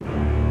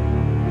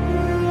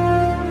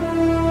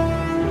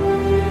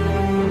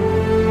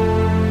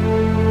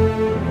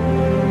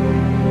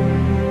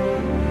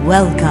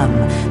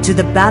Welcome to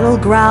the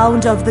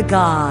battleground of the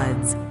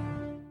gods.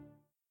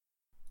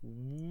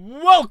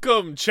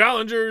 Welcome,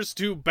 challengers,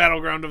 to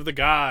Battleground of the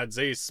Gods,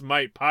 a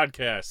Smite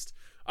podcast.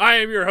 I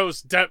am your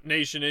host, Dep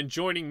Nation, and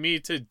joining me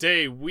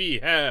today we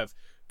have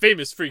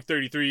Famous Freak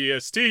 33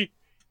 EST.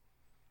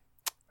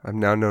 I'm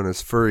now known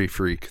as Furry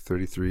Freak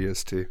 33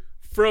 EST.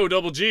 Fro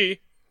Double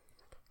G.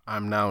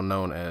 I'm now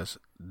known as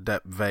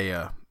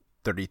Depvea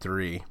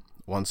 33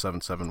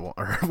 1771,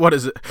 or what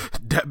is it?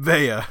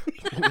 Depvea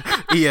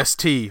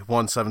EST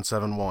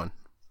 1771.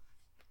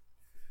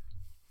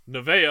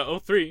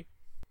 Nevea 03.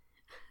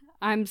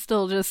 I'm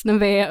still just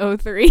Nevea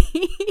 03.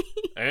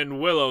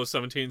 And Willow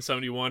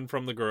 1771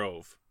 from the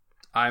Grove.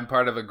 I'm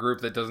part of a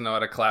group that doesn't know how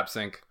to clap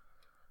sync.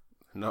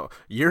 No,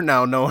 you're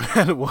now known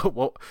as,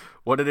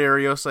 what did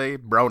Ario say?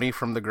 Brony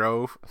from the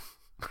Grove?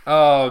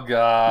 Oh,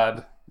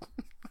 God.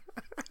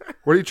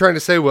 What are you trying to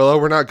say, Willow?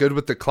 We're not good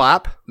with the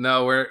clap?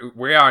 No,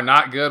 we are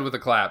not good with the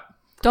clap.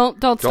 Don't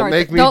start. Don't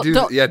make me don't, do.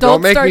 don't, Yeah,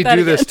 don't make start me that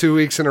do again. this 2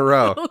 weeks in a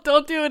row.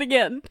 Don't do it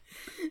again.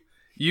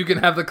 You can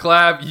have the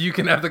clap. You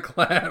can have the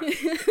clap.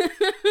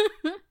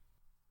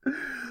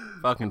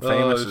 Fucking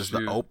Famous Oh, is the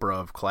shoot. Oprah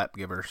of clap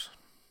givers.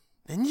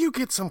 And you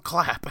get some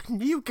clap,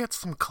 and you get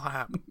some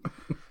clap.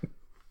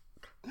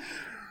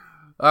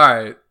 All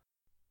right.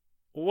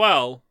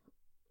 Well,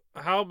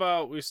 how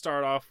about we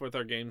start off with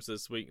our games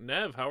this week?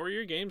 Nev, how were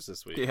your games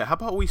this week? Yeah, how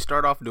about we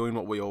start off doing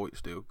what we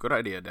always do? Good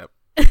idea, Dep.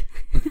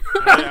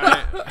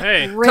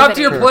 Hey, Cut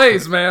to your Riveting.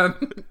 plays, man.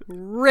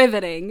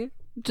 Riveting.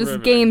 Just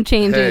Riveting.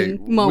 game-changing Hey,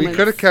 moments. we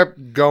could have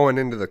kept going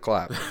into the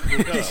clap.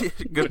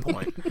 Good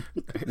point.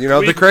 You know,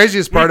 We- the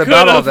craziest part we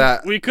about all could've-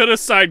 that, we could have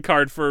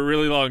sidecarred for a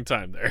really long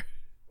time there.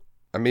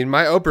 I mean,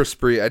 my Oprah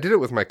spree, I did it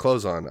with my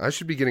clothes on. I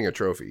should be getting a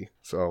trophy.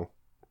 So, all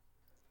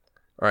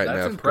right,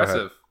 That's Nev, go ahead.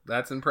 impressive.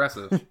 That's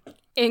impressive.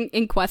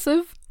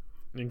 Inquisitive?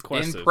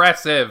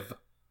 Impressive.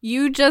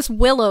 You just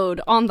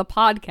willowed on the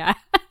podcast.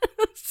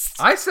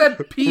 I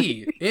said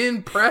P.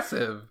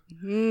 Impressive.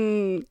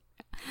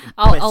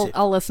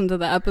 I'll listen to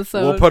the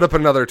episode. We'll put up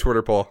another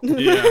Twitter poll.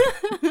 Yeah.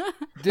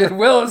 Did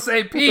Willow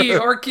say P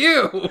or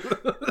Q?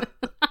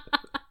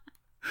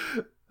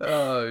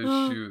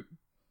 Oh, shoot.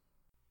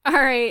 All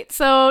right,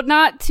 so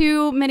not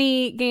too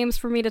many games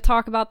for me to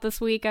talk about this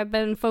week. I've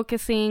been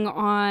focusing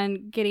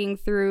on getting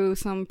through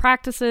some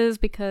practices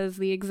because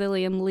the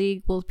Exilium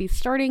League will be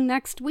starting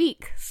next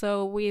week.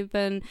 So we've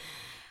been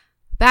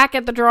back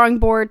at the drawing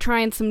board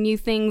trying some new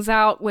things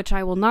out, which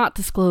I will not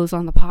disclose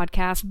on the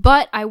podcast.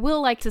 But I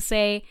will like to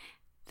say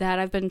that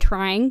I've been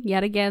trying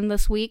yet again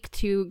this week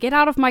to get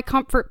out of my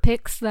comfort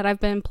picks that I've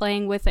been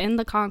playing with in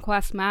the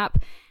Conquest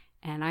map.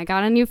 And I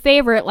got a new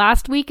favorite.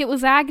 Last week it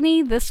was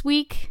Agni. This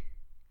week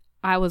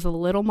I was a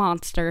little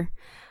monster.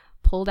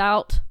 Pulled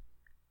out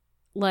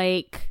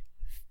like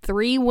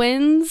 3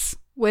 wins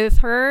with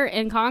her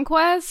in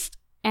Conquest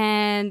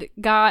and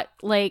got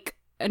like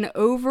an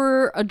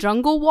over a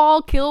jungle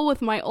wall kill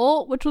with my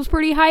ult, which was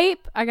pretty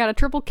hype. I got a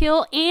triple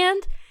kill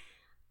and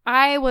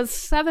I was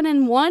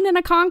 7-1 in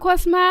a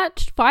Conquest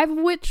match, 5 of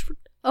which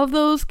of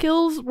those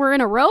kills were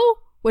in a row,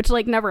 which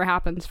like never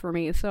happens for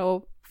me,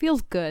 so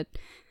feels good.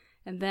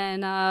 And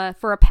then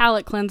for a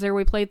palate cleanser,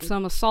 we played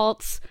some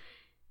assaults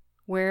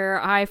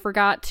where I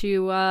forgot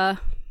to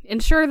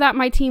ensure that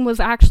my team was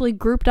actually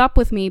grouped up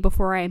with me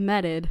before I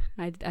medded.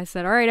 I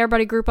said, all right,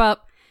 everybody group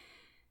up.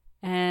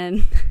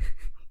 And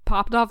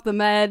popped off the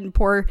med, and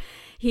poor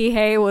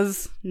Hihei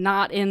was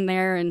not in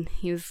there, and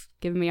he was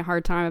giving me a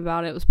hard time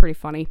about it. It was pretty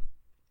funny.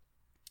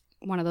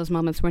 One of those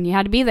moments when you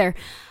had to be there.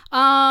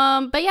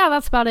 But yeah,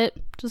 that's about it.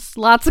 Just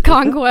lots of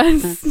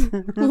conquests,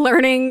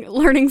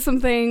 learning some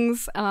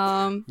things.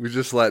 We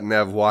just let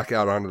Nev walk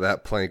out onto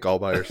that plank all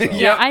by herself.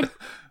 Yeah, I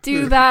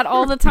do that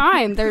all the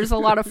time. There's a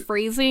lot of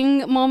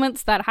phrasing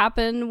moments that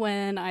happen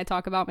when I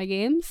talk about my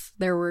games.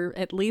 There were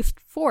at least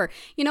 4.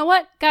 You know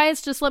what,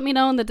 guys? Just let me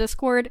know in the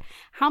Discord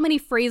how many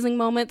phrasing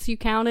moments you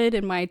counted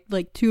in my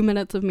like 2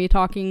 minutes of me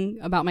talking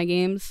about my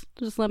games.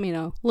 Just let me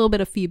know. A little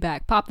bit of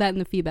feedback. Pop that in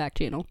the feedback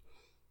channel.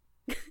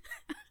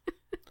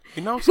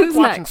 You know, it's like Who's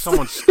watching next?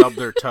 someone stub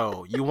their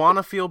toe. You want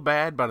to feel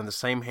bad, but in the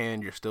same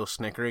hand, you're still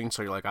snickering,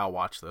 so you're like, I'll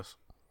watch this.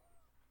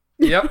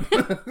 Yep.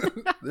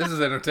 This is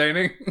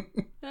entertaining.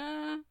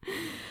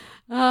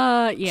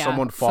 Yeah.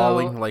 Someone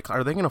falling, like,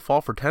 are they going to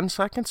fall for 10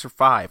 seconds or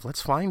 5?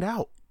 Let's find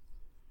out.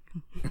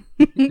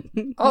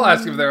 I'll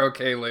ask if they're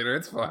okay later.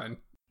 It's fine.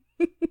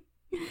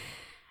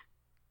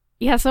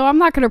 Yeah, so I'm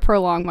not going to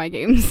prolong my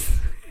games.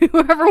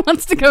 Whoever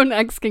wants to go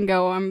next can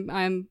go.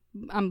 I'm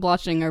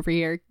blushing over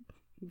here.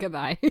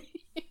 Goodbye.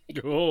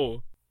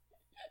 Oh.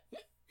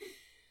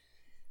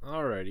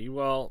 Alrighty,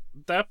 well,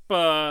 Dep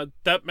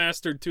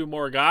mastered 2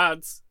 more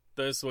gods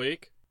this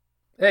week.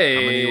 Hey.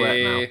 How many you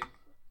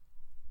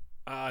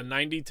at now?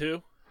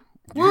 92.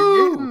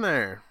 You're getting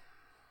there.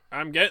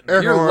 I'm getting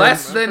You're Horn.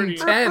 less I'm than pretty-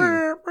 10.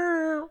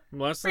 I'm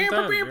less than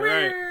 10, you're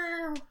right.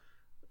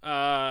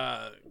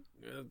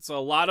 It's a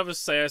lot of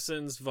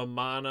assassins,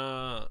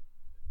 Vamana,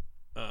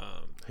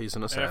 He's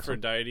an assassin.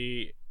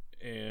 Aphrodite,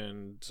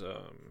 and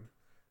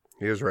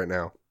He is right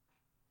now.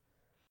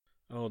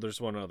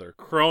 there's one other.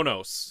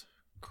 Kronos.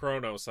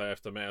 Chronos I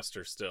have to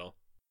master still.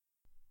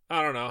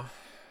 I don't know.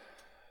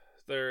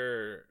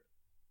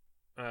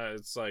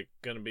 It's like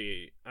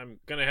I'm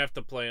gonna have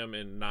to play them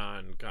in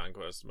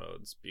non-conquest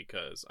modes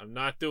because I'm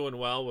not doing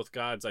well with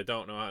gods I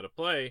don't know how to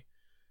play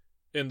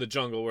in the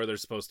jungle where they're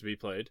supposed to be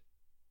played.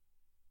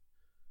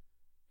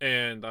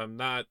 And I'm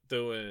not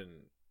doing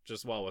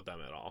just well with them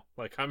at all.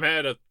 Like, I'm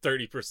at a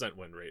 30%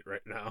 win rate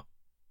right now.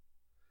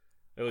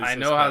 At least I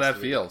this know how past that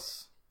week.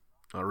 feels.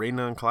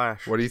 Arena and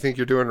Clash. What do you think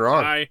you're doing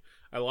wrong? I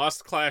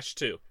lost Clash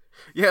too.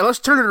 Yeah, let's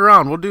turn it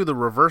around. We'll do the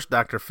reverse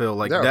Dr. Phil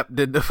like Yeah. Depp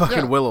did the fucking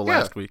Yeah, Willow yeah.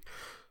 last week.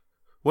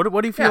 What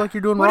do you feel like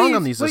you're doing wrong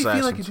on these What do assassins?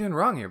 you feel like you're doing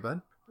wrong here,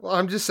 bud? Well,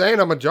 I'm just saying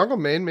I'm a jungle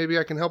main. Maybe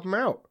I can help him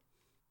out.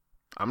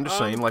 I'm just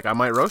saying, like, I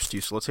might roast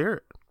you, so let's hear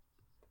it.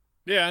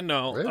 Yeah,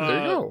 no. Yeah,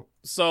 there you go.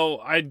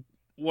 So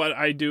what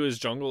I do as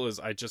jungle is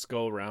I just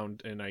go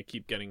around and I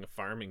keep getting a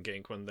farm and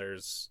gank when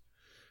there's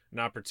an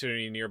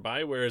opportunity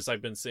nearby, whereas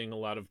I've been seeing a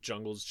lot of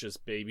jungles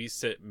just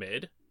babysit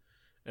mid,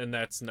 and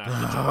that's not the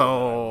jungle that I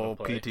Oh, wanna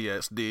play.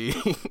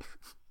 PTSD.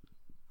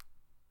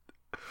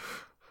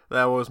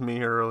 That was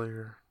me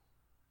earlier.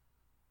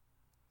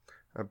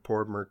 That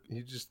poor Merc.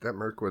 That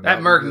Merc would. That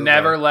not Merc reveal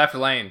never that. left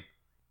lane.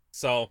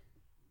 So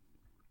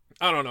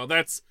I don't know.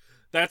 That's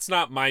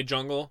not my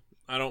jungle.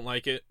 I don't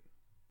like it.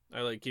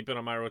 I like keeping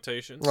on my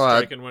rotation, Well,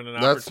 striking when an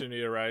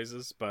opportunity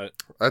arises. But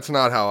That's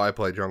not how I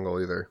play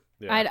jungle either.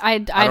 yeah, I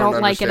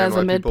don't like it understand as a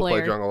why mid people play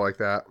player. jungle like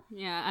that.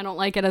 Yeah, I don't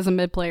like it as a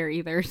mid player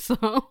either.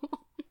 So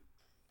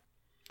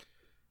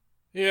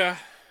yeah.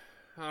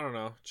 I don't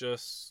know.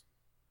 Just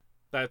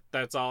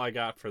that's all I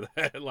got for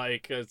that.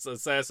 Like,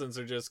 assassins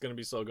are just gonna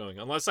be slow going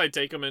unless I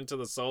take them into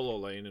the solo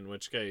lane, in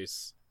which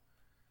case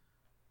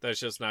that's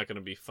just not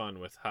gonna be fun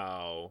with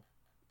how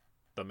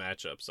the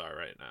matchups are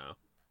right now.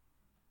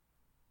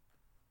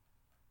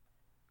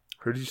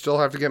 Who do you still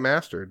have to get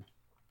mastered,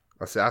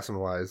 assassin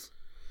wise?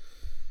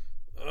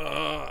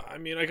 I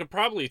mean, I could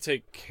probably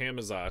take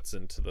Camazotz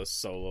into the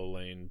solo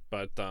lane,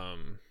 but I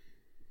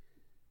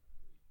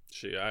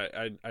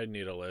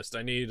need a list.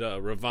 I need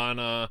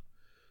Ravana,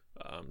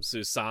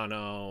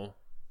 Susano.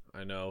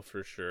 I know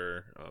for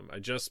sure. I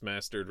just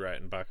mastered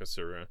Rat and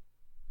Bakasura.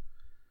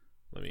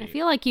 I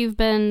feel like you've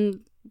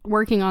been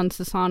working on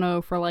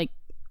Susano for like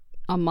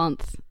a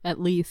month at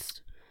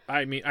least.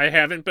 I mean, I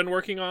haven't been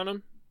working on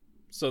him,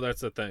 so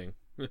that's the thing.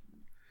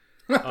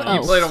 You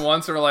played him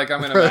once and were like,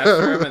 I'm going to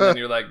master him, and then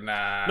you're like,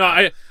 nah.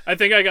 No, I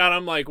think I got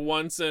him like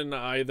once in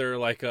either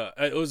like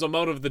it was a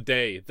mode of the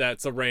day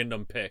that's a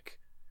random pick,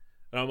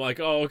 and I'm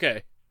like, oh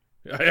okay,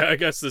 I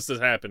guess this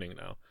is happening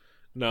now.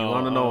 No, You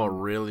want to know a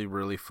really,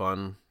 really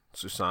fun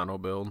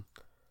Susano build?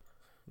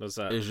 what's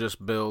that? Is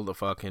just build a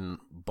fucking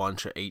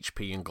bunch of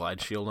HP and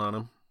glide shield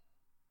on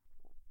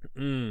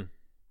him.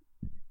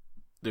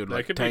 Dude, That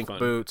like could be tank fun.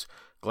 boots,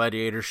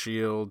 gladiator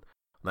shield,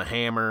 the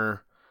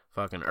hammer,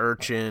 fucking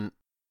urchin,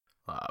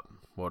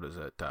 what is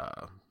it?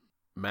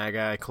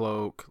 Magi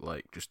cloak,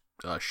 like just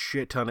a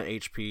shit ton of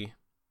HP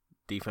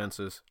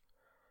defenses.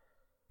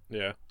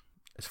 Yeah.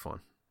 It's fun.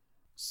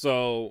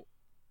 So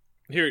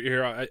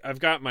here I've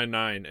got my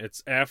 9.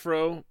 It's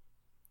Afro,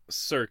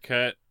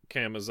 Serket,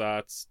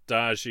 Camazotz,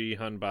 Daji,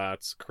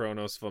 Hunbots,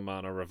 Kronos,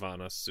 Vamana,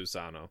 Ravana,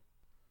 Susano.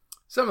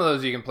 Some of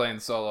those you can play in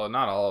solo,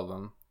 not all of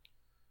them.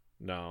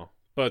 No.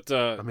 But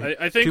I mean,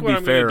 I think to what be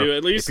I'm fair, going to do,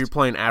 at least if you're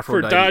playing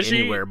Aphrodite Daji-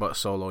 anywhere but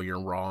solo,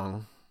 you're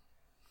wrong.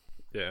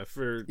 yeah,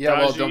 for Yeah,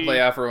 well, Daji- don't play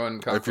Afro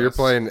and Conquest. If you're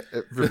playing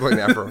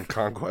Afro and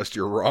Conquest,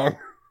 you're wrong.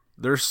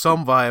 There's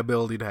some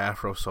viability to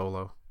Afro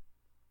solo.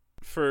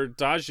 for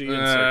Daji and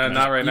Serket.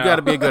 not right now. You got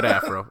to be a good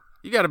Afro.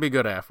 You got to be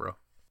good Afro.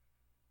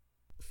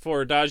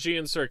 For Daji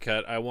and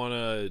Serket, I want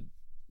to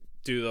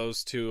do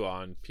those two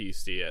on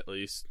PC at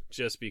least,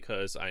 just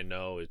because I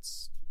know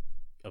it's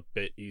a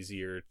bit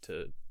easier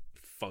to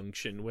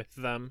function with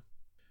them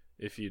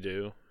if you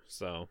do.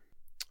 So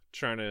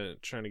trying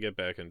to get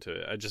back into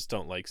it. I just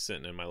don't like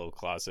sitting in my little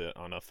closet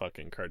on a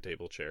fucking card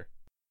table chair.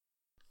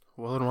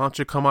 Well, then why don't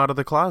you come out of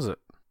the closet?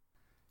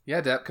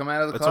 Yeah, Depp, come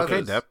out of the It's closet.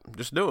 okay, Depp.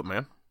 Just do it,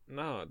 man.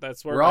 No,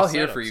 that's where We're my all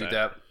here for setup's you,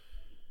 at. Depp.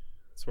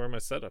 That's where my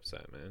setup's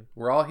at, man.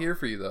 We're all here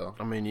for you, though.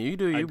 I mean, you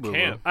do you, boo.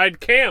 I'd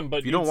cam, but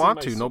If you you'd don't see want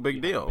my to, no suit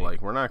big behind deal. me.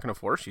 Like, we're not going to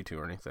force you to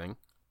or anything.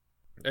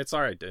 It's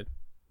alright, dude.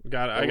 I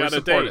got But a we're date.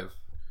 supportive.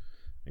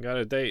 I got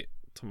a date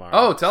tomorrow.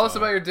 Oh, tell us so-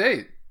 about your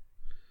date.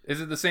 Is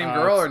it the same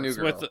girl or new it's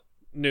girl? with the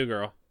new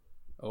girl.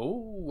 Oh,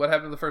 what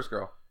happened to the first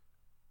girl?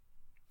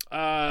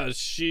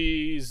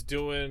 She's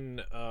doing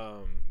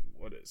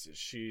what is it?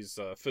 She's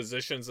a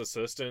physician's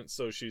assistant,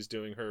 so she's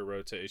doing her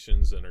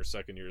rotations in her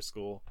second year of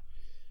school,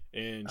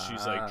 and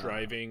she's like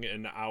driving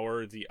an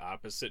hour the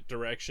opposite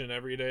direction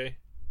every day.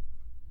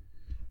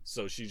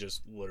 So she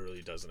just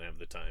literally doesn't have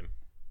the time.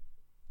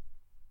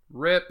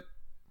 Rip.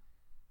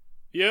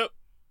 Yep.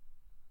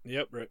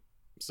 Rip.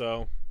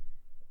 So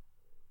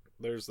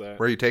there's that.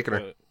 Where are you taking her?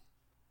 But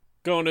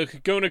going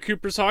to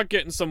Cooper's Hawk,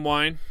 getting some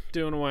wine,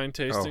 doing a wine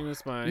tasting. Oh.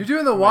 That's my. You're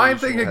doing the my wine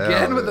usual- thing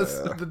again Hell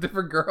with yeah. the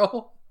different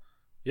girl?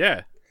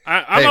 Yeah,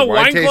 I'm Hey, a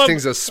wine club.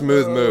 tasting's a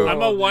smooth move.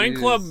 I'm a wine jeez.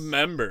 club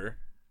member.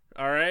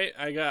 All right,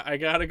 I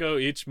gotta go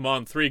each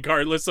month,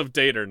 regardless of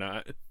date or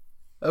not.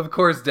 Of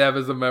course, Deb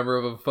is a member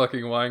of a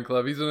fucking wine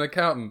club. He's an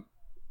accountant.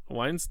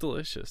 Wine's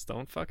delicious.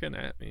 Don't fucking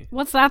at me.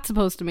 What's that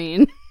supposed to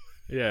mean?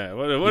 Yeah,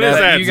 what is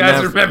that? You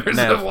guys Nev, are members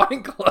Nev. of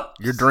wine clubs.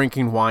 You're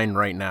drinking wine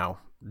right now.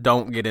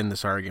 Don't get in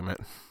this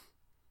argument.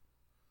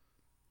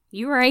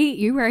 You right.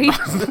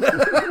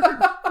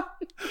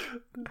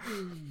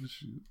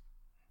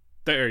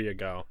 There you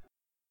go.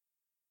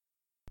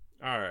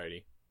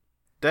 Alrighty.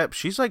 Deb,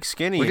 she's like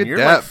skinny Look and at you're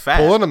that like fat.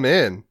 pulling him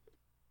in.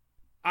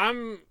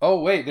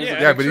 Oh wait, there's a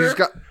Yeah, but picture? he's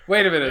got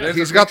Wait a minute.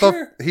 he's got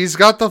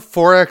the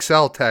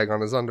 4XL tag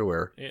on his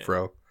underwear, Yeah.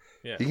 bro.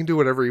 Yeah. He can do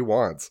whatever he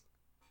wants.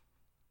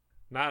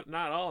 Not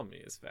all of me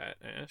is fat.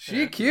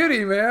 She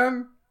cutie,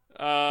 man.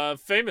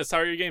 Famous. How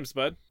are your games,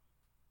 bud?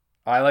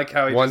 I like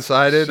how he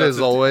One-sided just shuts as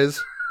it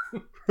always.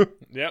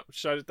 Yep.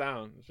 Shut it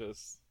down.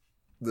 Just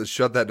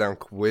Shut that down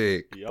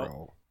quick, Yup.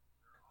 bro.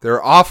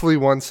 They're awfully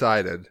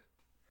one-sided.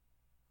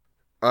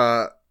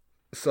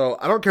 So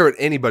I don't care what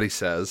anybody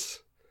says.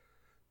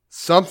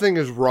 Something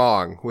is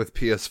wrong with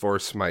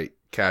PS4 Smite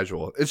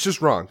Casual. It's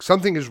just wrong.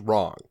 Something is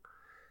wrong.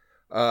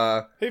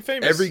 hey,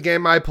 famous. Every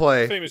game I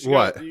play, famous.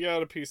 what? You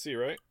got a PC,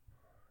 right?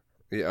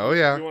 Yeah, oh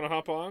yeah. You want to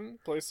hop on,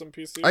 play some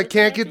PC? I with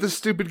can't me? get this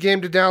stupid game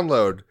to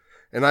download,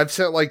 and I've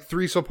sent like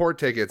 3 support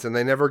tickets, and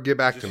they never get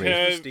back to me.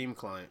 Yeah. Use the Steam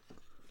client.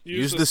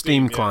 Use the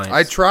Steam yeah. client.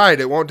 I tried.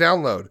 It won't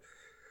download.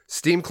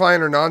 Steam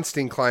client or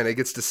non-Steam client, it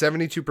gets to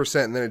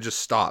 72%, and then it just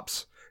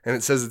stops, and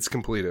it says it's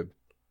completed.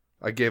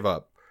 I gave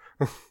up.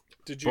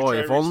 Did you Boy,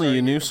 try if only you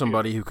restarting knew your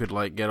somebody who could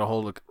like get a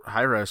hold of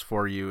Hi-Res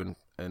for you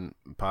and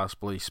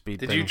possibly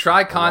speed Did things you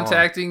try along.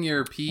 contacting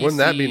your PC Wouldn't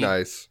that be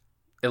nice?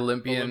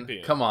 Olympian?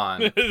 Olympian. Come on.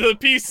 the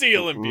PC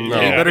Olympian? No.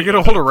 You Yeah. better get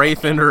a hold of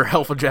Wraithen or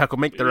Alpha Jackal.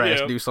 Make their ass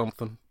Yeah. do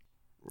something.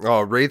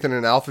 Oh, Wraithen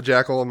and Alpha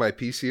Jackal and my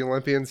PC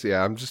Olympians?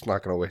 Yeah, I'm just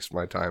not going to waste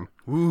my time.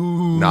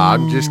 Ooh. Nah,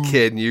 I'm just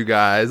kidding, you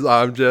guys.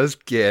 I'm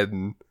just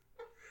kidding.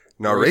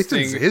 No, Roasting-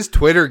 Wraithen's his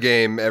Twitter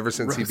game ever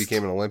since he Roast-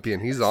 became an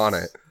Olympian. He's on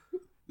it.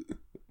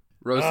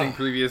 Roasting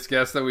previous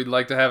guests that we'd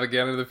like to have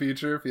again in the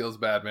future feels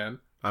bad, man.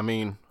 I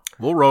mean,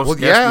 we'll roast Well,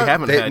 guests yeah, we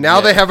haven't had now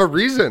yet. they have a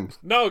reason.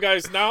 No,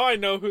 guys. Now I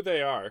know who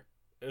they are.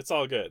 It's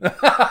all good.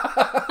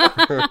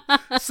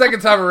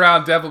 Second time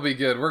around, Deb will be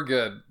good. We're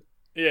good.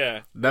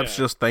 Yeah. That's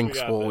yeah, just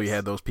thankful we this.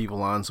 had those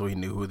people on so we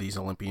knew who these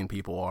Olympian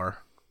people are.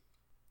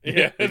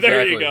 Yeah,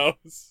 there Exactly. you go.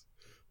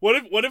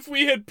 What if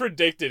we had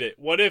predicted it?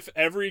 What if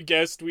every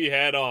guest we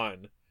had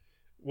on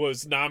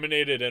was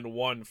nominated and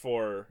won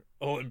for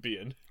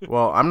Olympian?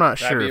 Well, I'm not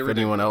That'd sure be if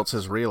anyone ridiculous. else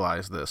has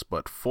realized this,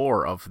 but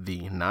 4 of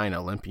the 9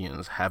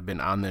 Olympians have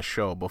been on this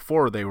show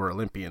before they were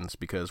Olympians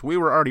because we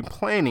were already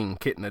planning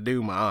Kit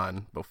Naduma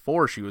on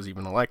before she was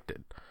even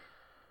elected.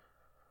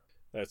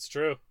 That's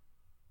true.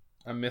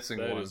 I'm missing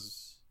That one.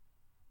 is.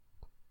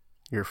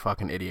 You're a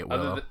fucking idiot,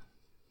 Other Willow. than-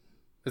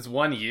 Is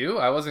one you?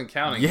 I wasn't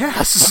counting.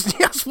 Yes,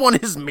 yes, one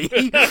is me.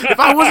 If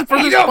I wasn't for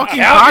this don't fucking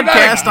count, you're not a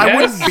podcast, I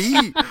wouldn't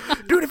guest.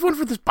 be. Dude, if it wasn't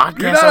for this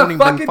podcast, not I a wouldn't even been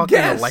fucking fucking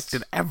guest.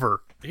 elected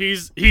ever.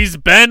 He's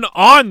been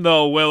on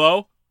though,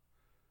 Willow.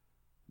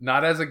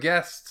 Not as a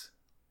guest.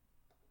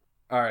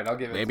 All right, I'll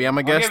give it. Maybe to I'm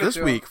a him. I'll guest give it this to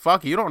him. week.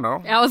 Fuck, you don't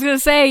know. I was gonna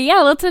say, yeah,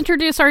 let's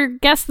introduce our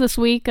guest this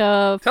week.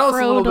 Tell us a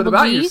Fro little bit Double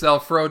about G.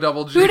 yourself, Fro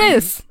Double G. Who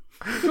dis?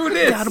 Who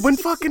dis? God, when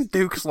fucking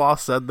Duke's Law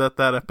said that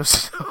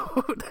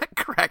episode, that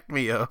cracked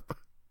me up.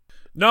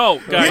 No,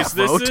 guys, Yeah, this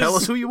bro, is tell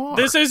us who you are.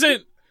 This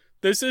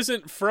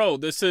isn't Fro.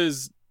 This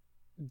is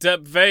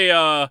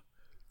Depvea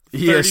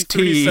EST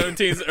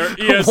 3317 or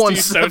EST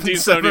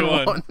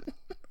 1771.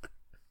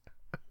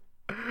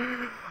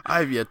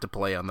 I've yet to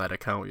play on that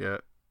account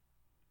yet.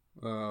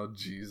 Oh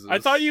Jesus! I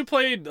thought you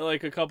played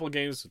like a couple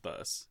games with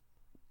us.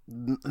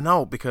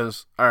 No,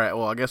 because all right.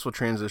 Well, I guess we'll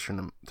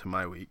transition to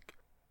my week.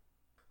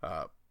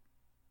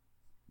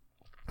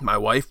 My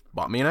wife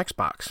bought me an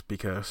Xbox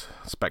because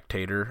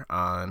Spectator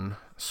on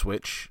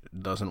Switch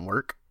doesn't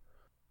work.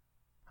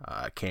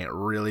 I can't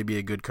really be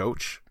a good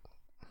coach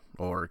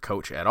or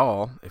coach at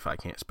all if I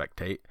can't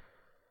spectate.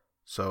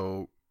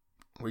 So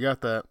we got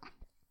that.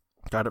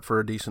 Got it for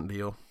a decent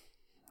deal.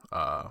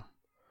 I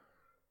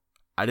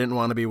didn't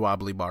want to be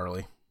Wobbly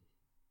Barley.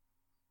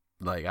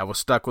 Like, I was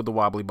stuck with the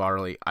Wobbly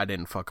Barley. I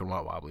didn't fucking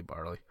want Wobbly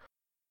Barley.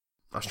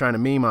 I was trying to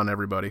meme on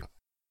everybody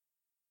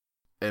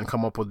and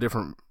come up with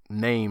different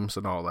names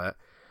and all that.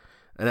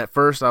 And at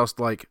first I was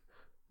like,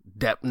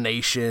 Dep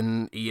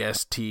Nation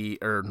EST,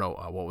 or no,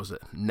 what was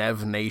it?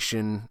 Nev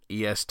Nation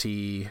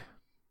EST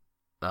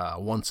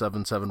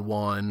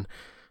 1771,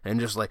 and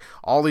just like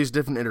all these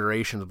different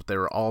iterations, but they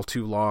were all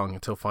too long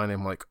until finally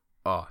I'm like,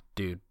 oh,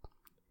 dude,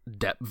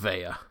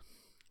 Depvea.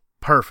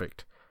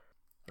 Perfect.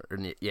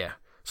 Yeah.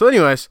 So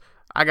anyways,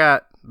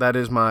 that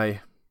is my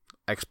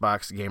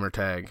Xbox gamer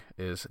tag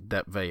is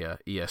Depvea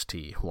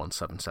EST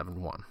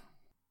 1771.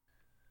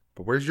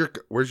 But where's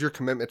your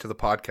commitment to the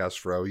podcast,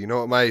 Fro? You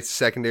know what my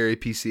secondary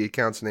PC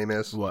account's name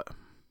is? What?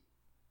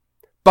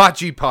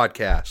 Bocce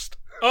Podcast.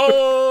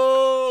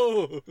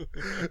 Oh,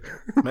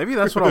 Maybe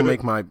that's what I'll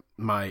make my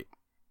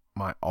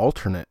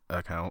alternate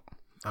account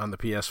on the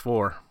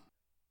PS4.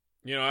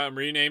 You know, I'm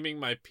renaming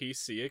my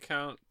PC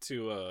account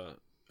to a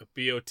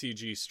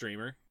BOTG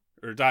streamer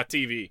or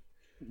 .tv.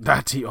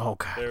 Oh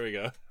god. There we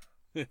go.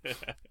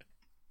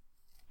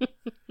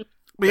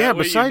 But yeah,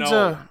 besides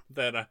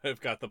that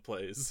I've got the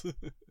plays.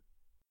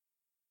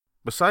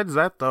 Besides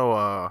that though,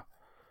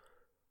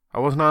 I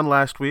wasn't on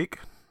last week.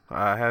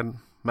 I had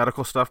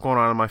medical stuff going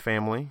on in my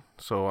family,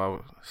 so I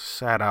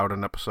sat out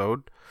an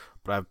episode.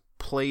 But I've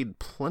played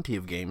plenty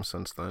of games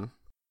since then.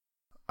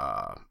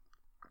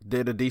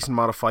 Did a decent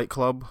amount of Fight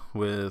Club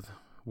with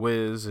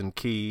Wiz and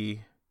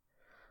Key.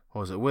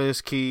 What was it?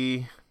 Wiz,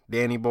 Key,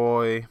 Danny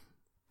Boy,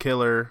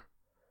 Killer.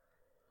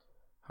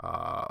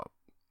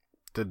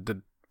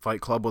 Did Fight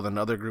Club with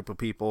another group of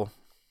people.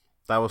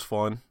 That was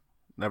fun.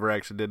 Never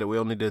actually did it. We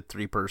only did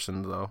 3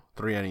 persons, though.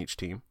 3 on each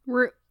team.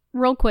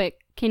 Real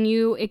quick, can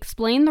you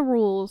explain the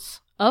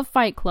rules of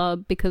Fight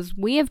Club? Because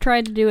we have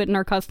tried to do it in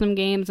our custom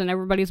games, and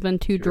everybody's been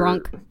too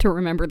drunk to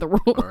remember the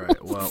rules. All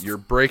right, well, You're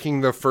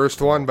breaking the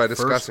first one by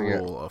discussing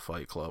first it. rule of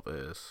Fight Club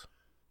is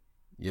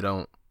you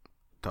don't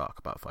talk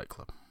about Fight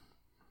Club.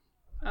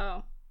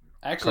 Oh.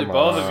 Actually, Come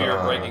both of you are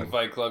on. breaking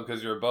Fight Club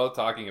because you're both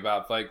talking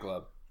about Fight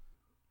Club.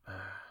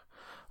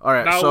 All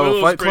right, Now so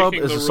Willow's Fight Club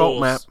breaking is the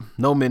assault rules. map,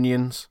 no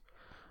minions.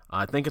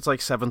 I think it's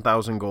like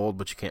 7,000 gold,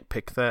 but you can't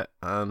pick that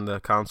on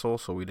the console,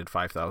 so we did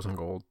 5,000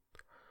 gold.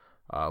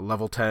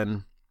 Level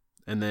 10,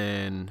 and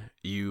then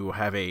you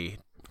have a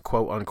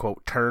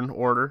quote-unquote turn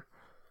order,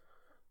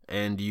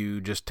 and you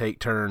just take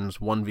turns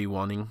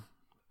 1v1ing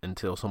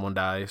until someone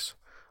dies.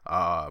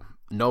 No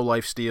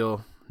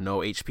lifesteal,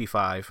 no HP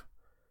 5,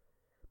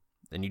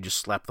 and you just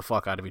slap the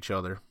fuck out of each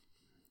other.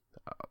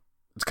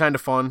 It's kind of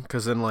fun,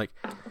 because then, like,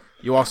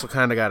 you also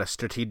kind of got to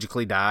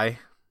strategically die,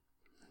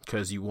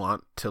 because you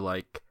want to,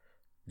 like,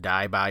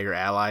 die by your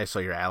allies so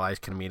your allies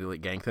can immediately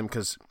gank them,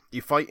 because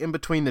you fight in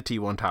between the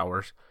T1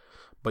 towers,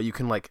 but you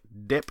can, like,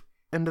 dip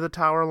into the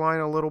tower line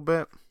a little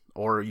bit,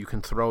 or you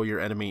can throw your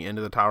enemy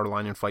into the tower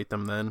line and fight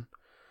them then.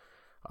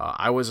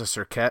 I was a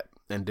Serket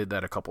and did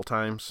that a couple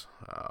times.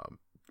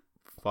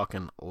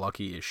 Fucking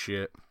lucky as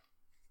shit.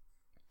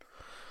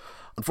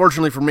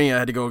 Unfortunately for me, I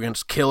had to go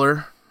against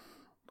Killer,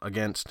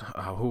 against,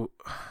 who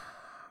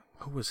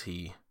was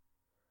he?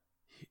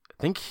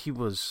 I think he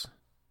was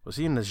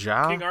he in the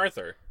Ja? King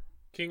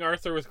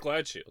Arthur with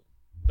Glad Shield.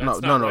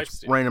 No,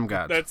 it's Random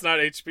Gods. That's not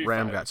HP.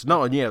 Random Gods.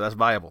 No, yeah, that's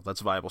viable.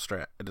 That's a viable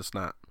strat. It's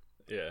not.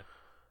 Yeah.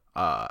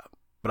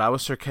 But I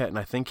was Serket, and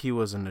I think he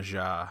was in the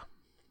Ja,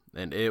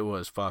 and it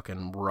was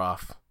fucking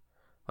rough.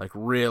 Like,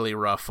 really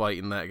rough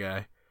fighting that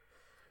guy.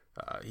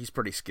 He's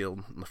pretty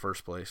skilled in the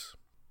first place.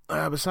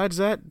 Besides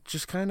that,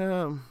 just kind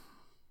of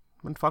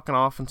been fucking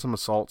off in some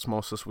assaults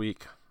most this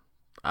week.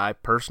 I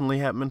personally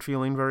haven't been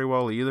feeling very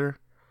well either.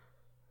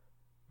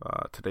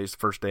 Today's the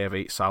first day I've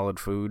ate solid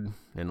food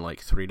in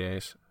like 3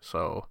 days,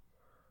 so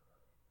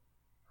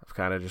I've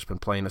kind of just been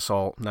playing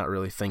assault, not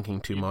really thinking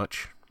too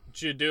much.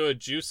 Did you do a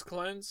juice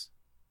cleanse?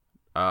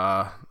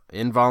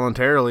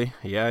 Involuntarily,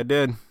 yeah, I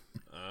did.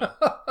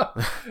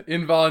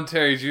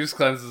 Involuntary juice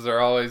cleanses are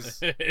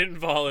always...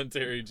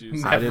 Involuntary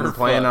juice. I didn't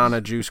plan on a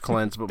juice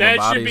cleanse, but my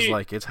body's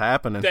like, it's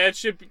happening. That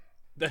should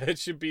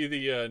be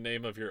the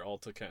name of your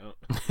alt account.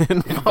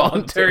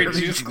 Involuntary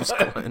juice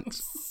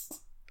cleanse.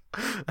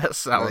 That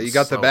sounds. You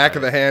got the so back bad.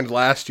 of the hand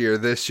last year.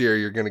 This year,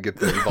 you're going to get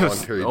the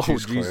involuntary Oh,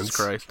 juice Jesus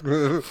cleanse.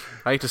 Christ.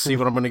 I hate to see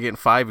what I'm going to get in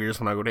 5 years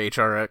when I go to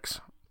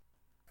HRX.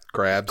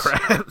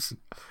 Crabs.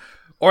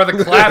 Or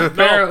the clap,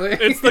 apparently.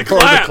 It's the Or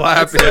clap. the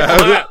clap, It's the yeah.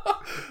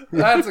 clap.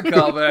 That's a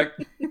callback.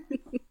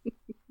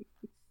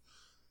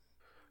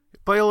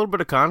 Play a little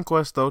bit of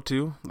Conquest, though,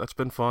 too. That's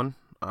been fun.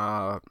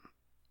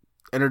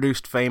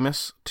 Introduced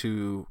Famous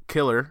to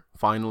Killer,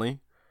 finally.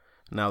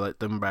 Now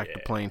that them back to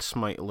playing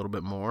Smite a little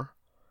bit more.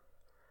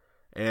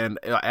 And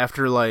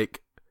after,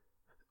 like,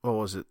 what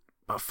was it?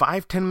 About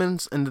 5-10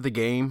 minutes into the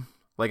game,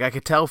 like, I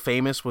could tell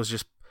Famous was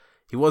just,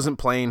 he wasn't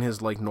playing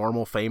his, like,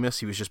 normal Famous.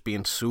 He was just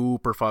being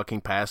super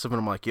fucking passive. And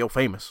I'm like, yo,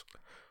 Famous,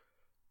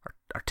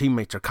 our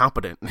teammates are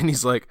competent. And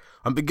he's like,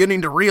 I'm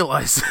beginning to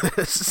realize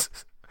this.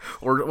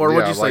 or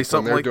would you say like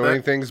something when like they're doing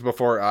that? things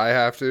before I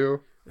have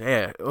to.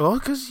 Yeah, well,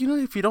 because, you know,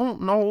 if you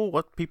don't know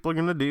what people are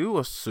going to do,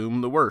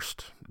 assume the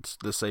worst. It's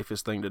the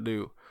safest thing to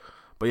do.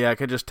 But yeah, I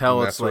could just tell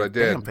And it's that's what like, I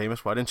did. damn,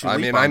 Famous, why didn't you I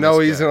leap mean, on I know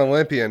this he's guy? an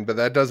Olympian, but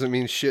that doesn't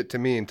mean shit to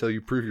me until you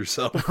prove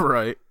yourself.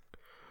 Right.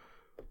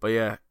 But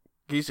yeah,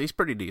 he's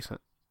pretty decent.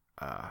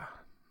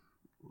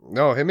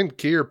 No, him and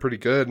Key are pretty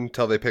good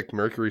until they pick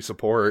Mercury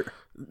support.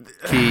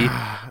 Key.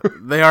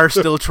 They are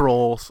still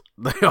trolls.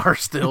 They are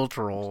still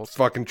trolls.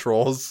 Fucking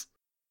trolls.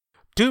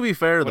 To be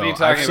fair, What though, are you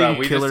talking I've seen about?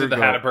 We Killer just did the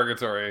go... Hat of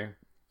Purgatory.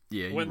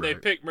 Yeah, you're When they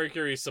right. pick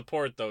Mercury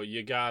support, though,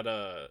 you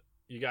gotta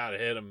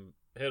hit him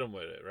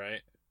with it,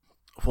 right?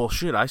 Well,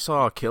 shit, I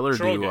saw a Killer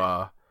Troll do,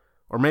 game.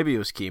 or maybe it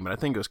was Key, but I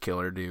think it was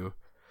Killer do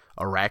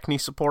Arachne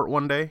support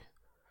one day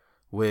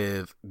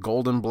with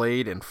Golden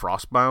Blade and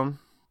Frostbound.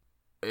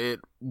 It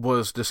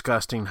was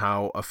disgusting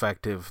how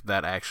effective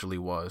that actually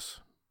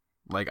was.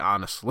 Like,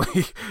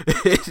 honestly,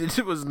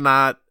 it was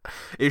not,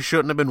 it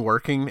shouldn't have been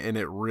working, and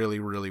it really,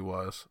 really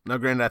was. Now,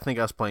 granted, I think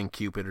I was playing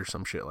Cupid or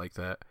some shit like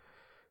that.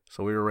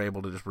 So we were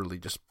able to just really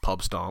just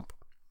pub stomp.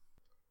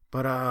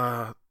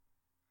 But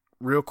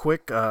real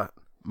quick,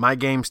 my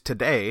games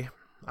today,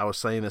 I was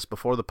saying this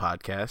before the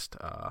podcast,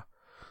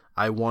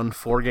 I won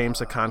 4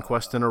 games of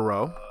Conquest in a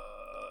row.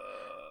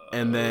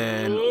 And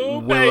then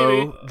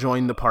Willow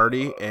joined the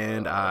party,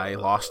 and I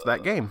lost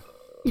that game.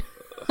 We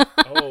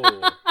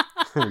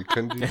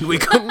couldn't we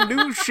couldn't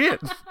do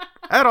shit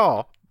at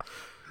all.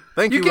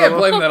 Thank you, You can't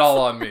Willow. blame that all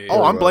on me.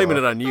 Oh, I'm blaming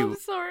it on you. I'm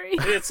sorry.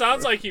 It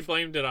sounds like he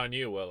blamed it on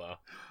you, Willow.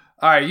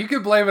 All right, you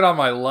can blame it on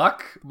my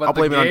luck, but I'll the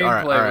blame it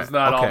on gameplay was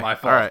not all my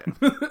fault. All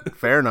right.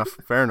 Fair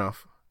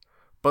enough.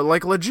 But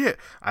like legit,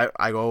 I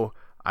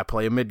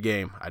play a mid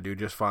game, I do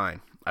just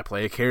fine. I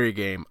play a carry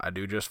game, I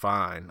do just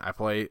fine. I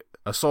play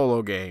a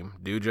solo game,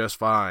 do just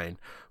fine.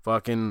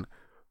 Fucking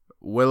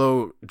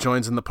Willow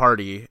joins in the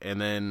party, and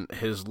then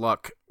his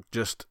luck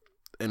just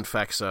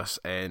infects us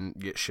and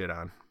get shit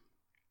on.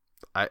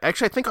 I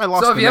think I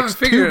lost So if the you next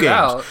haven't figured 2 it games.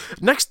 out,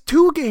 Next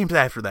 2 games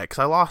after that, because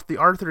I lost the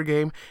Arthur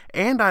game,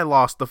 and I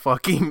lost the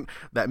fucking,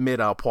 that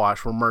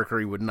mid-Alpoash where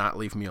Mercury would not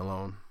leave me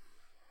alone.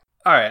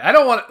 all right,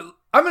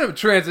 I'm going to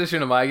transition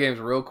to my games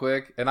real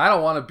quick, and I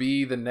don't want to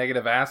be the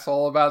negative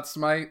asshole about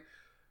Smite,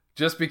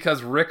 just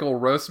because Rick will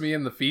roast me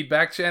in the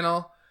feedback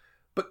channel.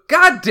 But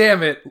god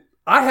damn it,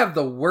 I have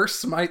the worst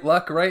Smite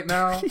luck right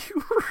now.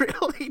 You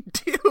really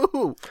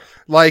do.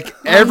 Like,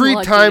 every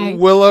Unlucky. time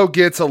Willow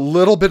gets a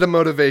little bit of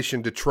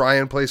motivation to try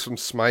and play some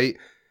Smite,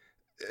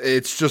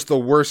 it's just the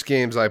worst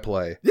games I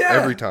play. Yeah,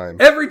 Every time.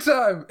 Every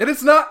time. And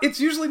it's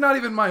usually not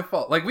even my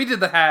fault. Like, we did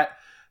the hat.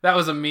 That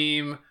was a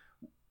meme.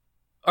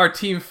 Our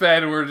team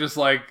fed, and we're just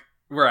like,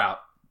 we're out.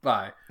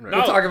 Bye. Right.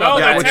 We'll talk about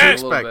no, that that's in a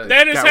hat- little bit.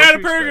 That is Got what Hat you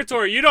of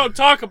Purgatory. You don't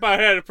talk about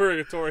Hat of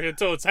Purgatory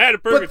until it's Hat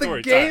of But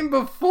Purgatory the game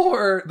time.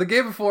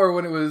 before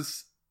when it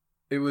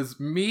was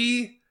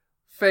me,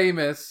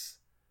 Famous,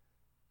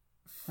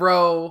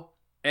 Fro,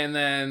 and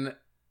then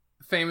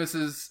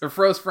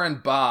Fro's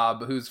friend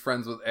Bob, who's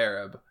friends with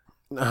Arab.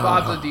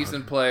 Bob's a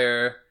decent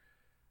player.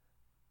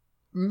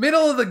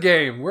 Middle of the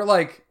game, we're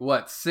like,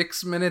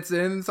 6 minutes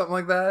in, something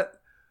like that.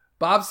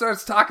 Bob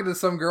starts talking to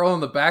some girl in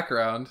the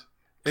background.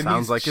 And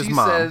Sounds like his she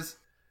mom.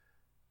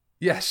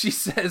 She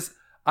says,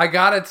 you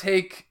gotta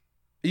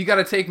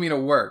take me to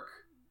work.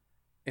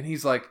 And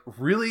he's like,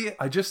 really?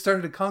 I just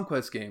started a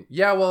Conquest game.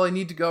 Yeah, well, I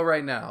need to go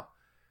right now.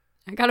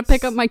 I gotta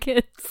pick up my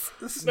kids.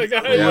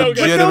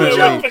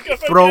 Legitimately,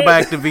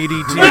 throwback to The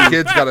VDT.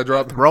 kid's got to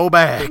drop.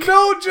 Throwback.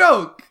 No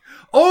joke.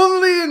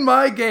 Only in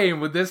my game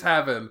would this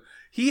happen.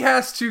 He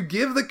has to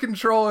give the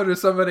controller to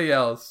somebody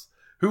else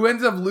who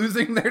ends up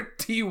losing their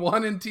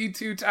T1 and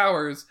T2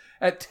 towers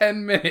at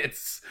 10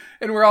 minutes.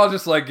 And we're all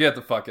just like, get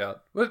the fuck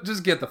out.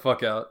 Just get the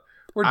fuck out.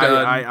 We're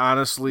done. I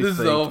honestly This is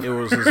think over. it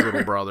was his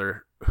little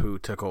brother who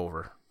took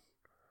over.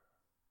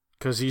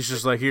 Because he's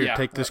just like, here, Yeah.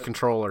 take this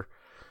controller.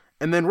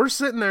 And then we're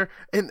sitting there,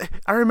 and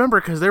I remember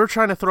because they were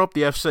trying to throw up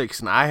the F6,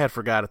 and I had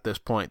forgot at this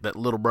point that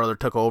little brother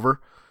took over.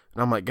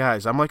 And I'm like,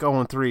 guys, I'm like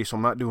 0-3, so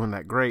I'm not doing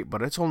that great,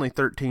 but it's only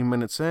 13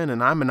 minutes in,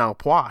 and I'm an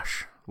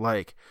Alpoash.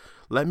 Like,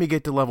 let me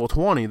get to level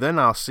 20, then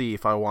I'll see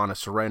if I want to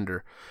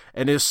surrender.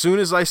 And as soon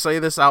as I say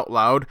this out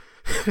loud,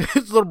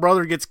 his little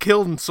brother gets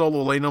killed in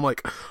solo lane. I'm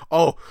like,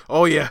 oh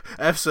yeah,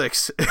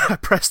 F6. I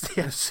pressed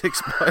the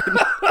F6 button.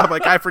 I'm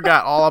like, I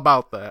forgot all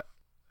about that.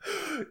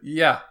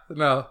 Yeah,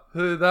 no.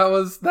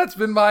 That's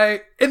been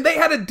my... And they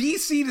had a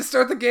DC to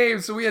start the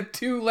game, so we had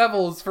 2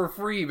 levels for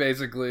free,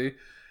 basically.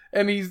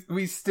 And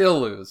we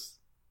still lose.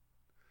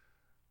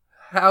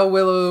 How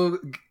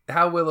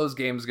Willow's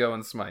games go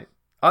in Smite?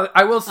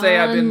 I will say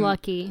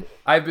Unlucky.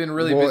 I've been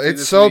really Well, busy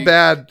it's this so week,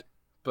 bad.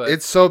 but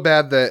It's so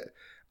bad that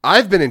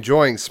I've been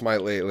enjoying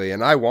Smite lately,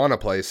 and I want to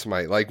play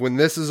Smite. Like, when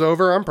this is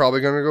over, I'm probably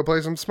going to go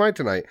play some Smite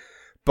tonight.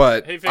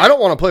 But Hey, I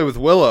don't want to play with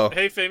Willow.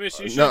 Hey, Famous,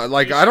 you should... No,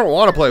 like, you I don't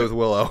want to play with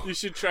Willow. You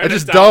should try I to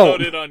just download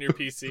don't. it on your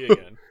PC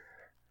again.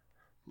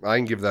 I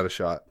can give that a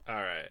shot.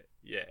 Alright,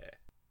 yeah.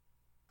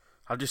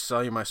 I'll just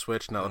sell you my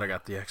Switch now that I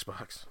got the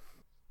Xbox.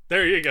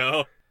 There you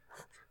go.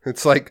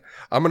 It's like,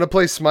 I'm going to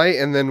play Smite,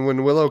 and then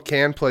when Willow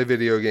can play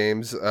video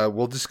games,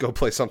 we'll just go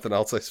play something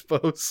else, I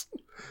suppose.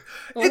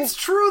 it's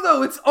true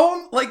though.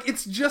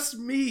 It's just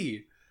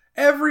me.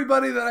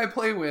 Everybody that I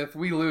play with,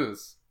 we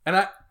lose.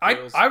 And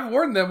I've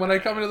warned them when I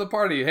come into the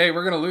party, hey,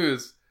 we're gonna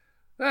lose.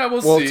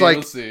 We'll see. It's like,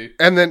 we'll see.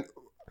 And then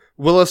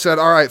Willow said,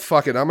 all right,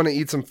 fuck it. I'm going to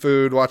eat some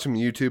food, watch some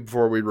YouTube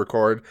before we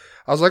record.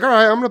 I was like, all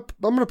right, I'm going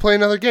to play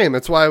another game.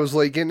 That's why I was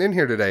late getting in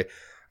here today.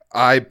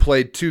 I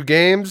played 2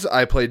 games.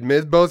 I played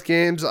mid both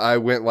games. I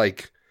went I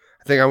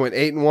think I went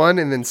 8-1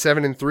 and then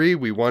 7-3.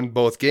 We won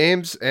both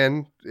games,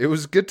 and it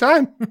was a good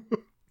time.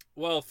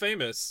 Well,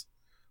 Famous,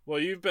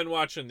 you've been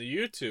watching the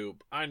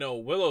YouTube. I know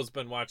Willow's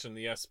been watching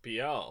the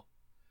SPL.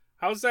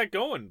 How's that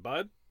going,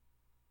 bud?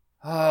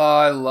 Oh,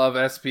 I love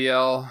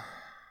SPL.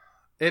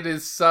 It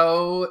is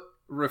so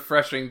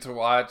refreshing to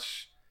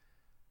watch.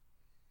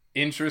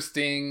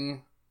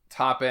 Interesting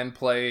top end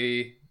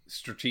play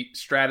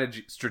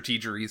strategies.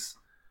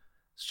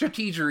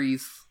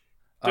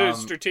 Dude,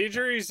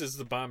 strategeries is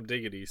the bomb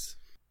diggities.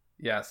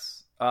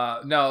 Yes.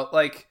 No,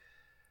 like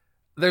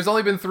there's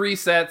only been 3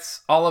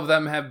 sets. All of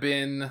them have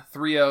been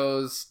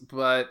 3-0s,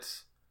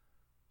 but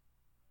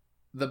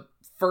the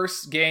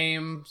first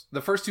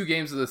 2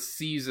 games of the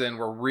season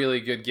were really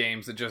good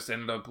games that just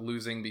ended up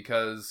losing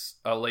because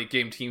a late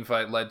game team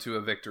fight led to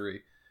a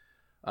victory.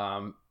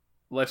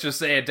 Let's just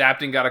say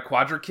Adapting got a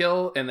quadra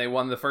kill and they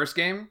won the first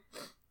game,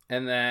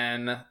 and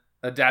then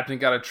Adapting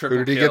got a triple kill.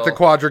 Who did he get the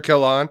quadra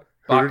kill on?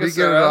 Who did he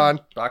get it on?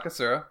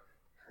 Bakasura.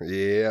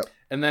 Yep.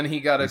 And then he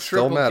got a He's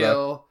still triple meta.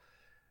 kill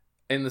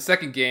in the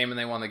second game, and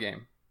they won the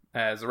game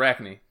as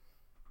Arachne.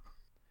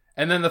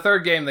 And then the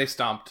third game, they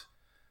stomped.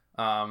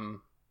 After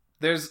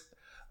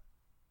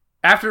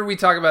we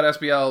talk about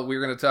SPL,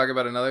 we're going to talk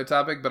about another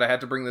topic, but I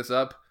had to bring this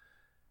up.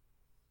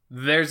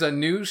 There's a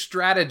new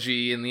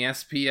strategy in the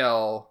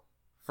SPL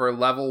for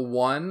level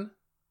 1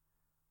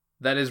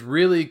 that is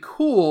really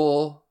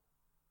cool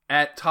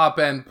at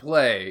top-end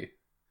play.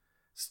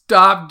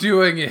 Stop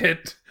doing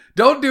it.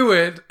 Don't do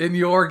it in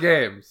your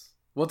games.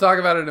 We'll talk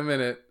about it in a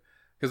minute,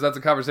 because that's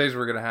a conversation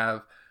we're going to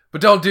have.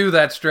 But don't do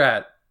that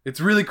strat.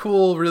 It's really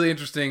cool, really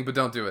interesting, but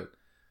don't do it.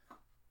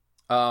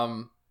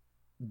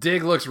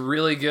 Dig looks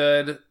really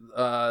good.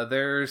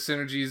 Their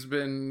synergy's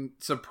been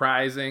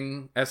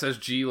surprising.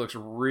 SSG looks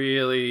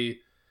really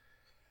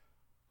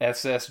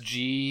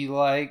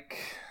SSG-like.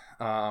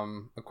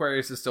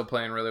 Aquarius is still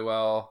playing really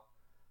well.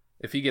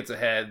 If he gets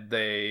ahead,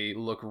 they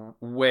look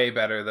way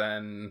better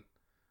than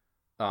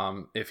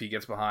if he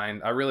gets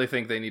behind. I really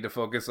think they need to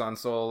focus on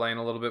solo lane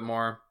a little bit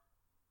more.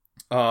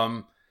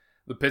 The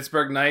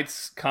Pittsburgh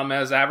Knights come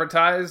as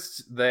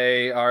advertised.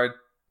 They are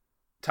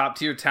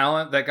top-tier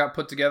talent that got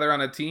put together on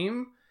a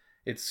team.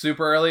 It's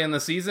super early in the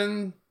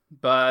season,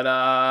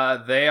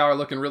 but they are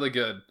looking really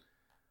good.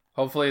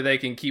 Hopefully they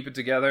can keep it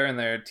together and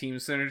their team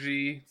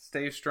synergy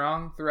stays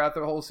strong throughout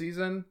the whole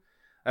season.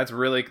 That's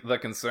really the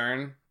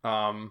concern.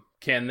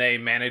 Can they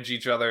manage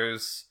each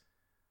other's...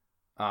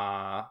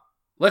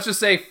 let's just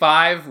say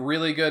 5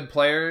 really good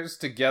players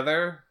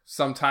together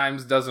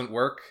sometimes doesn't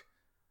work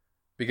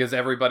because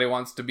everybody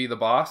wants to be the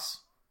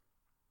boss.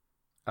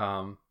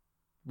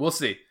 We'll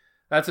see.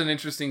 That's an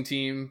interesting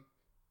team.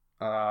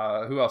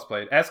 Who else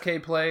played?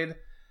 SK played.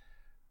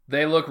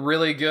 They look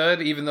really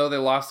good, even though they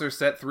lost their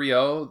set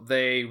 3-0.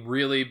 They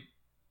really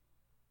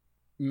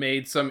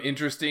made some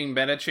interesting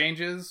meta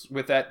changes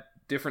with that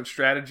different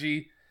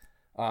strategy.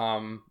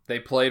 They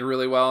played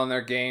really well in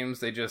their games.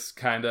 They just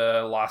kind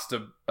of lost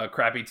a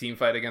crappy team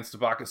fight against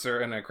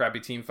Bakasura and a crappy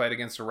team fight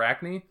against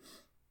Arachne.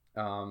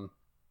 But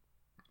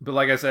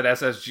like I said,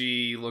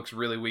 SSG looks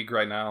really weak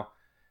right now.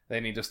 They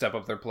need to step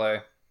up their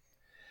play.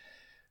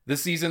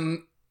 This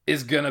season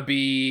is gonna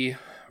be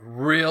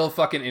real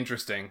fucking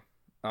interesting.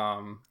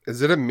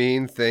 Is it a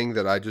mean thing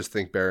that I just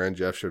think Bear and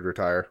Jeff should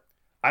retire?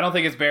 I don't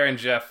think it's Bear and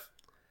Jeff.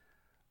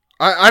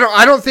 I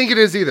don't think it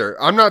is either.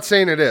 I'm not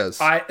saying it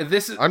is.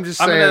 I'm just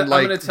saying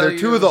they're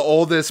 2 of the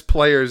oldest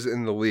players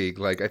in the league.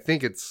 Like I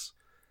think it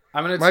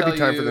might be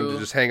time for them to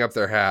just hang up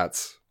their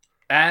hats.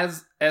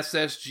 As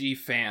SSG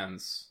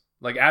fans,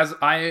 like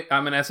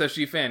I'm an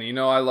SSG fan. You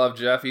know I love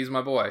Jeff. He's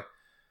my boy.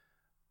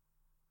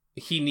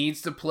 He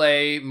needs to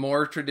play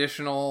more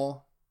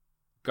traditional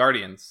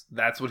Guardians.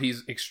 That's what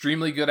he's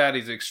extremely good at.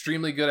 He's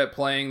extremely good at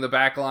playing the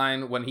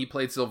backline. When he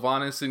played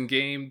Sylvanas in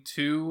game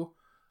 2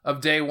 of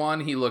day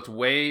 1, he looked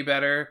way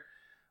better.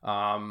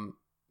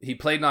 He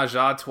played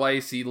Najah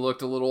twice. He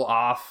looked a little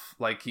off.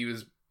 Like he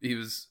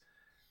was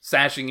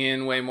sashing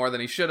in way more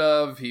than he should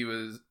have.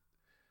 He's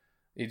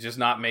just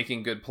not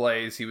making good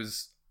plays. He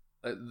was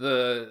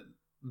the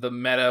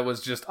meta was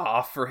just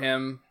off for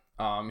him.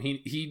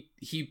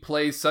 He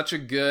plays such a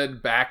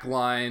good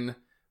backline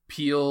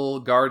Peel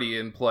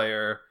Guardian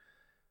player.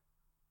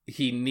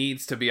 He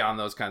needs to be on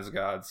those kinds of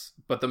gods.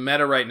 But the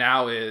meta right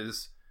now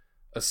is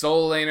a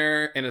solo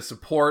laner and a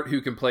support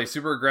who can play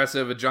super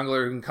aggressive, a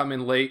jungler who can come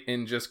in late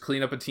and just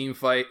clean up a team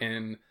fight,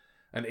 and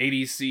an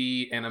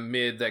ADC and a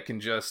mid that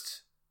can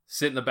just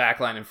sit in the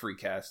backline and free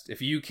cast.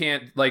 If you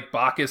can't, like,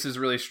 Bacchus is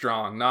really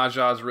strong,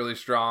 Najah is really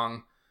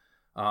strong.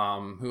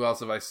 Who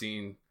else have I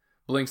seen?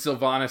 Blink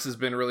Sylvanas has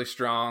been really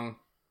strong.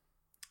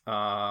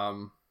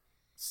 Why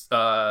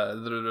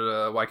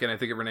can't I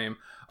think of her name?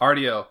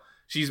 Ardio.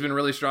 She's been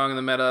really strong in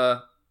the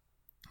meta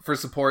for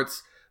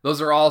supports. Those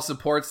are all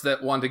supports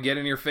that want to get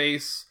in your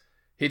face,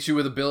 hit you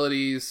with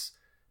abilities,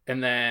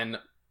 and then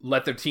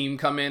let their team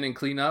come in and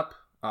clean up.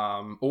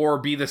 Or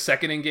be the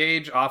second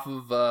engage off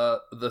of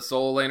the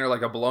solo laner,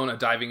 like a Bellona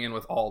diving in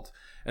with ult.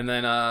 And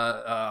then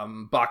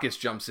Bacchus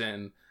jumps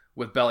in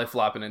with belly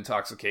flop and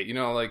intoxicate. You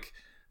know, like,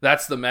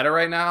 that's the meta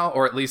right now,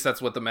 or at least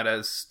that's what the meta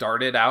has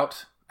started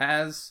out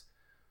as.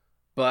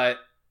 But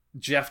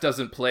Jeff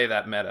doesn't play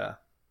that meta.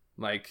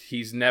 Like,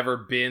 he's never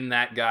been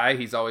that guy.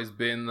 He's always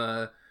been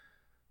the,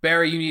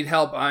 Barry, you need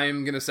help.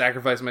 I'm going to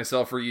sacrifice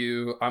myself for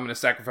you. I'm going to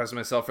sacrifice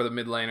myself for the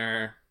mid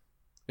laner.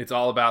 It's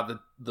all about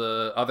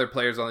the other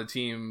players on the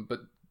team. But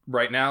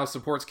right now,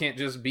 supports can't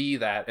just be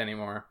that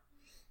anymore.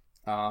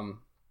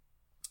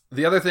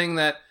 The other thing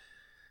that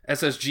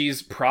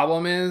SSG's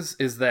problem is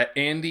that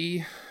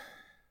Andy,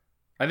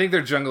 I think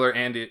their jungler,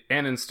 Andy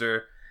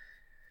Anninster,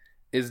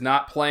 is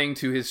not playing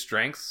to his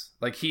strengths.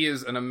 Like, he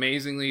is an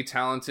amazingly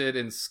talented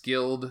and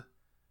skilled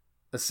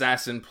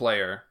assassin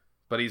player,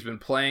 but he's been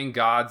playing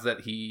gods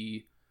that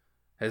he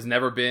has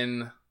never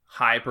been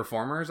high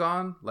performers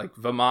on. Like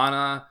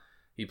Vamana,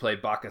 he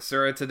played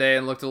Bakasura today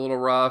and looked a little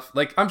rough.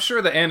 Like, I'm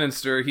sure the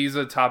Anunster, he's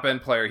a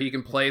top-end player. He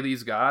can play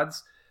these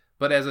gods,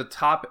 but as a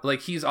top...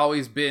 Like, he's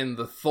always been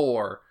the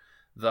Thor,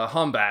 the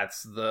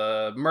Humbats,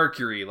 the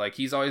Mercury. Like,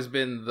 he's always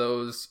been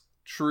those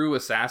true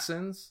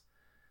assassins,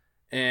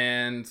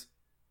 and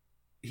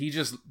he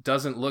just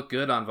doesn't look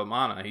good on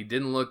Vamana. He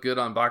didn't look good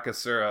on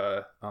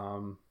Bakasura.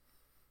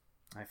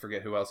 I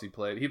forget who else he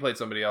played. He played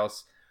somebody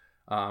else,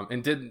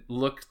 and didn't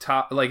look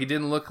he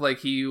didn't look like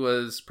he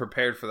was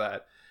prepared for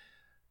that.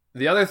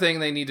 The other thing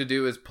they need to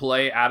do is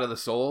play out of the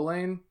solo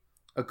lane.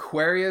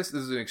 Aquarius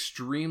is an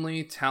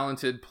extremely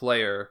talented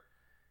player,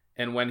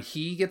 and when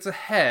he gets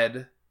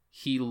ahead,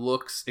 he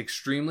looks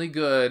extremely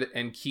good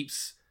and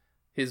keeps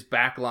his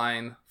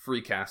backline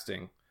free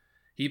casting.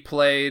 He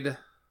played...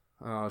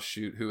 Oh,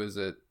 shoot. Who is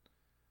it?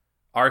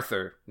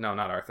 Arthur. No,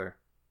 not Arthur.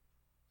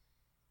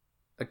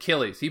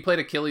 Achilles. He played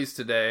Achilles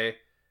today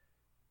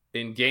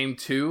in game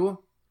 2,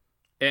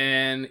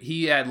 and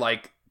he had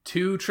like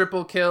 2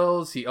 triple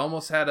kills. He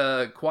almost had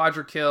a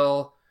quadra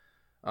kill.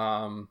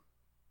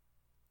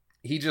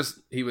 He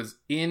was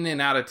in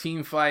and out of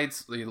team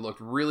fights. He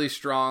looked really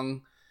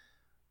strong.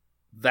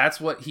 That's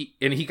what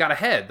he got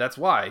ahead. That's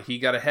why he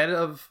got ahead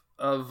of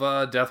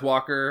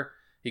Deathwalker.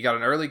 He got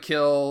an early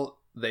kill.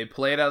 They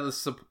played out of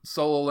the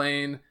solo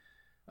lane.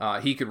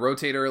 He could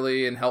rotate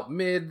early and help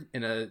mid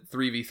in a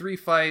 3v3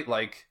 fight.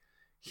 Like,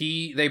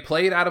 they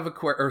played out of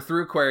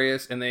through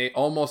Aquarius, and they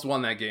almost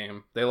won that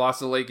game. They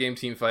lost a late game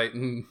team fight,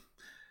 and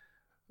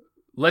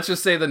let's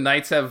just say the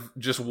Knights have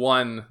just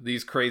won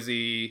these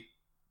crazy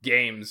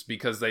games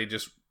because they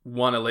just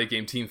won a late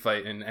game team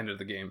fight and ended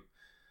the game.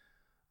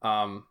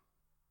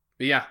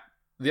 But yeah,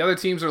 the other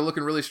teams are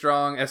looking really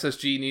strong.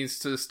 SSG needs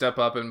to step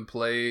up and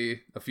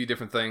play a few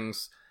different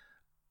things.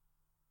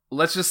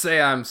 Let's just say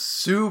I'm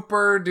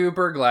super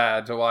duper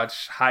glad to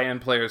watch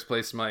high-end players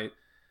play Smite.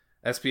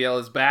 SPL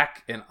is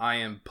back, and I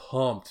am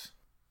pumped.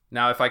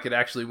 Now, if I could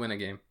actually win a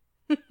game.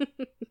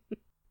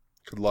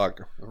 Good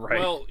luck. Right.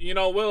 Well,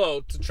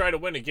 Willow, to try to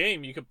win a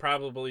game, you could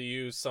probably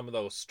use some of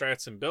those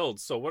strats and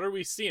builds. So what are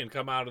we seeing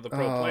come out of the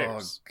pro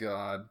players? Oh,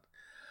 God.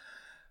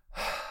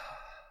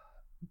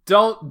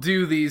 Don't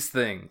do these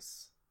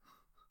things.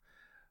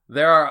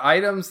 There are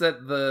items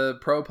that the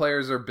pro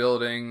players are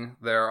building.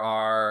 There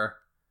are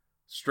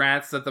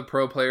strats that the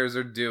pro players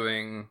are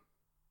doing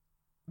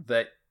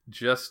that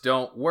just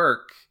don't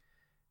work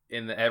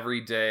in the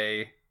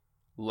everyday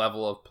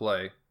level of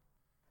play.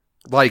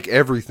 Like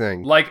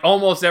everything. Like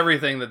almost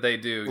everything that they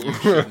do, you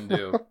shouldn't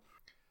do.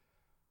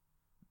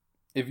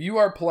 If you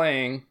are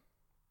playing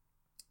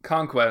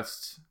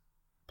Conquest,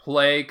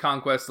 play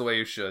Conquest the way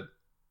you should.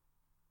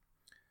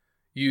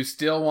 You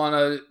still want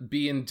to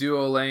be in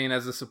duo lane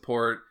as a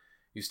support.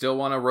 You still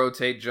want to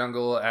rotate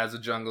jungle as a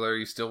jungler.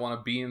 You still want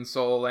to be in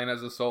solo lane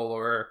as a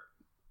soloer.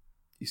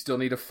 You still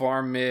need to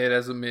farm mid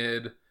as a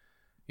mid.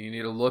 You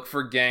need to look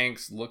for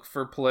ganks, look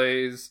for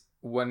plays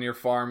when your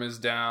farm is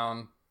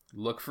down,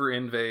 look for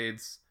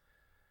invades.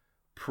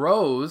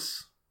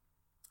 Pros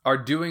are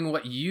doing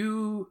what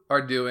you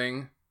are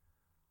doing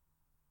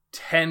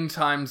 10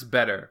 times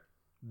better.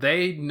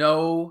 They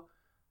know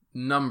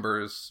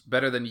numbers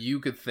better than you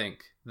could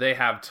think. They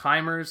have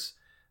timers.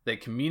 They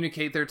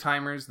communicate their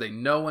timers. They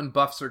know when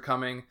buffs are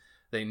coming.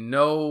 They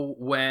know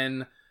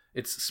when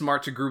it's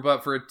smart to group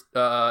up for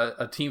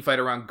a team fight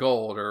around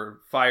gold or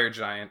fire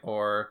giant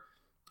or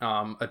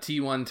a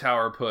T1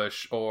 tower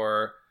push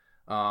or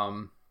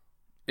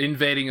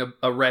invading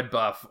a red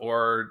buff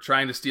or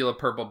trying to steal a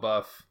purple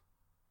buff.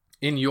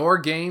 In your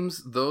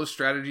games, those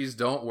strategies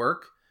don't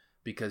work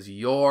because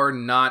you're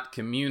not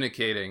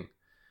communicating.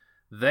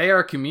 They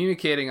are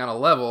communicating on a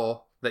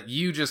level that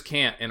you just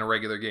can't in a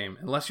regular game.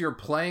 Unless you're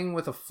playing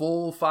with a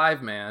full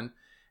 5-man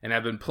and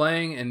have been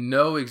playing and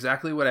know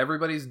exactly what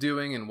everybody's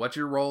doing and what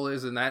your role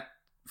is in that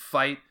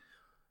fight,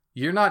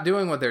 you're not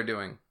doing what they're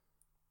doing.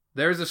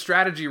 There's a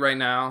strategy right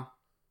now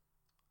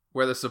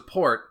where the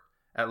support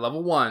at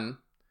level 1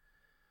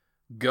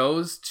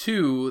 goes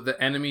to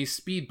the enemy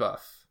speed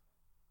buff.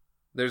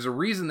 There's a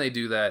reason they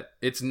do that.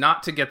 It's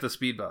not to get the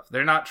speed buff.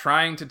 They're not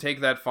trying to take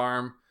that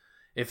farm.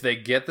 If they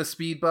get the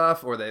speed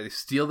buff or they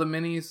steal the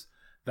minis,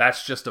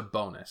 that's just a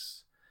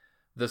bonus.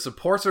 The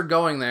supports are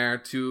going there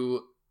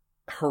to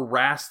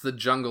harass the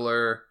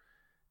jungler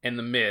and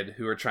the mid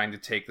who are trying to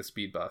take the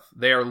speed buff.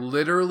 They are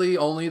literally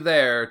only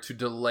there to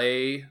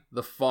delay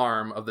the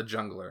farm of the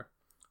jungler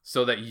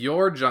so that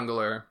your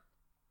jungler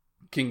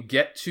can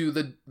get to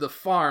the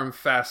farm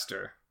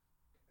faster.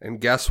 And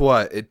guess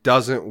what? It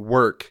doesn't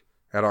work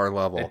at our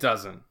level. It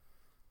doesn't.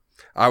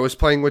 I was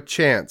playing with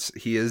Chance.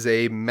 He is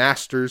a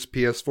Masters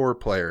PS4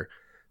 player.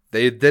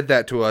 They did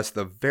that to us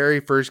the very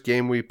first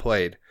game we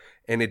played,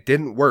 and it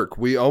didn't work.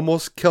 We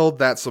almost killed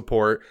that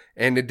support,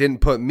 and it didn't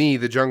put me,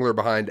 the jungler,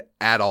 behind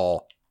at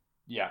all.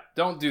 Yeah,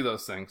 don't do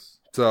those things.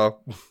 So,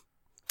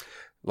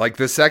 Like,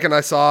 the second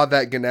I saw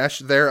that Ganesh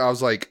there, I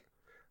was like,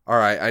 all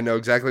right, I know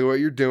exactly what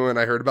you're doing.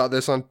 I heard about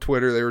this on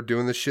Twitter. They were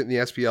doing this shit in the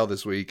SPL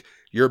this week.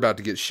 You're about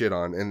to get shit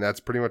on, and that's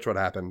pretty much what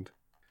happened.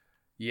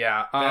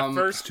 Yeah. That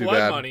first too blood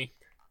bad. money.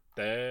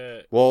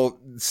 That Well,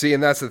 see,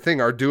 and that's the thing.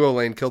 Our duo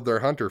lane killed their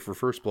hunter for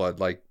first blood,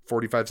 like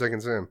 45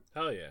 seconds in.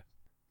 hell yeah.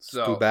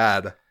 So Too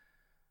bad.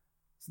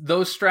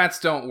 those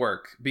strats don't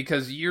work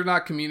because you're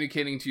not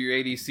communicating to your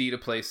ADC to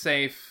play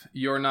safe.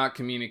 You're not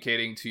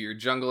communicating to your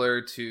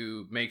jungler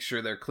to make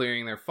sure they're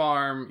clearing their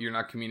farm. You're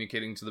not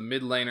communicating to the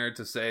mid laner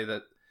to say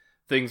that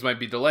things might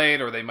be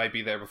delayed or they might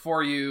be there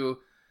before you.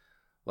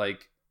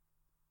 Like,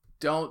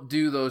 don't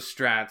do those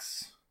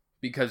strats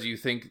because you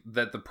think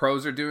that the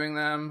pros are doing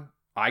them.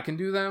 I can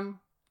do them.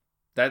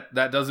 That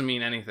doesn't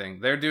mean anything.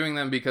 They're doing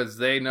them because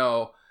they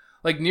know.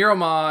 Like,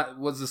 Niroma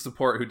was the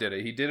support who did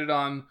it. He did it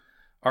on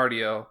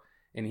Artio,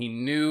 and he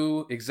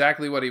knew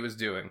exactly what he was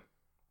doing.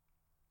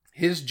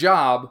 His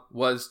job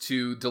was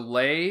to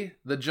delay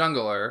the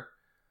jungler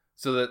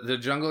so that the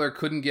jungler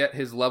couldn't get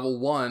his level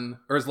 1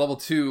 or his level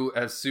 2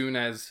 as soon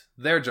as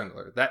their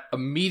jungler. That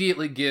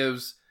immediately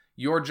gives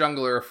your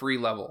jungler a free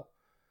level.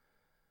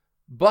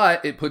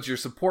 But it puts your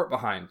support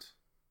behind.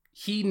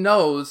 He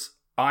knows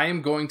I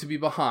am going to be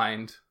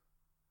behind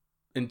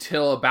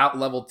until about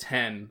level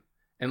 10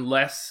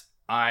 unless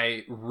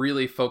I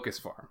really focus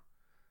farm.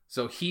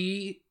 So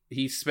he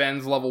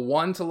spends level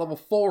 1 to level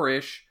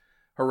 4-ish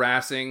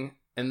harassing,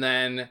 and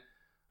then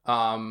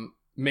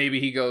maybe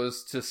he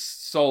goes to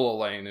solo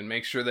lane and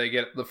makes sure they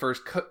get the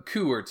first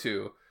coup or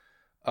two.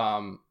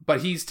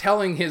 But he's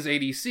telling his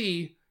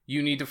ADC,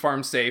 you need to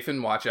farm safe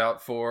and watch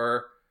out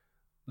for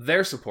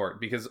their support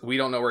because we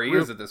don't know where he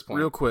is at this point.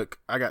 Real quick,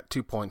 I got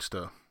 2 points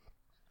to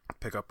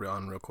pick up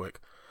on real quick.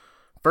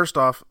 First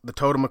off, the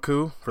Totem of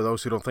Coup, for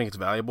those who don't think it's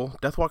valuable,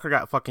 Deathwalker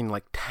got fucking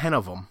like 10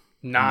 of them.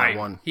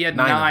 9. He had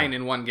 9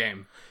 in one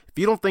game. If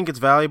you don't think it's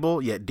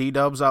valuable, yet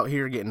D-Dub's out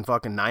here getting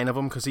fucking 9 of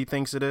them because he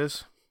thinks it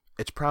is,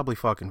 it's probably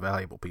fucking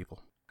valuable, people.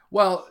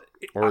 Well,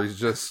 Or he's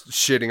just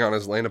shitting on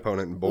his lane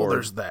opponent and bored. Well,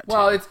 there's that too.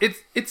 well,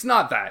 it's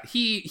not that.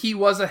 He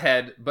was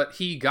ahead, but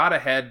he got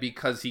ahead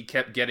because he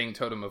kept getting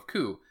Totem of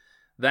Coup.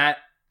 That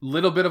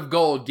little bit of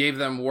gold gave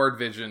them ward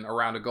vision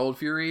around a Gold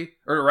Fury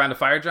or around a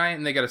Fire Giant,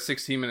 and they got a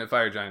 16-minute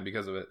Fire Giant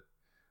because of it.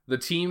 The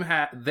team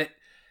had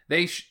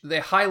they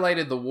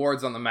highlighted the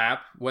wards on the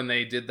map when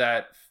they did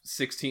that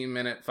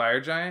 16-minute Fire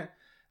Giant.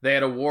 They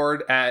had a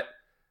ward at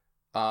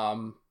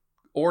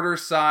Order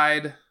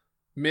Side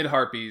mid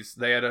Harpies.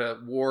 They had a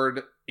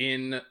ward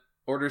in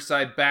Order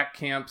Side back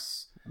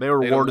camps. They were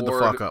They had a warded the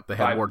ward fuck up. They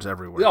had by- wards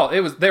everywhere. No,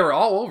 they were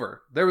all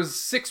over. There was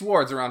 6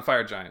 wards around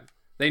Fire Giant.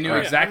 They knew Oh,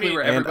 yeah. exactly I mean-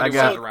 where And everybody I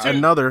got was around.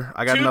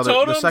 Two the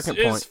totems second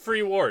is point.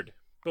 free ward.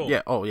 Boom.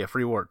 Yeah,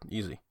 free ward,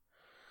 easy.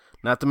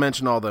 Not to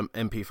mention all the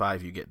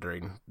MP5 you get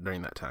during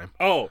that time.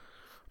 Oh,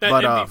 that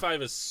But,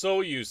 MP5 is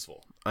so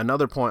useful.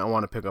 Another point I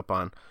want to pick up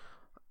on.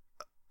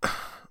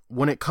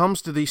 When it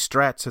comes to these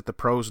strats that the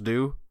pros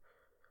do,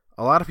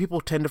 a lot of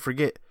people tend to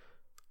forget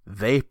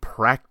they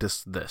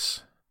practiced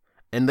this.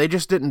 And they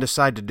just didn't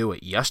decide to do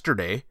it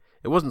yesterday.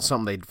 It wasn't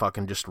something they'd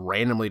fucking just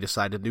randomly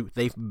decide to do.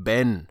 They've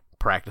been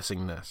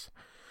practicing this.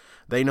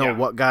 They know Yeah.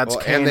 what gods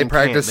Well, can and they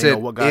practice can't. They know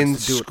it what gods in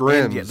to do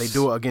scrims. Yeah, they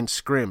do it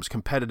against scrims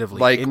competitively.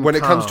 Like, in when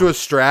it comes to a comp.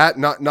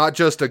 strat, not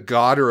just a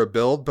god or a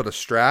build, but a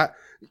strat,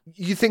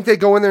 you think they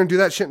go in there and do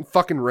that shit in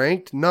fucking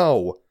ranked?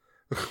 No.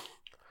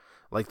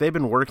 Like, they've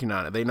been working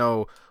on it. They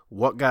know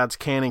what gods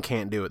can and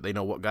can't do it. They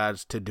know what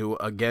gods to do it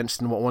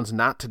against and what ones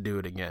not to do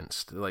it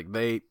against. Like,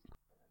 they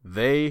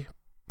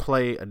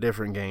play a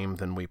different game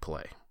than we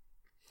play.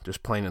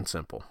 Just plain and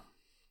simple.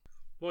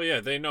 Well,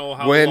 yeah, they know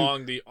how When-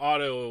 long the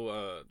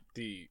auto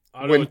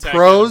when attack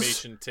pros-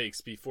 animation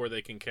takes before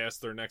they can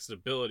cast their next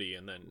ability,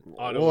 and then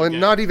auto. Well, and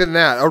again. not even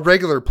that. A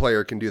regular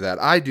player can do that.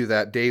 I do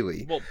that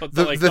daily. Well, but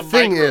the the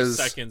thing is-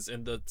 microseconds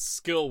and the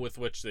skill with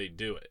which they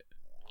do it.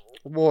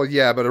 Well,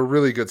 yeah, but a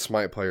really good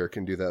smite player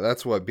can do that.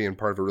 That's what being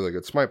part of a really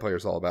good smite player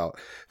is all about.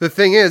 The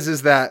thing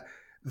is that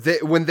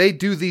when they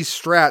do these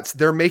strats,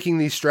 they're making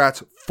these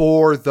strats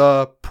for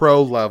the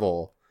pro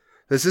level.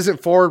 This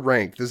isn't for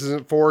ranked. This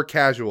isn't for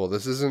casual.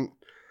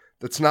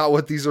 That's not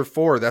what these are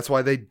for. That's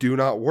why they do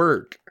not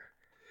work.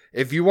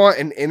 If you want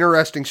an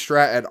interesting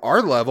strat at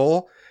our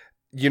level,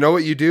 you know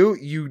what you do?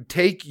 You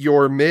take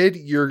your mid,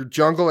 your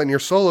jungle, and your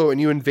solo,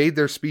 and you invade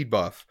their speed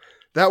buff.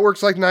 That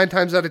works like 9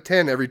 times out of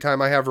 10 every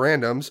time I have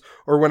randoms,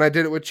 or when I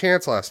did it with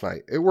Chance last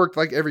night. It worked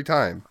like every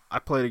time. I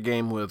played a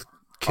game with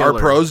Killer. Are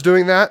pros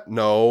doing that?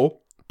 No.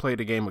 Played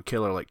a game with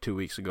Killer like 2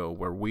 weeks ago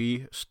where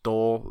we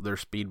stole their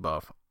speed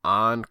buff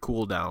on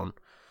cooldown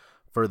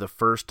for the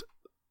first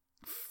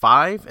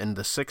 5, and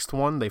the 6th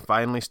one they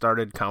finally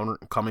started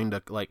coming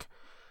to like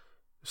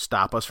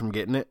stop us from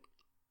getting it.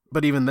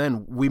 But even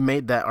then, we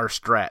made that our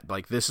strat.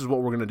 Like, this is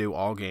what we're gonna do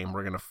all game.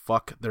 We're gonna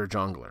fuck their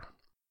jungler.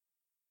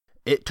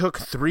 It took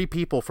 3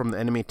 people from the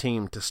enemy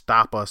team to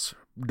stop us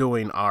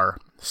doing our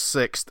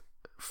 6th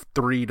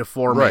 3 to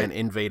 4 man Right.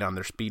 invade on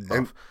their speed buff.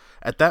 And-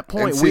 At that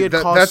point, And see, we had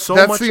caused that's so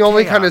much the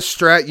only kind of chaos.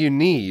 strat you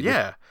need.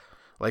 Yeah.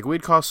 Like,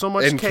 we'd cause so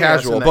much In chaos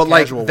casual, in that but,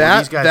 like, casual where that-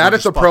 these guys that were at the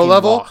just pro fucking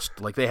level- lost.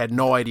 Like, they had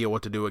no idea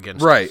what to do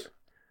against Right. us.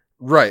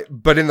 Right.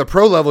 But in the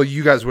pro level,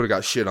 you guys would have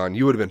got shit on.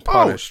 You would have been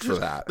punished for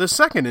just that. The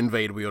second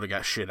invade, we would have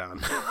got shit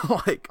on.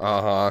 Like,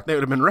 Uh-huh. they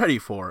would have been ready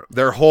for it.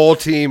 Their whole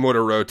team would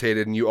have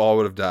rotated and you all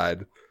would have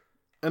died.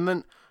 And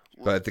then,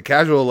 But at the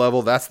casual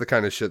level, that's the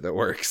kind of shit that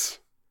works.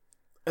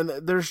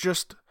 there's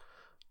just,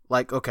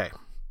 like, okay,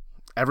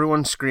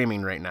 everyone's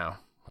screaming right now,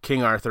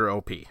 King Arthur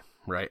OP,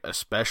 right?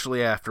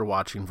 Especially after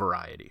watching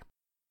Variety.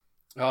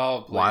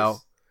 Oh, please.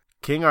 While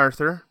King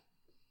Arthur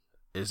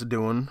is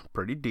doing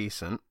pretty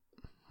decent,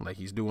 like,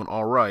 he's doing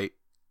all right,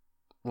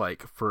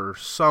 like, for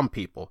some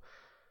people.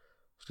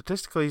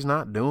 Statistically, he's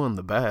not doing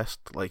the best.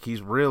 Like,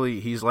 he's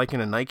like in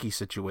a Nike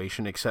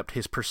situation, except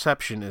his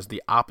perception is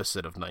the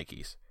opposite of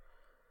Nike's.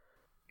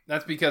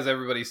 That's because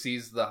everybody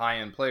sees the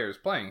high-end players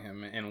playing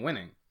him and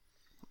winning.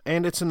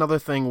 And it's another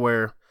thing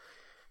where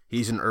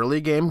he's an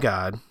early game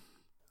god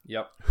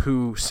Yep.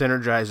 who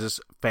synergizes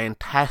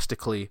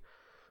fantastically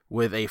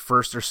with a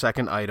first or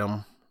second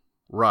item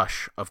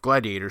rush of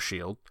Gladiator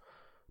Shield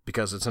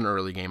because it's an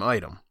early game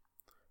item.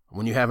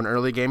 When you have an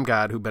early game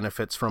god who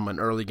benefits from an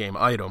early game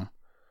item,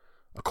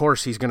 of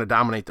course he's going to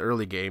dominate the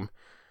early game,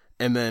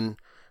 and then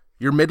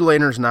your mid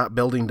laner's not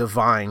building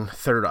Divine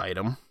third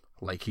item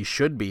like he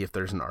should be if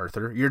there's an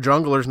Arthur. Your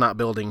jungler's not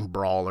building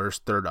Brawler's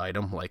third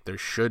item like there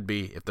should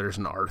be if there's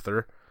an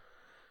Arthur.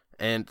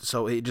 And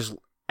so it just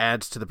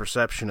adds to the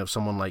perception of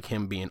someone like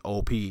him being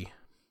OP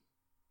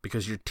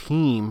because your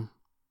team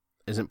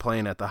isn't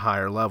playing at the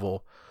higher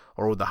level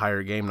or with the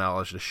higher game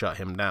knowledge to shut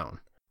him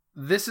down.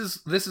 This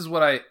is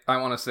what I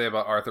want to say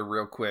about Arthur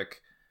real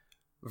quick.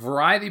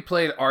 Variety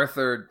played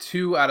Arthur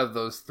 2 out of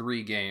those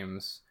 3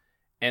 games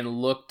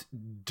and looked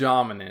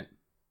dominant.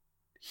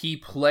 He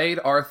played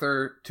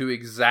Arthur to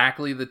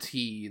exactly the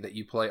T that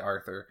you play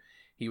Arthur.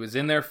 He was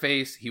in their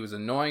face. He was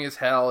annoying as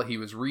hell. He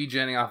was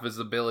regenning off his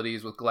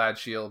abilities with Glad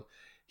Shield.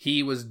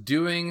 He was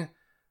doing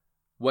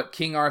what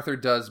King Arthur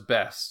does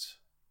best.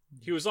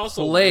 He was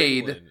also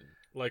Played wiggling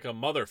like a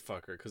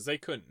motherfucker because they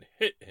couldn't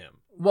hit him.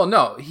 Well,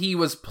 no, he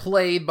was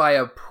played by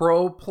a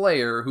pro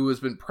player who has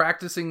been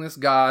practicing this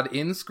god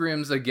in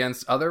scrims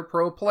against other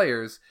pro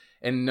players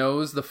and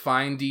knows the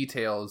fine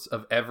details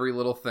of every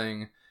little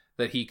thing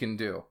that he can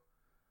do.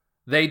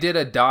 They did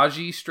a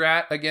dodgy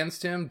strat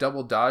against him,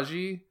 double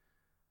dodgy,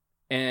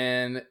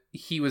 and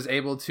he was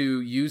able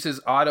to use his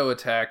auto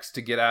attacks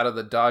to get out of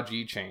the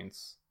dodgy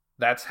chains.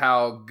 That's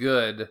how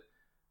good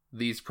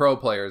these pro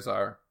players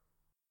are.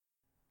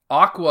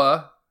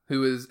 Aqua,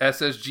 who is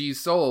SSG's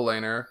solo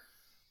laner,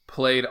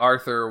 played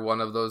Arthur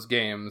one of those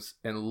games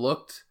and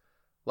looked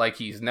like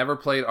he's never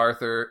played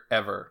Arthur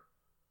ever.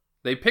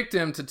 They picked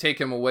him to take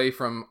him away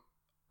from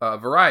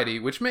Variety,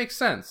 which makes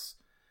sense.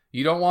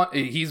 You don't want...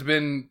 He's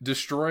been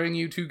destroying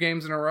you 2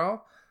 games in a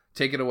row.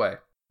 Take it away.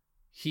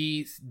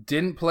 He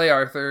didn't play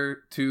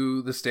Arthur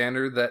to the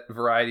standard that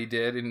Variety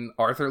did, and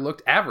Arthur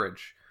looked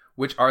average,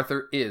 which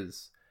Arthur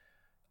is.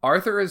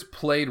 Arthur is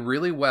played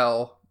really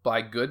well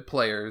by good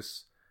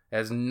players. It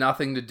has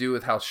nothing to do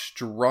with how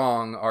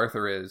strong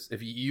Arthur is.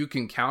 If you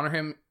can counter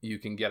him, you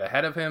can get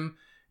ahead of him,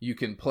 you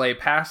can play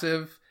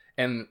passive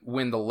and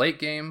win the late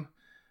game.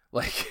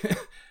 Like,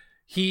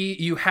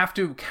 you have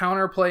to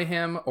counterplay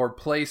him or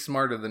play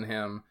smarter than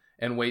him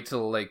and wait till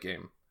the late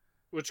game.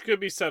 Which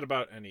could be said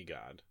about any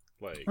god.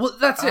 Like, Well,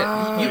 that's it.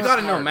 You got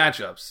to know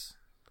matchups.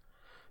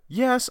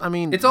 Yes, I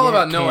mean... It's all yeah,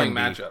 about it knowing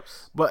can be.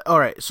 matchups. But,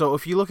 alright, so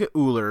if you look at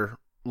Uller,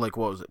 like,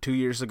 what was it, 2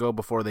 years ago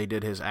before they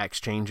did his axe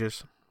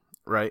changes,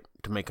 right,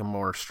 to make him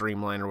more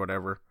streamlined or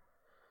whatever,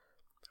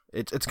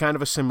 it's kind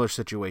of a similar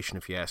situation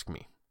if you ask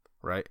me,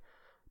 right?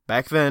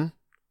 Back then,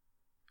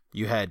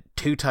 you had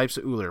 2 types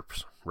of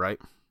Ullers, right?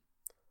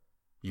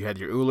 You had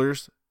your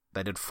Ullers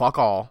that did fuck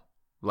all,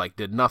 like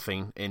did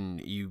nothing, and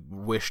you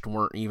wished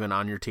weren't even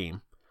on your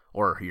team,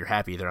 or you're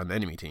happy they're on the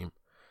enemy team.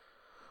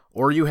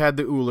 Or you had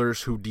the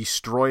Ullers who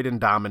destroyed and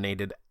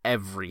dominated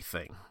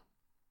everything.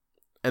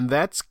 And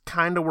that's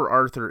kind of where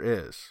Arthur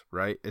is,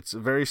 right? It's a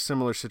very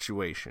similar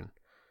situation.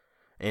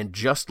 And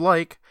just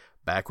like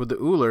back with the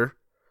Uller,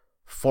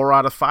 4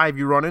 out of 5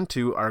 you run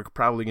into are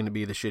probably going to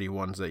be the shitty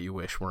ones that you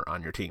wish weren't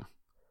on your team.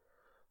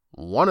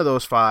 One of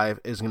those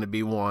 5 is going to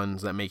be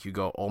ones that make you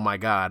go, oh my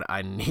god,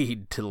 I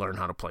need to learn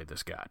how to play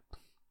this god.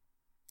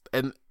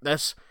 And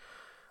that's,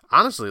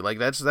 honestly, like,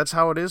 that's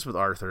how it is with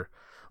Arthur.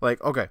 Like,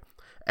 okay,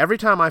 every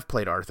time I've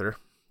played Arthur,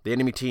 the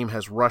enemy team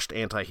has rushed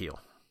anti-heal.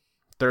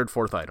 3rd,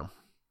 4th item.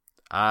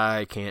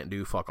 I can't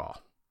do fuck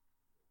all.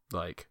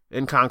 Like,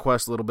 in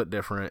Conquest, a little bit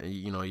different.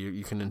 You know,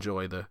 you can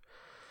enjoy the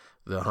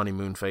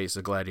honeymoon phase,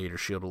 the Gladiator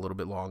Shield a little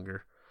bit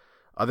longer.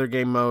 Other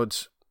game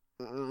modes,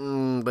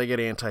 they get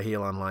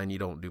anti-heal online, you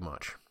don't do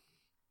much.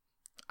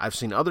 I've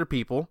seen other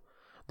people,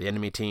 the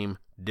enemy team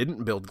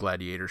didn't build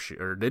Gladiator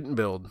or didn't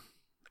build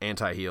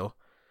anti-heal,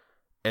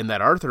 and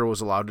that Arthur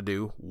was allowed to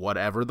do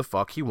whatever the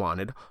fuck he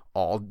wanted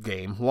all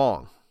game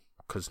long,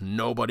 because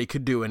nobody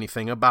could do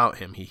anything about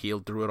him. He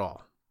healed through it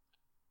all.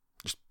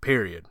 Just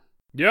period.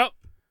 yep.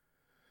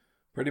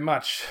 Pretty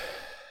much.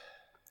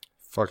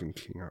 Fucking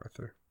King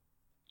Arthur.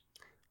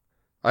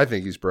 I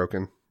think he's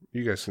broken.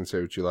 You guys can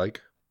say what you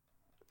like.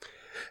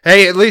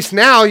 Hey, at least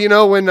now,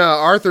 when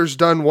Arthur's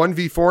done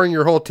 1v4ing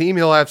your whole team,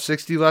 he'll have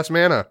 60 less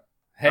mana.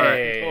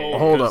 Hey. Oh,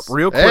 Hold up,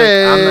 real quick.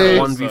 Hey.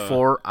 On that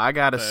 1v4, I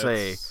gotta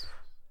say, That's-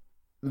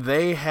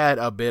 they had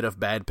a bit of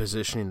bad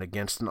positioning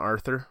against an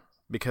Arthur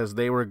because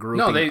they were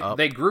grouping No, up.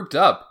 they grouped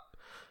up.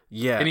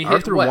 Yeah, And he hit,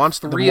 Arthur what, wants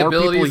the 3 more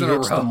people abilities he in a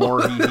hits, the row?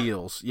 more he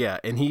heals. Yeah,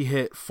 and he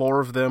hit 4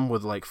 of them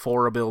with like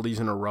 4 abilities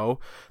in a row.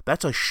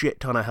 That's a shit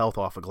ton of health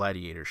off a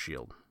Gladiator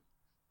Shield.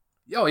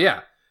 Oh,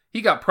 yeah.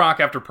 He got proc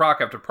after proc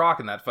after proc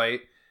in that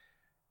fight.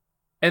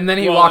 And then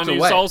he walked and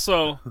away.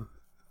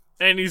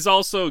 He's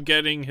also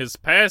getting his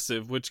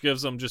passive, which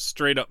gives him just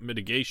straight up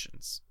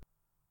mitigations.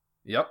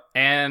 Yep.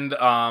 And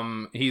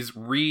he's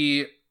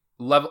recharging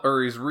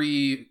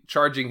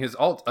his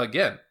ult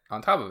again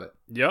on top of it.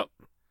 Yep.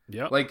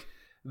 Like,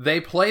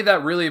 they played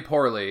that really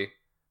poorly.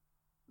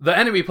 The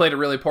enemy played it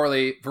really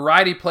poorly.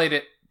 Variety played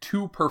it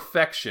to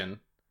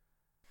perfection.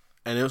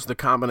 And it was the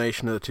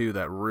combination of the two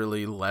that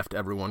really left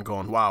everyone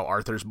going, "Wow,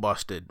 Arthur's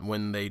busted."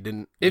 When they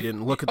didn't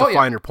look at the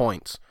finer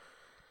points.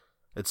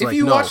 It's If like,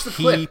 you no, watch the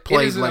clip, he it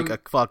played is like a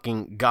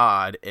fucking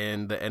god,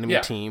 and the enemy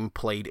team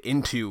played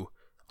into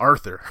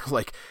Arthur.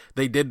 Like,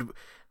 they did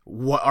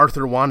what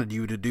Arthur wanted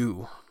you to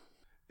do.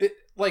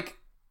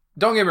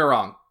 Don't get me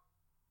wrong.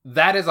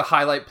 That is a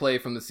highlight play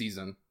from the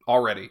season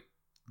already.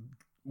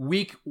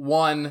 Week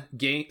 1,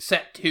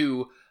 set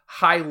 2,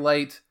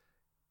 highlight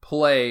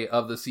play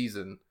of the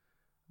season.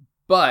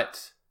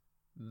 But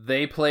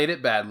they played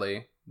it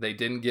badly. They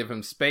didn't give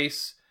him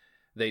space.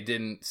 They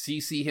didn't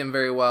CC him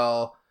very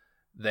well.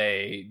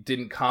 They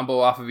didn't combo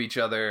off of each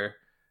other.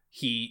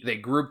 They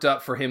grouped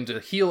up for him to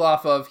heal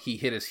off of. He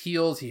hit his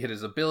heals. He hit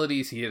his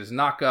abilities. He hit his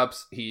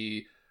knockups.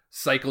 He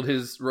cycled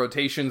his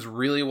rotations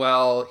really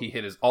well. He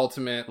hit his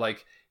ultimate.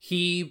 Like,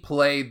 he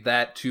played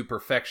that to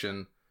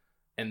perfection,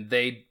 and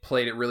they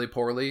played it really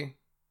poorly.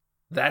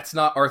 That's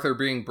not Arthur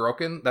being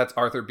broken. That's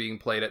Arthur being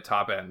played at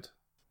top end.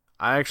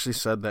 I actually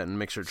said that in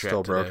Mixer Chat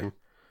Still today. broken.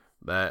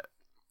 That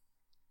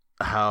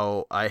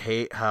how I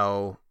hate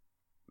how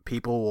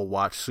people will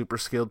watch super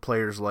skilled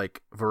players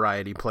like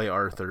Variety play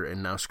Arthur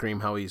and now scream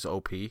how he's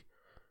OP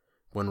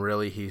when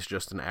really he's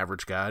just an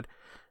average god.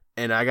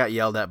 And I got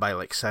yelled at by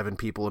like 7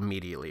 people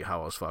immediately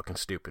how I was fucking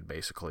stupid,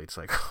 basically. It's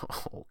like,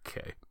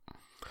 okay.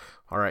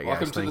 All right,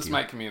 Welcome guys, to the thank you.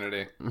 Smite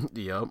community.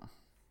 Yep.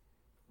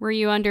 Were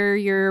you under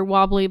your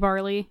Wobbly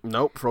Barley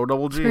Nope, Pro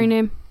Double G. screen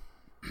name?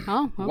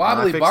 Oh, okay.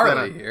 Wobbly I fixed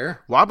Barley that.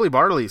 here. Wobbly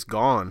Barley's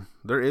gone.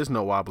 There is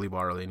no Wobbly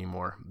Barley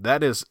anymore.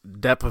 That is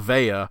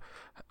Depvea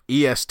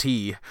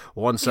EST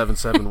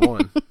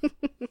 1771.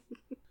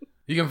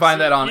 You can find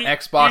that on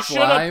Xbox you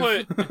shoulda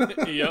Live.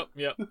 Put,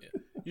 yep.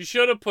 You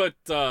should have put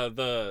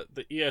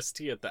the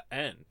EST at the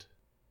end.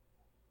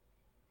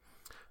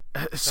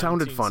 It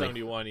sounded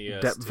funny. 1771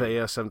 EST.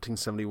 Depvea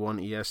 1771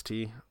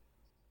 EST.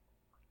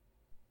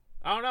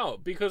 I don't know,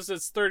 because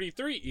it's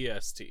 33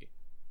 EST.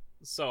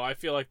 So I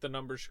feel like the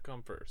number should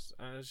come first.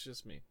 It's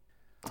just me.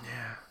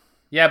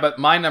 Yeah, but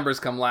my numbers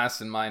come last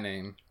in my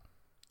name.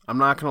 I'm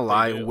not gonna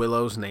lie, do.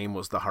 Willow's name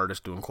was the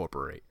hardest to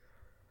incorporate.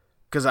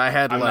 Because I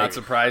had I'm like not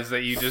surprised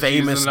that you just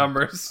famous use the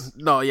numbers.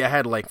 No, yeah, I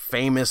had like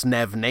famous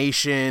Nev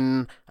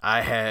Nation.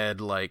 I had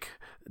like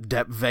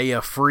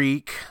Depvea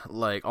Freak,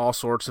 like all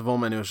sorts of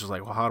them, and it was just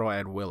like, well, how do I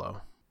add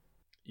Willow?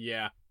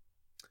 Yeah.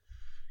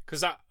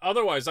 Because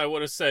otherwise I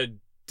would have said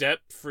Dep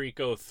Freak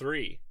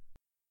 03.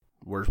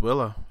 Where's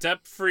Willow?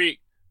 Dep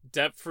Freak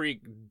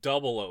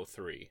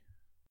 003.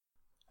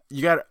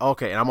 You got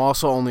okay, and I'm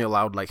also only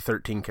allowed like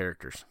 13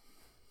 characters.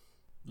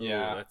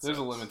 Yeah, that there's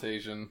a sucks.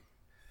 limitation.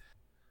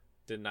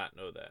 Did not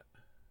know that.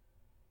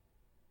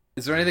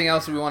 Is there anything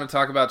else we want to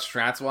talk about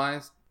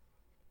strats-wise?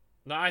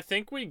 No, I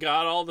think we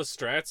got all the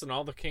strats and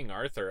all the King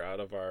Arthur out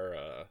of our...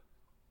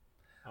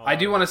 I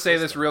do out of want to our say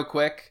this system. real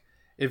quick.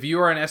 If you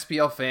are an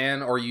SPL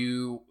fan or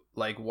you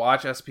like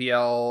watch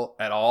SPL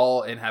at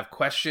all and have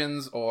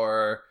questions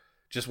or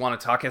just want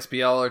to talk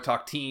SPL or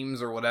talk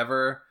teams or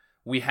whatever,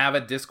 we have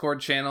a Discord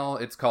channel.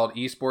 It's called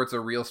Esports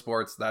or Real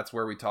Sports. That's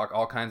where we talk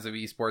all kinds of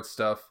esports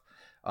stuff.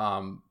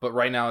 But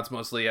right now it's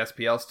mostly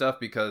SPL stuff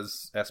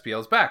because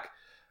SPL is back.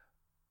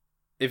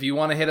 If you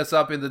want to hit us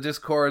up in the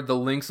Discord, the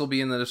links will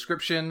be in the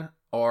description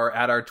or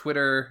at our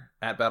Twitter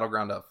at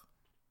Battleground of.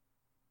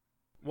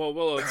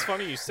 Well, it's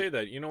funny you say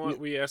that. You know what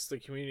we asked the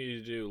community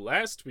to do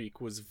last week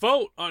was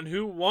vote on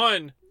who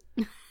won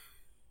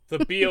the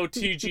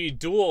BOTG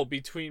duel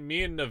between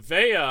me and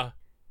Nevaeh.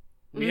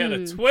 We had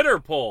a Twitter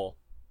poll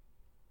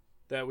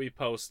that we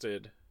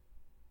posted.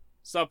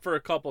 It's up for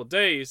a couple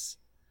days.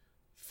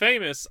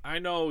 Famous, I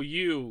know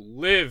you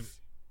live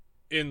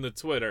in the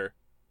Twitter.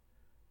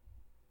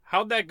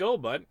 How'd that go,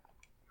 bud?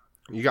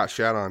 You got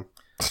shat on.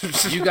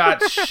 You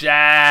got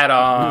shat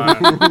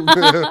on.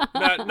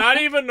 Not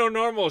even no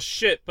normal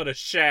shit, but a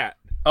shat.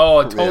 Oh,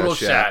 a total Yeah,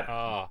 shat.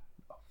 shat.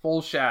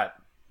 Full shat.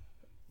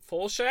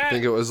 Full I shat?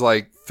 think it was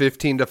like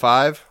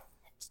 15-5.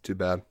 It's too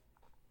bad.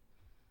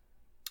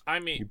 I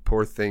You mean,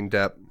 poor thing,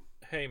 Depp.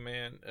 hey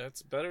man,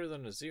 that's better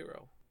than a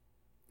 0.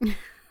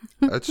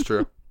 That's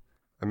true.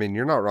 I mean,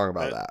 you're not wrong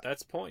about that.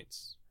 That's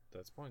points.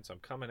 That's points. I'm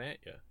coming at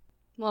you.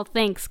 Well,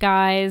 thanks,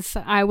 guys.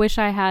 I wish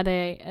I had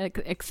a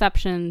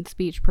exception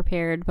speech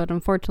prepared, but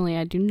unfortunately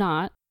I do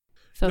not.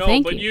 So No,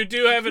 thank but you. you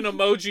do have an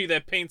emoji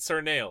that paints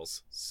her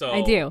nails. So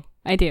I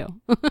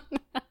do.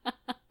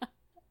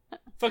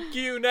 Fuck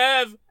you,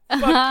 Nev.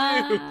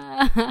 Fuck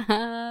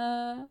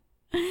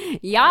you.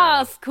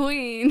 Yes,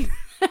 queen.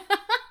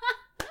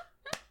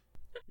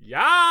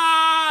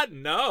 Yeah,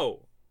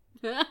 no.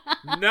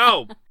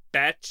 No,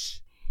 bitch.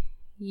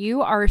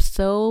 You are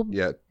so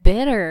Yeah,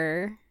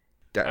 bitter.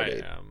 I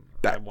dirty. am.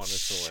 I Bitch. wanted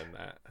to win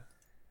that.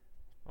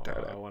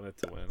 Oh, I wanted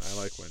to win. I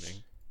like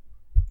winning.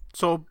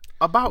 So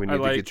about We I need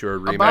to like- get you a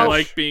about- I rematch.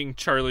 like being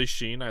Charlie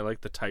Sheen. I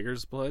like the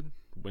tiger's blood.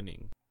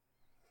 Winning.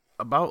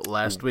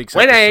 last week's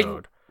Winning!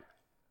 episode,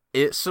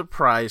 it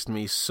surprised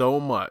me so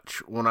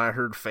much when I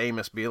heard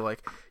Famous be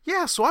like,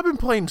 "Yeah, so I've been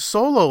playing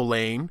solo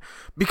lane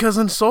because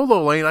in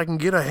solo lane I can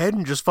get ahead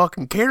and just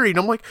fucking carry." And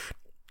I'm like,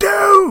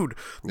 "Dude,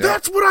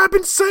 that's what I've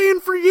been saying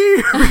for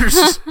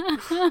years."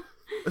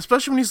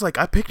 Especially when he's like,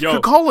 "I picked Yo.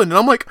 Cullen," and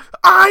I'm like,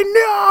 "I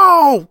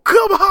know,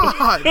 come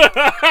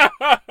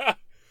on."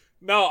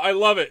 No, I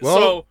love it. Well-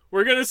 So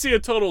we're gonna see a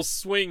total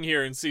swing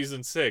here in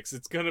season 6.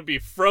 It's gonna be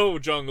Fro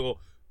jungle,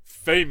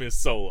 Famous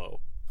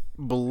solo.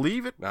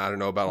 Believe it, I don't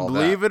know about all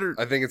Believe that. it or-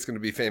 I think it's going to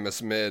be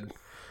famous mid.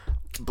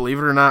 believe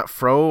it or not,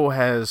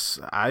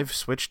 I've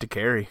switched to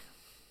carry.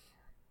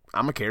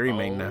 I'm a carry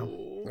main now.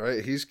 Oh. All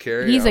right, he's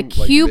carrying. He's a I'm,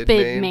 like, Cupid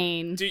mid-main.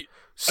 main. Do-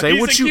 Say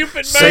He's what a you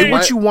Cupid say main.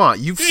 what you want.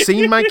 You've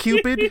seen my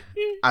Cupid.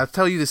 I'll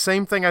tell you the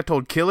same thing I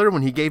told Killer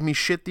when he gave me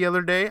shit the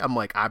other day. I'm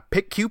like, I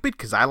pick Cupid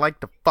because I like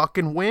to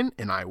fucking win,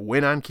 and I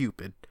win on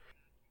Cupid.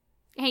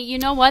 Hey, you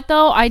know what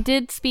though? I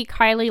did speak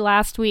highly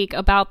last week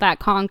about that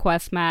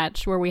Conquest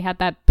match where we had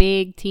that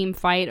big team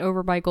fight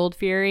over by Gold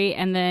Fury,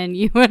 and then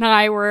you and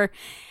I were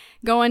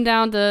going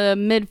down to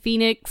mid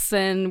Phoenix,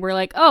 and we're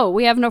like, "Oh,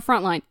 we have no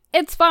front line.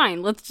 It's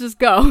fine. Let's just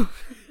go."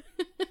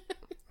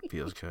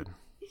 Feels good.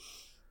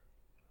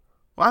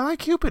 Well, I like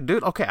Cupid,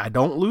 dude. Okay, I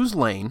don't lose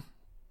lane,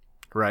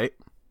 right?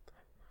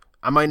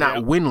 I might not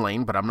Yep. win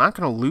lane, but I'm not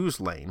going to lose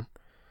lane.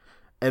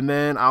 And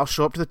then I'll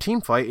show up to the team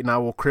fight, and I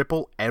will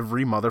cripple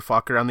every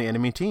motherfucker on the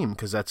enemy team,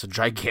 because that's a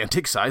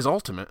gigantic size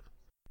ultimate.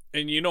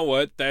 And you know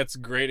what? That's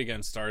great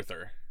against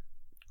Arthur.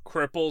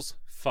 Cripples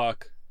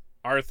fuck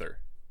Arthur.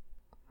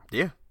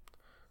 Yeah.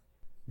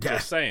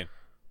 Just saying.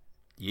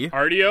 Yeah.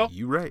 Artio,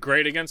 You right.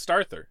 great against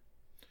Arthur.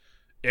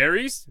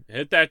 Ares,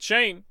 hit that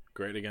chain,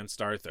 great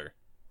against Arthur.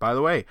 By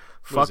the way,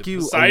 Was fuck it you,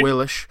 Poseidon?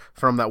 Willish,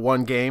 from that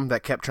one game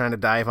that kept trying to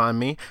dive on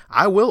me.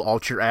 I will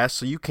ult your ass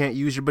so you can't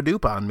use your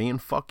Badoop on me,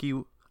 and fuck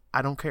you,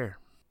 I don't care.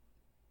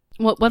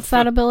 What's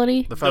that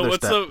ability? The feather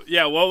what's step.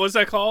 what was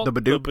that called? The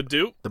Badoop. The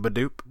Badoop. The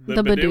Badoop.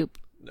 The Badoop.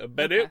 The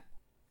Badoop.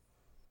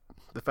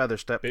 The feather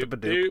step. The Badoop.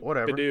 Badoop.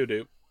 Whatever.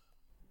 Badoop.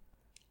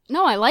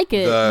 No, I like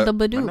it. The- The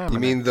Badoop. Banana. You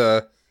mean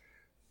the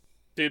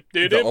Doop,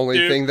 doop, the doop, only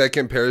doop. thing that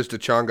compares to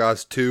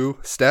Chonga's 2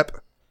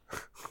 step?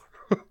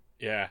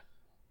 Yeah.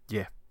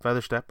 Yeah,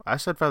 feather step. I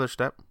said feather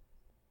step.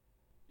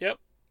 Yep.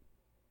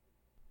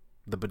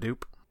 The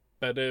Badoop.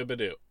 Badoop,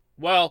 badoop.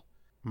 Well,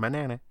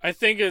 Banana. I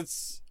think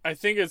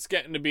it's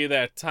getting to be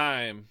that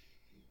time.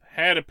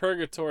 Had a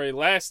purgatory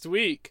last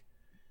week.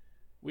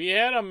 We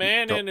had a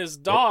man Don't- and his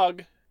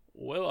dog,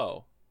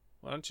 Willow.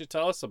 Why don't you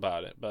tell us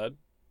about it, bud?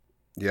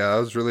 Yeah, that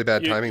was really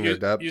bad timing you,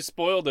 there, Deb. You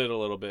spoiled it a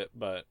little bit,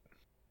 but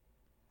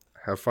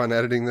Have fun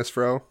editing this,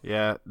 Fro.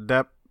 Yeah,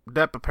 Depp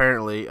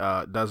apparently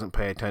doesn't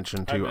pay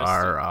attention I to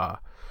missed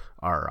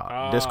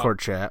our Discord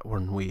chat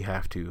when we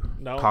have to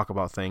No. talk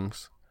about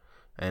things,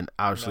 and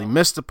obviously No.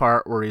 missed the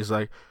part where he's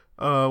like,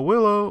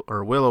 Willow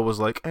was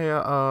like, hey,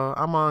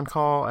 I'm on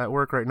call at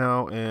work right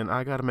now, and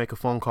I got to make a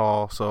phone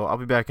call, so I'll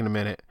be back in a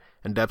minute.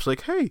 And Depp's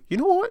like, hey, you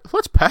know what?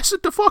 Let's pass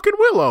it to fucking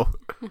Willow.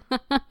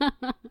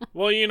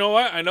 well, you know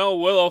what? I know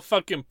Willow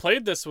fucking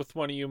played this with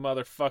one of you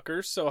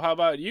motherfuckers, so how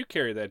about you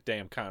carry that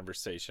damn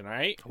conversation, all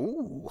right?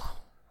 Ooh.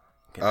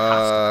 Getting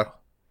hostile.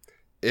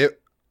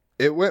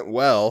 It went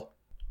well.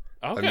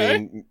 Okay. I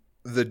mean,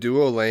 the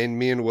duo lane,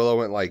 me and Willow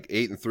went like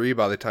 8-3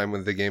 by the time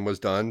when the game was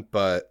done,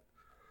 but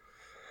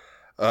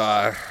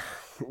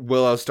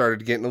Willow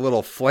started getting a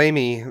little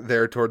flamey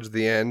there towards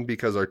the end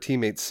because our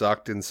teammates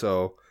sucked, and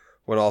so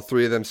when all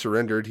three of them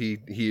surrendered, he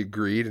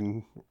agreed,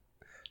 and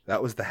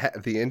that was the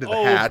end of the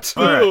hat.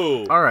 All right.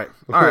 boo. All right.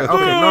 Okay.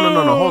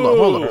 No.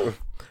 Hold on.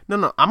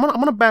 No. I'm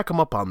gonna back him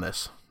up on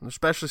this,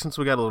 especially since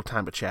we got a little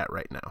time to chat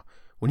right now.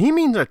 When he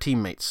means our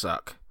teammates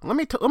suck, let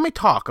me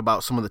talk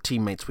about some of the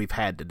teammates we've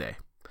had today.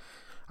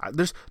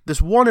 There's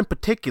this one in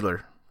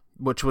particular,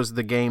 which was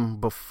the game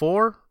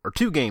before, or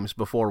 2 games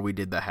before we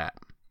did the hat.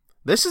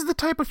 This is the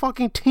type of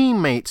fucking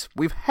teammates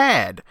we've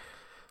had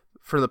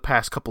for the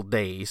past couple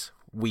days,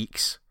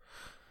 weeks.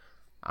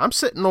 I'm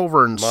sitting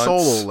over in Months.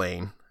 solo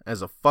lane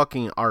as a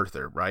fucking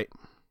Arthur, right?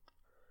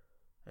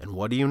 And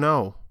what do you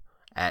know?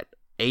 At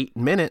 8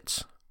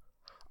 minutes,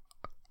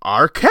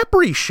 our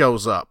Khepri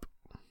shows up.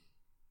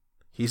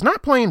 He's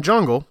not playing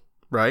jungle,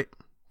 right?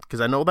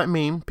 Because I know that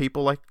meme.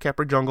 People like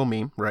Khepri jungle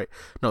meme, right?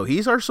 No,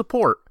 he's our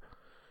support.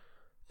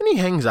 And he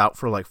hangs out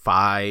for like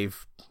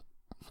 5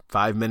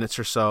 5 minutes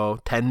or so,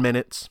 10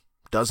 minutes,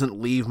 doesn't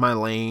leave my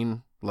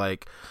lane.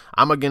 Like,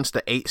 I'm against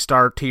the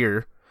 8-star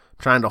tier,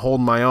 trying to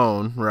hold my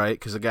own, right?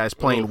 Because the guy's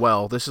playing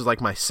well. This is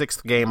like my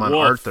 6th game on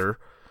Arthur,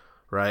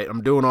 right?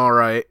 I'm doing all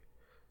right.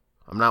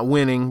 I'm not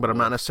winning, but I'm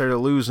not necessarily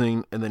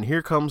losing. And then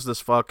here comes this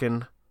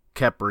fucking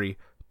Khepri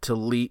to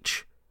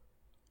leech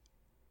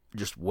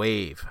just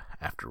wave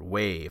after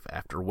wave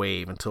after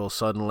wave until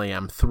suddenly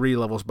I'm 3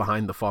 levels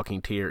behind the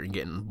fucking tier and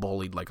getting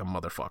bullied like a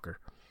motherfucker.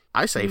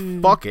 I say,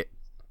 fuck it.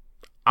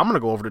 I'm going to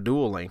go over to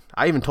dual lane.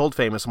 I even told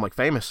Famous, I'm like,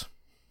 Famous,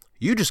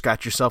 you just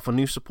got yourself a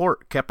new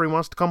support. Khepri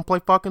wants to come play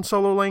fucking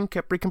solo lane.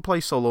 Khepri can play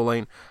solo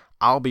lane.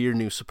 I'll be your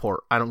new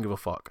support. I don't give a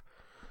fuck.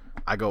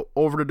 I go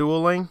over to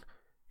dual lane.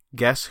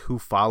 Guess who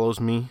follows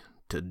me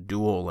to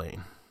dual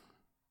lane?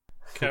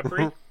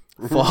 Khepri?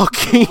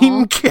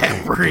 Fucking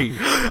Khepri.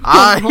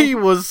 I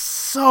was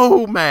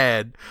so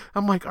mad.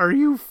 I'm like, are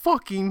you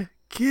fucking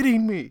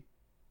kidding me?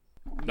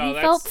 No,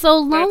 You felt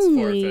so that's forfeit.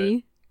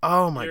 lonely.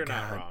 Oh my You're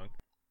god. not wrong.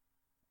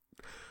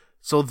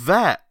 So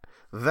that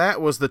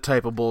was the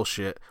type of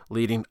bullshit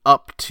leading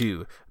up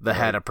to the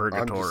Hat of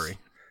Purgatory.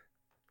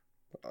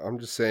 I'm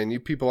just saying, you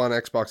people on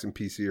Xbox and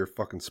PC are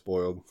fucking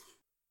spoiled.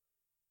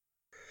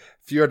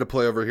 If you had to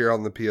play over here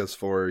on the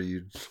PS4,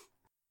 you'd...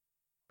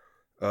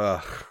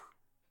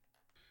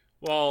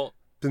 Well,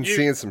 Been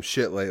seeing some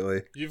shit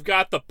lately. you've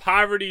got the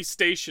Poverty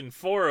Station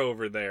 4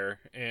 over there,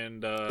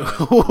 and Yeah,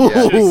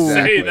 just exactly.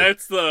 say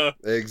that's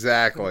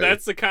Exactly.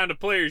 the kind of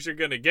players you're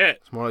gonna get.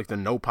 It's more like the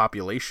no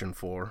population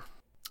for.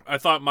 I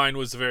thought mine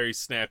was very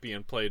snappy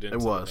and played into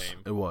It was. the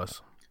name. It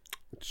was.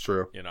 It's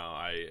true. You know,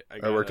 I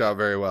That worked out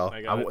very well.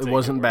 It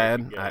wasn't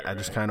bad. I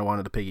just kind of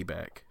wanted to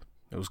piggyback.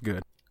 It was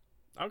good.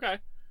 Okay.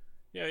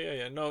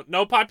 Yeah.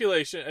 No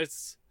population.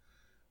 It's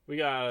we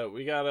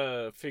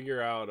gotta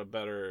figure out a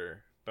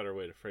better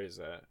way to phrase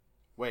that.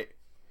 Wait.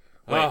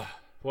 What?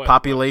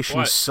 Population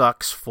What?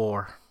 sucks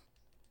for.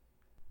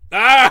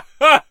 Ah!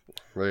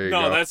 There you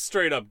No, go. that's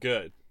straight up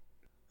good.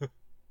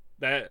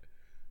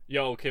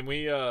 Can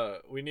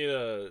we need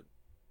to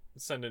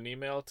send an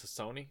email to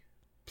Sony,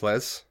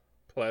 Please.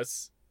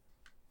 please?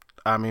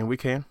 I mean, we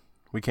can.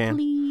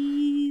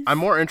 Please. I'm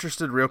more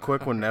interested real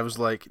quick when Nev's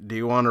like, do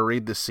you want to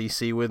read the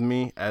CC with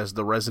me as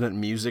the resident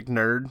music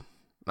nerd?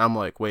 I'm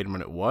like, wait a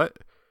minute, what?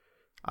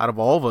 Out of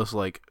all of us,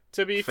 like,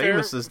 To be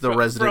Famous fair, is the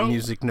resident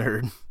music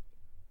nerd.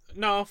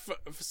 No,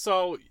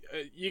 so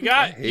you've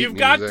hate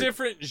got music.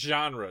 different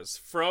genres.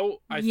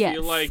 Fro, I Yes.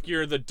 feel like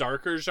you're the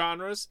darker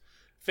genres.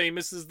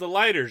 Famous is the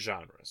lighter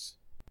genres.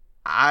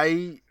 What are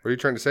you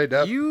trying to say,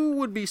 Deb? You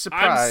would be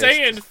surprised. I'm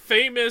saying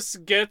Famous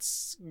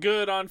gets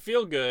good on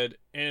Feel Good,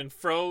 and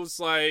Fro's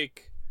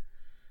like,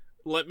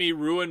 let me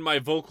ruin my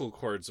vocal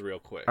cords real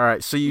quick. All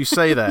right, so you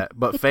say that,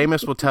 but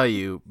Famous will tell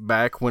you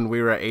back when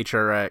we were at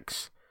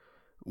HRX,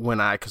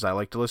 because I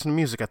like to listen to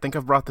music. I think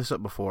I've brought this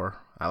up before.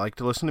 I like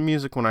to listen to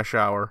music when I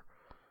shower.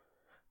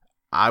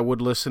 I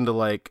would listen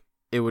to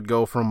it would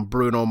go from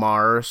Bruno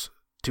Mars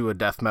to a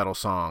death metal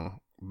song,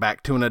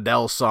 back to an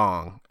Adele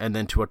song, and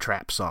then to a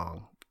trap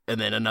song, and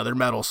then another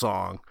metal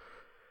song,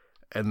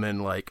 and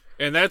then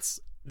And that's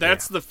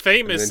the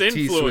Famous And then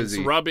influence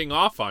T-Swizzy. rubbing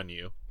off on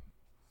you.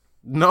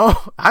 no,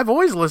 I've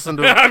always listened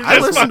to. I'm I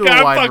just listen to fucking, a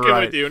I'm wide fucking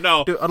variety. with you.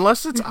 No, Dude,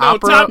 unless it's No,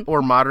 opera top-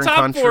 or modern top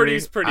country, 40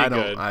 is pretty I don't.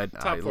 good. I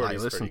Top 40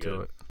 is listen pretty to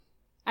good. it.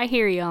 I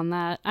hear you on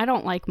that. I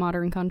don't like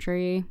modern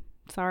country.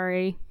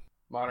 Sorry.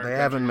 Modern They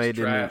haven't country is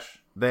made any. trash.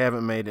 They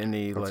haven't made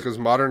any That's because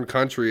modern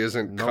country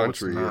isn't no,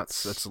 country.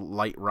 it's not. It's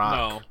light rock.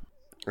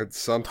 no. It's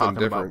something Talking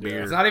about different.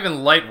 beer. It's not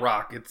even light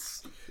rock.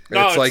 It's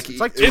No, it's like it's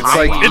like it's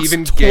twang like rock.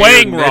 even It's gayer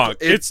twang nickel- rock.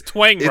 It's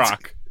twang it's-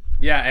 rock.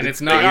 yeah, and it's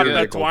They not got gayer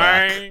good. the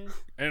Nickelback. twang,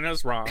 and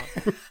it's wrong.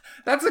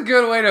 That's a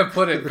good way to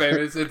put it,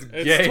 Famous. It's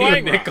gay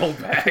twang rock.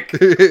 Nickelback.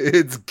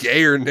 it's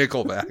gayer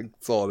Nickelback.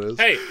 That's all it is.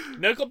 Hey,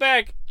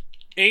 Nickelback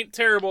ain't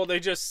terrible. They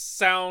just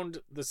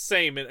sound the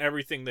same in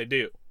everything they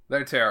do.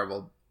 They're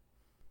terrible.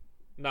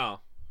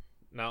 No.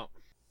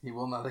 He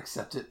will not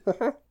accept it.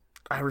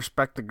 I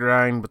respect the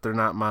grind, but they're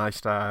not my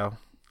style.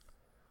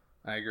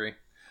 I agree.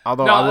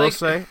 Although No, I will like-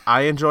 say,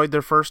 I enjoyed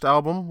their first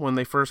album when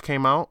they first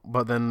came out,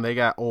 but then they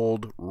got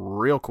old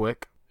real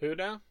quick. Who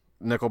now?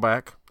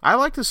 Nickelback. I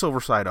like the Silver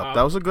Side Up.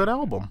 That was a good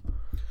album.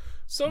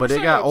 Silver But it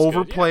Side got Up's good, yeah.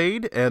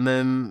 overplayed, and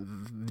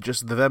then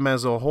just them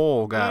as a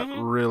whole got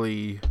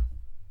really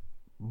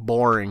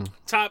boring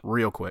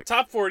real quick.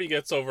 Top 40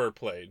 gets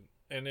overplayed,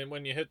 and then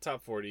when you hit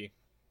top 40,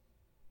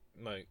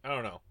 I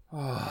don't know.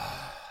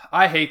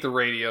 I hate the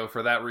radio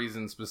for that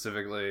reason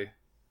specifically.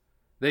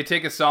 They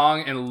take a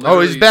song and literally...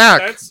 Oh, he's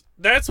back.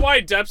 That's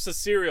why Depp's a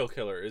serial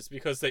killer, is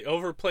because they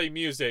overplay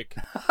music.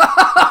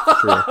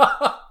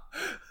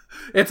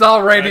 It's all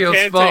I radio's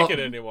can't fault. take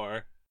it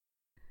anymore.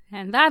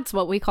 And that's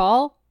what we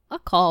call a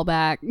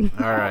callback.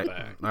 All right,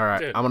 all right.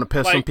 Dude, I'm gonna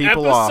piss like some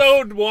people off.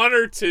 episode 1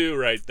 or 2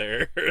 right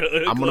there.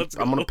 I'm Let's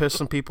gonna go. piss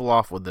some people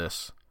off with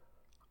this.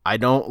 I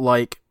don't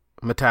like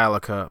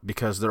Metallica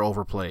because they're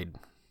overplayed.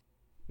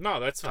 No,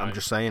 that's fine. I'm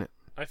just saying it.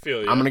 I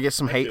feel you. I'm gonna get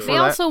some I hate feel for They you.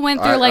 that. also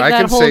went through I that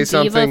can whole say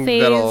diva something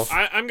phase. that'll-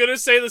 I'm gonna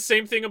say the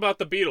same thing about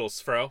the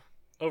Beatles, Fro.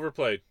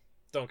 Overplayed.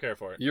 Don't care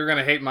for it. You're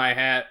gonna hate my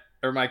hat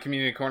or my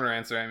community corner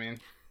answer. I mean,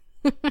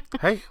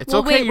 Hey, it's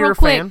Well, okay. wait, You're real a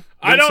quick. fan.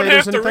 I don't say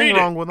have there's to anything read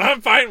wrong it. with it.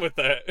 I'm fine with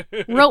that.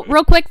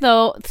 real quick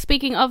though,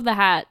 speaking of the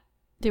hat,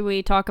 do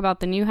we talk about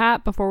the new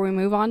hat before we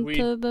move on We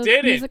to the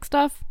didn't. music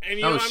stuff? And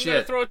you Oh, know, I'm shit.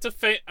 gonna throw it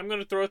to I'm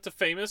gonna throw it to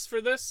Famous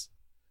for this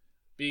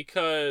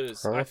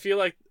because Huh? I feel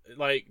like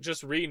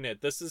just reading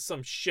it, this is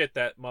some shit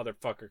that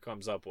motherfucker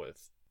comes up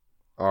with.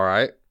 All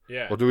right.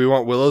 Yeah. Well, do we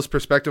want Willow's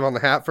perspective on the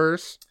hat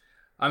first?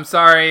 I'm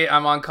sorry,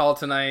 I'm on call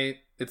tonight.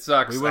 It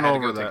sucks. We went I had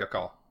over to go that. take a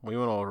call. We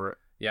went over it.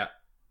 Yeah,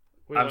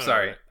 We I'm went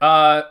sorry.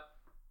 over it.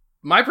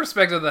 My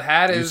perspective of the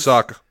hat You is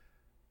suck.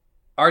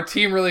 our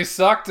team really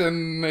sucked,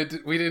 and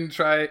we didn't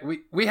try.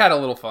 We had a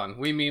little fun.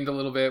 We memed a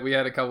little bit. We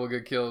had a couple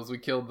good kills. We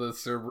killed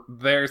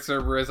their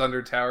Cerberus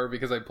under tower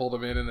because I pulled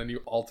him in, and then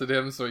you ulted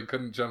him so he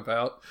couldn't jump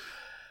out.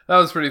 That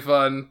was pretty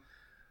fun.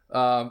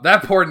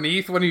 That poor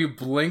Neith, when you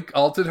blink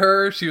ulted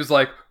her, she was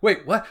like,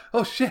 "Wait, what?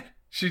 Oh shit!"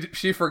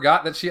 She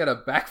forgot that she had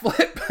a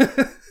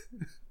backflip.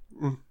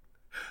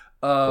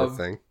 Poor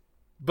thing.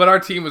 But our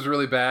team was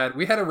really bad.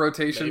 We had a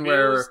rotation Maybe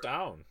where it was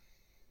down.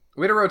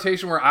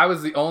 I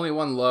was the only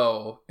one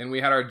low, and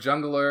we had our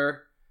jungler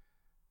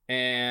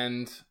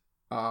and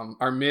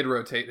our mid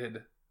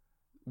rotated.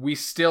 We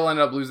still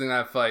ended up losing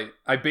that fight.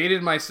 I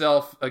baited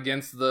myself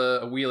against the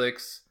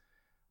Awilix.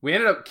 We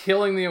ended up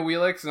killing the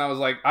Awilix, and I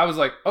was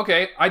like,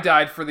 okay, I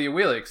died for the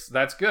Awilix.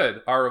 That's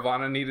good. Our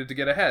Ravana needed to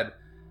get ahead.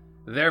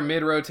 Their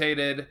mid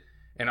rotated,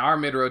 and our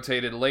mid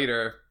rotated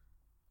later,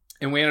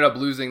 and we ended up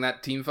losing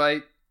that team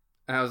fight.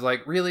 And I was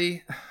like,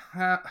 really?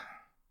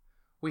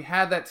 We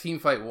had that team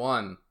fight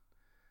won.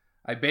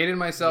 I baited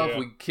myself. Yeah.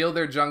 We killed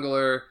their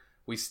jungler.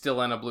 We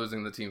still end up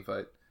losing the team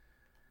fight.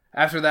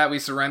 After that, we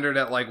surrendered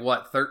at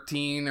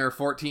 13 or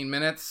 14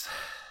 minutes.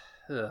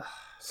 Ugh.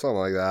 Something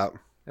like that.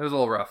 It was a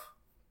little rough.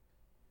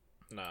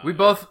 Nah, We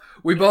both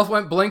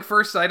went blink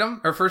first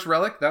item or first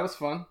relic. That was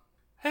fun.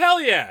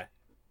 Hell yeah.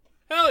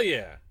 Hell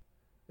yeah.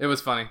 It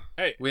was funny.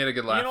 Hey, We had a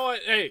good laugh. you know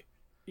what? Hey,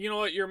 you know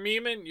what? You're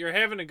memeing. You're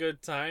having a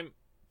good time.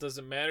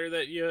 Doesn't matter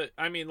that you.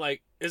 I mean,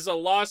 is a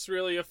loss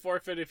really a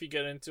forfeit if you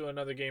get into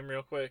another game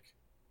real quick?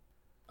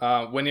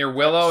 When you're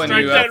Willow and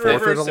Strike you that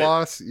Forfeit a reverse it.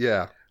 loss?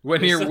 Yeah.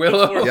 when Is you're the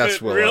Willow forfeit Yes,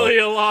 Willow. really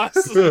a loss?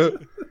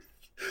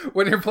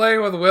 when you're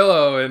playing with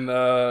Willow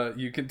and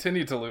you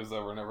continue to lose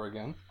over and over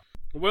again.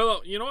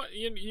 Willow, you know what?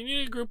 You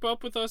need to group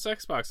up with us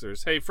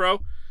Xboxers. Hey,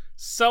 Fro,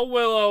 sell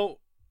Willow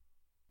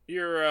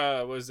your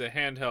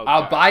handheld.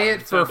 I'll guy buy on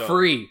it for Nintendo.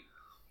 free.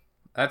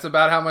 That's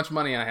about how much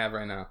money I have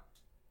right now.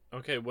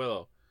 Okay,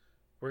 Willow,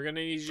 we're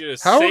gonna need you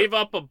to How- save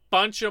up a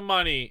bunch of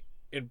money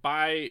and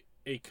buy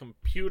a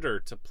computer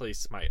to play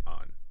Smite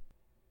on.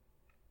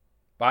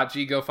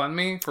 Botg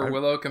GoFundMe for I-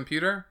 Willow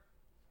computer.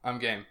 I'm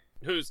game.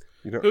 Who's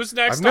You know, who's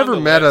next? I've never on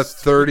the met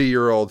list? a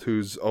 30-year-old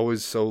who's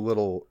always so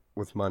little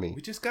with money.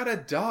 We just got a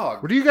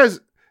dog. What do you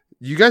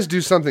guys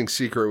do something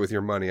secret with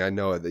your money? I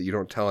know it, that you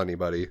don't tell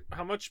anybody.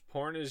 How much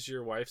porn is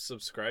your wife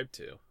subscribed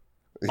to?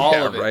 All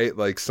yeah, of it. right?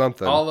 Like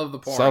something. All of the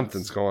porns.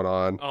 Something's going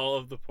on. All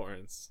of the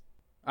porns.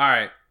 All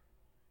right.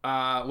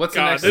 What's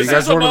God, the next? Are you this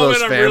guys is a one of those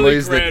moment I'm really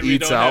families that glad we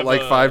eats don't out have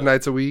like a- 5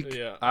 nights a week?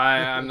 Yeah.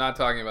 I'm not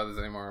talking about this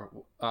anymore.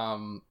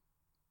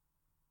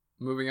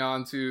 Moving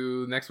on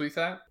to next week's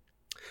hat.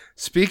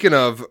 Speaking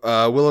of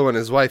Willow and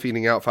his wife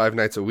eating out 5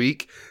 nights a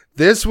week,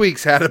 this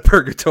week's Hat of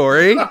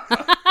Purgatory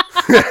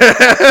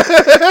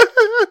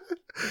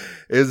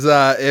is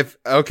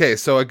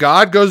so a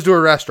god goes to a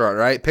restaurant,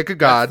 right? Pick a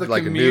god That's the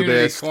like community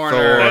Anubis, corner.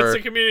 Thor. That's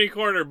the community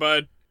corner,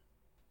 bud.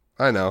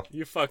 I know.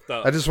 You fucked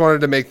up. I just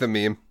wanted to make the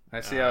meme.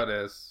 I see how it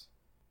is.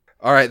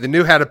 All right, the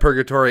new Hat of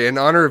Purgatory in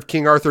honor of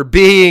King Arthur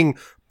being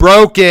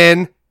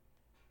broken.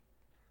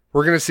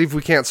 We're gonna see if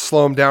we can't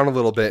slow him down a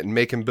little bit and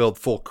make him build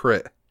full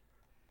crit.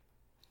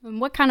 And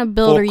what kind of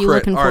build Full are you crit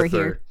looking for Arthur.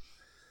 here?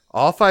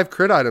 All 5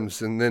 crit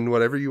items, and then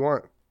whatever you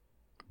want.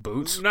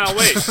 Boots. Now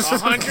wait,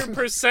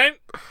 100%,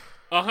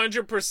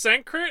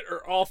 100% crit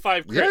or all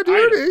 5 crit Yeah,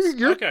 dude, items?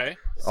 you're- Okay,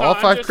 so All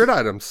I'm 5 just- crit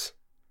items.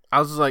 I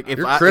was like, if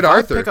You're I crit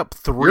Arthur. pick up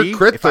 3, You're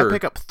crit if I Thur.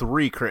 pick up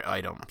 3 crit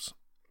items,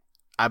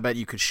 I bet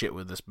you could shit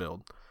with this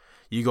build.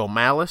 You go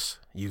Malice,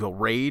 you go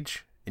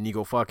Rage, and you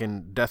go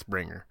fucking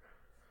Deathbringer.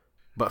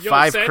 But Yo,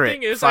 5 sad crit,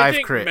 thing is, 5 I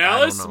think crit.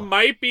 Malice I don't know.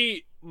 might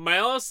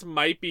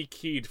be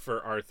keyed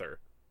for Arthur.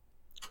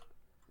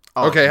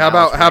 Oh, Okay,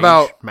 Malice how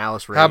about- Rage,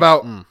 Malice Rage? How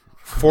about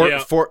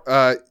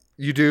Yeah.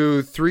 you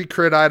do 3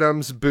 crit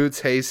items, Boots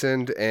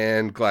Hastened,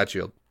 and Glad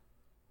Shield.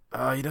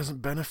 He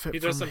doesn't benefit. He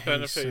from doesn't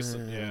benefit.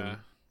 hasten. Yeah.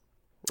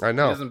 I He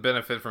know. doesn't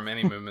benefit from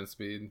any movement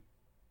speed.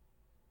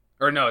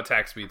 Or no,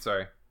 attack speed,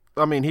 sorry.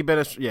 I mean, he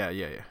benefits. Yeah.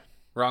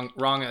 Wrong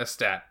a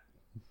stat.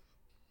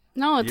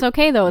 No, it's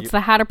okay though. It's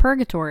the Hat of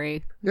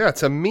Purgatory. Yeah,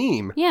 it's a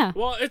meme. Yeah.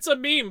 Well, it's a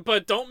meme,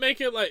 but don't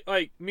make it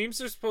like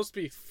memes are supposed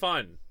to be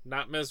fun,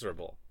 not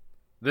miserable.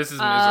 This is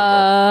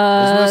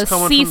miserable. Isn't this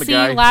coming CC from the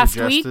guy who last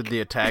suggested week. the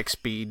attack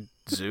speed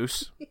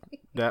Zeus?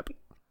 That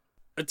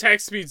Attack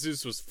Speed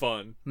Zeus was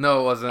fun.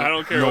 No, it wasn't. I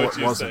don't care No, what it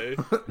you wasn't.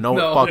 say. no,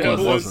 No, it fucking it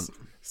was- wasn't.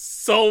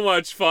 So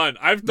much fun.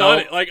 I've done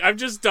No. it. Like I've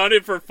just done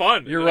it for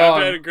fun. You're and wrong.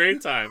 I've had a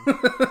great time.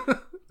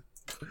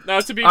 Now,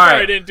 to be All fair,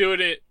 right. I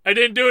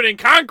didn't do it in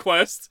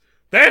Conquest.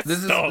 That's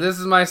This dumb. is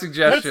my That's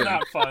suggestion.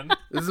 not fun.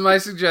 This is my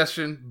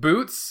suggestion.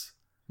 Boots,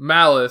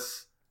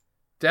 Malice,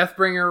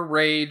 Deathbringer,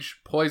 Rage,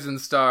 Poison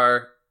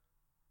Star,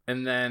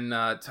 and then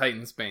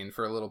Titan's Bane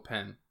for a little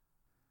pen.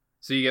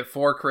 So you get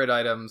 4 crit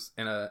items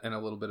and a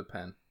little bit of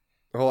pen.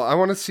 Well, I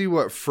want to see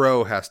what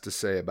Fro has to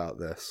say about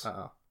this.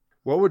 Uh-oh.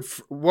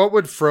 What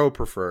would Fro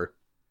prefer?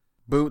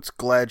 Boots,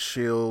 Glad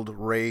Shield,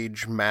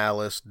 Rage,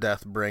 Malice,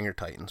 Deathbringer,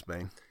 Titan's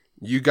Bane.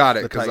 You got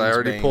it, The because I Titan's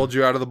already Bane. pulled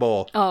you out of the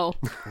bowl. Oh,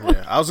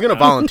 Yeah, I was gonna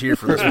volunteer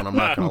for this one. I'm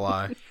not gonna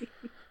lie,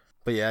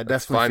 but yeah, I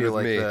That's definitely fine feel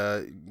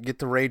with like me. get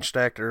the rage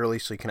stacked early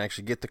so you can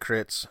actually get the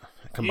crits.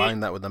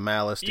 Combine that with the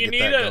Malice to you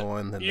get that need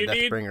going, then the you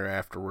need- Deathbringer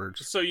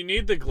afterwards. So you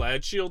need the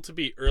Glad Shield to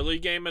be early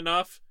game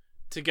enough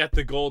to get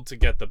the gold to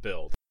get the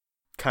build.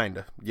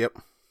 Kinda. Yep.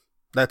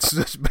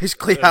 That's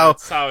basically how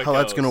That's how it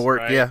that's gonna goes, work.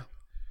 right? Yeah.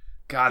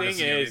 God, Thing this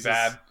is gonna be is-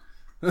 bad.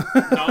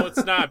 No,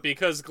 it's not,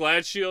 because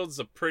Glad Shield's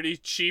a pretty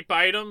cheap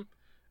item,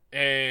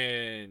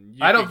 and you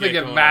I don't can think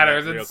get it going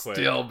matters. on that real It's quick.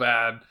 still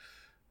bad.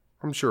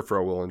 I'm sure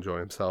Fro will enjoy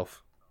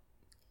himself.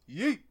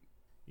 Yeet.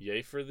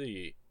 Yay for the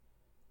yeet.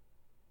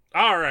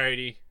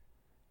 Alrighty.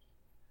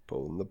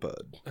 Pulling the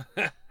bud.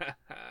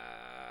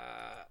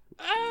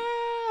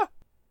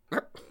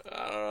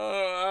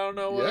 I don't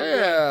know what.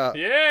 Yeah.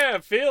 Yeah,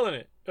 feeling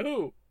it.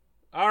 Ooh.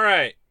 All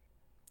right.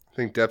 I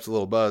think Depp's a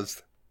little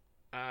buzzed.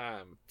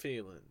 I'm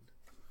feeling,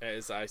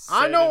 as I said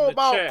I know in the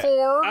about chat,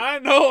 corn. I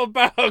know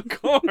about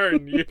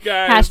corn. You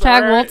guys.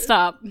 hashtag all won't right?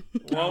 stop.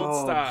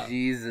 Won't stop.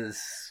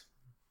 Jesus.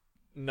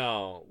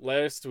 No,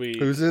 last week.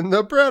 Who's in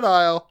the bread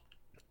aisle?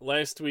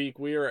 Last week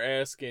we were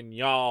asking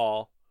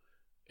y'all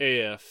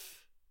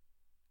if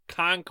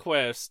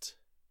Conquest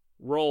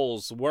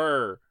roles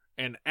were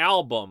an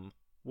album.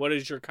 What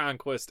is your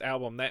Conquest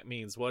album? That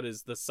means what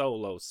is the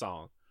solo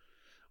song?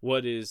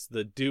 What is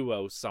the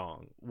duo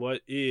song?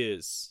 What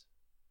is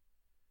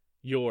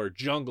your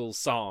jungle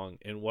song?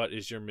 And what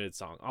is your mid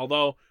song?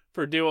 Although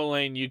for duo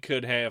lane you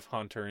could have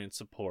Hunter in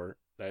support.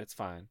 That's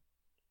fine.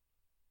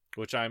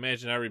 Which I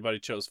imagine everybody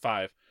chose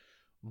 5.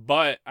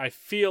 But I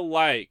feel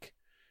like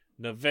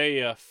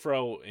Nevaeh,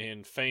 Fro,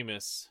 and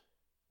Famous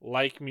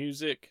like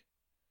music.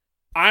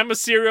 I'm a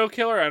serial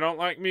killer. I don't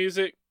like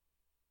music.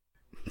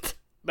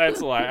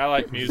 That's a lie. I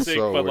like music,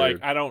 So but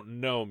weird. I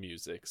don't know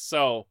music.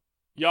 So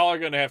y'all are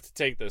gonna have to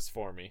take this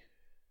for me.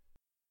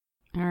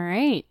 All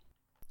right.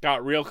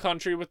 Got real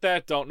country with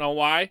that. Don't know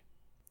why.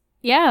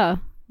 Yeah,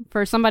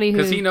 for somebody who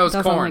 'Cause he knows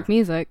doesn't corn. like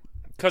music.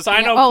 Cause I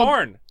Yeah, know oh,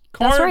 corn.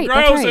 that's Corn right,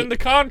 that's grows right. in the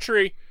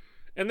country,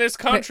 and this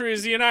country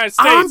is the United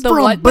I'm States. The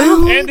from what?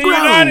 Boone And the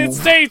Grove. United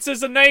States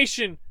is a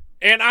nation,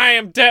 and I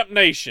am Depp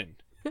Nation.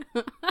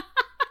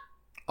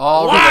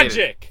 All Logic.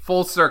 related.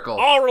 Full circle.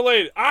 All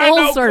related. I Full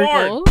know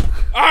circle. corn.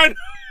 I know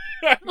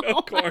Oh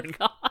my corn.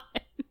 God.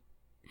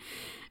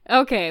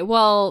 Okay,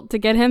 well, to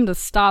get him to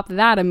stop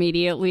that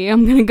immediately,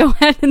 I'm going to go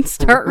ahead and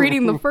start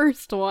reading the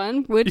first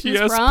one, which is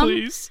Yes, from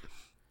please.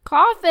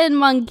 Coffin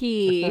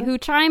Monkey, who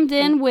chimed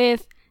in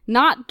with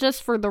not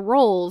just for the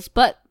roles,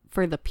 but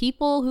for the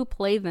people who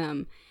play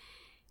them.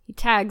 He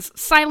tags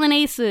Silent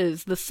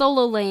Aces. The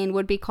solo lane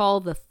would be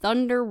called the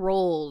Thunder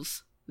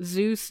Rolls.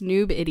 Zeus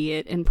Noob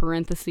Idiot in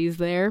parentheses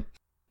there,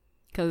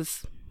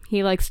 because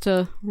he likes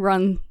to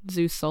run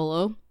Zeus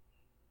solo.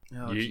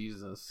 Oh, You-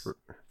 Jesus.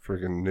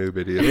 Freaking noob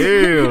idiot.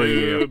 Hell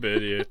yeah. Noob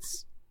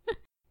idiots.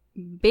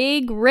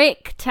 Big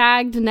Rick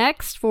tagged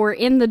next for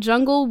In the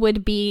Jungle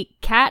would be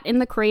Cat in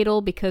the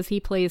Cradle because he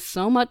plays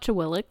so much of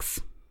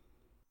Willix.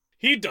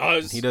 He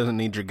does. He doesn't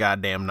need your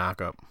goddamn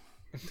knockup.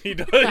 He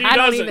does. He I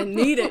don't doesn't. even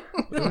need it.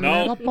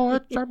 No. boy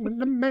jumping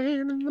the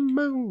man in the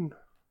moon.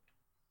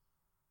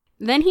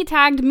 Then he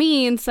tagged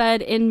me and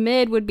said in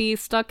mid would be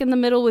Stuck in the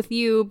Middle with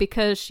You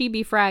because she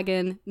be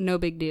fragging, no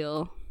big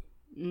deal.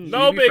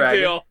 No You be big fragging.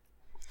 deal.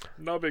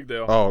 No big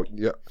deal. Oh,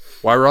 yeah.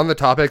 While we're on the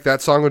topic,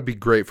 that song would be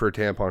great for a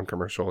tampon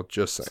commercial.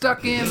 Just saying.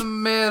 Stuck in the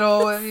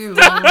middle with you.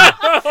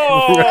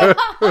 Oh.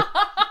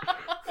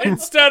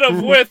 Instead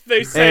of with,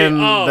 they say And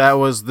of. that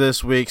was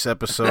this week's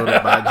episode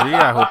of By G.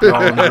 I hope you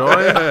all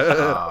enjoyed.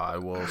 I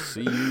will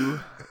see you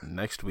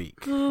next week.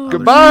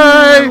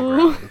 Goodbye.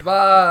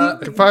 Bye. You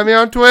can find me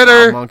on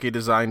Twitter.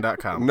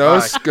 monkeydesign.com. No,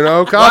 Bye.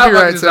 no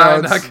copyright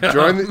sounds. Wildlife.com.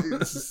 Join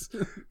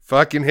the,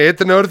 fucking hit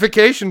the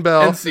notification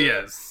bell.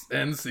 NCS.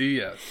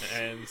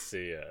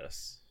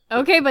 NCS.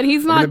 Okay, but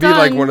he's I'm not gonna be done.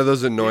 like one of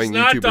those annoying He's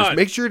not YouTubers. done.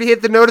 Make sure to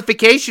hit the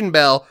notification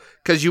bell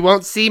because you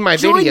won't see my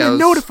Join the videos.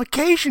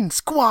 notification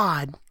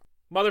squad.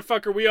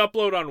 Motherfucker, we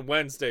upload on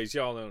Wednesdays.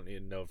 Y'all don't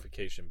need a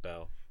notification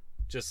bell.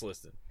 Just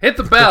listen. Hit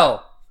the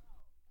bell.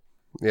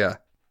 Yeah.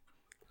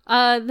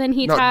 Then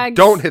he No, tags.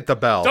 don't hit the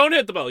bell. Don't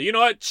hit the bell. You know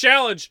what?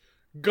 Challenge.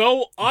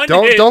 Go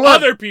unhit don't let-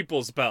 other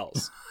people's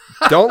bells.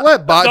 Don't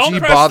let Don't Botg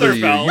press bother their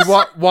you. bells.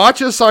 You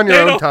watch us on your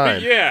They own don't-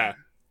 time. Yeah.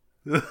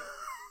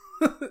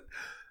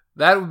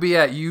 That would be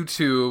at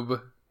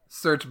YouTube.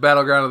 Search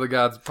Battleground of the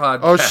Gods podcast.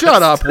 Oh,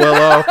 shut up,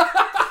 Willow.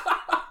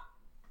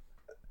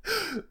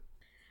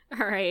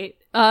 All right.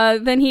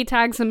 Then he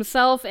tags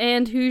himself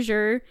and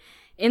Hoosier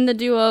in the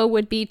duo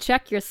would be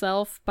Check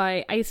Yourself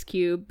by Ice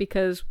Cube,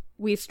 because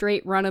we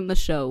straight running the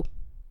show.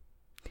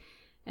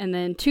 And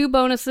then 2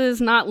 bonuses,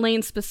 not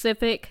lane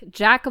specific.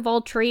 Jack of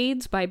All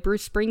Trades by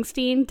Bruce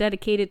Springsteen,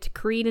 dedicated to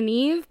Creed and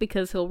Eve,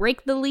 because he'll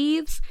rake the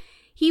leaves,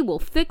 he will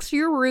fix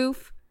your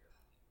roof,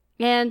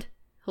 and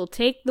he'll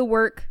take the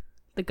work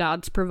the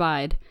gods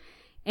provide.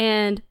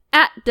 And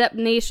at Dep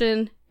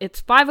Nation,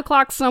 it's 5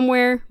 o'clock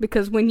somewhere,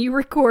 because when you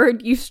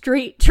record, you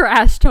straight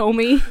trashed,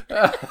 homie.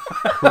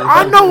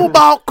 I know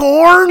about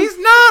corn. He's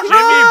not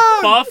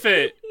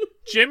wrong!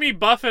 Jimmy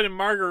Buffett in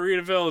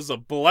Margaritaville is a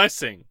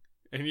blessing,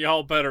 and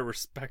y'all better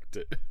respect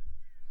it.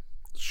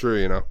 Sure,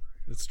 you know.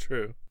 It's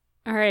true.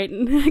 All right,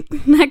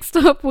 next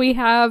up we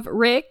have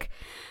Rick.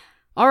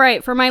 All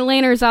right, for my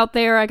laners out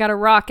there, I got a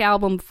rock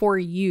album for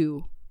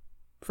you.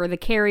 For the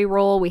carry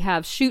role, we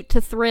have Shoot to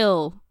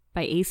Thrill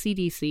by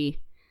AC/DC.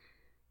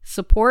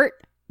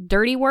 Support,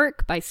 Dirty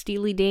Work by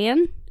Steely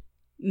Dan.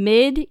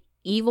 Mid,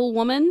 Evil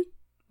Woman,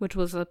 which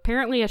was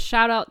apparently a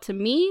shout out to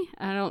me.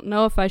 I don't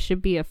know if I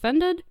should be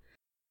offended.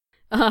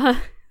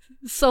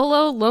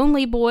 Solo,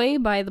 Lonely Boy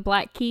by the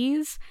Black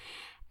Keys.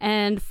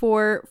 And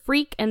for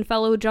Freak and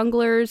fellow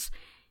junglers,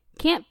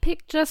 can't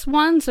pick just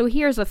one, so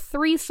here's a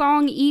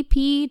 3-song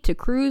EP to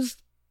cruise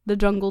the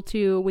jungle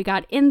to. We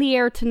got In the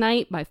Air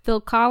Tonight by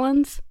Phil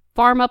Collins,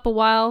 Farm Up a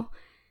While,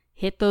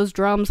 Hit Those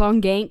Drums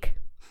on Gank.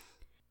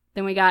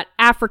 Then we got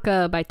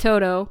Africa by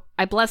Toto,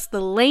 I Bless the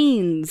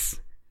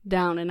Lanes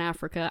Down in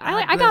Africa.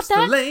 I got that.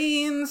 The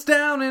lanes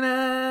down in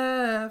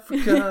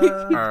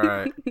Africa. All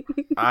right.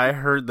 I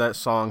heard that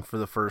song for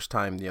the first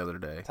time the other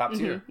day. Top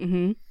tier.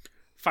 Mm-hmm.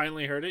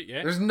 Finally heard it,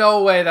 yeah? There's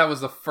no way that was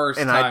the first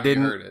And time I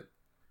didn't- you heard it.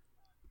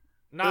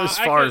 No, As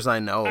far as I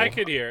know. I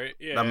could hear it,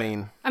 yeah. I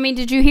mean,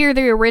 did you hear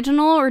the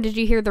original or did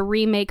you hear the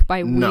remake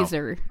by No.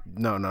 Weezer?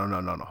 No.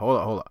 Hold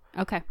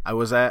on. Okay. I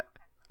was at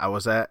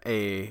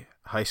a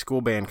high school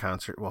band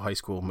concert,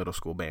 middle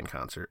school band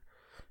concert,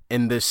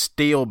 and this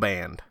steel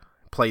band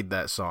played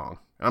that song.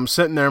 I'm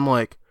sitting there, I'm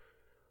like,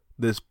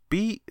 this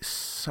beat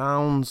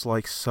sounds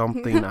like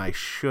something I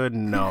should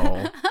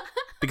know.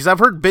 Because I've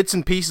heard bits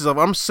and pieces of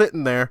it. I'm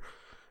sitting there,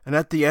 and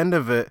at the end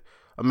of it,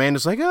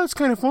 Amanda's like, oh, it's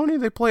kind of funny.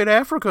 They played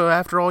Africa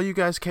after all you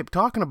guys kept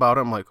talking about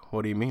it. I'm like,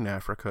 what do you mean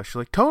Africa? She's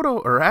like, Toto,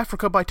 or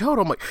Africa by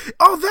Toto. I'm like,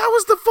 oh, that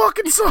was the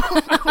fucking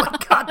song. I'm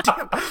like,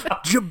 goddamn,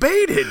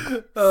 debated.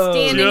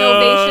 Standing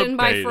ovation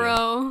by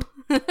Fro.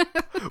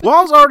 Well,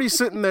 I was already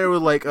sitting there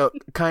with like a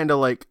kind of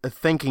like a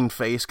thinking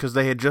face because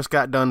they had just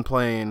got done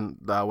playing,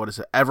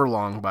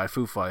 Everlong by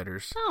Foo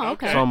Fighters. Oh,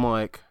 okay. So I'm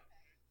like,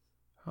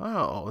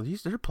 oh,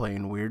 they're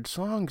playing weird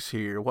songs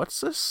here. What's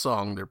this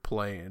song they're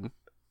playing?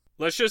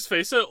 Let's just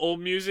face it, old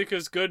music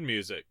is good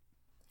music.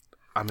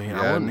 I mean,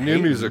 I Yeah, wouldn't new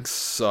hate music it.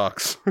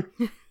 sucks.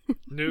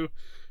 New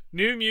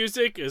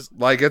music is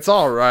Like, it's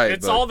all right.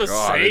 it's but all the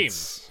God, same.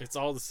 It's, It's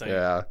all the same.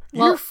 yeah.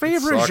 Your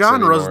favorite sucks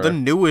genre is the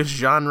anymore. newest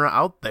genre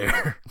out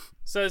there.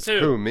 Says who?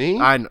 Who,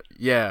 me?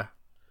 Yeah.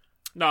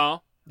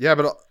 No. Yeah,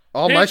 but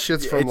all my His-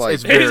 shit's from It's like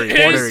very, his-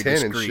 very 2010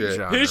 and discreet shit.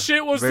 genre. His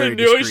shit was Very the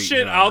newest discreet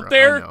shit genre, out I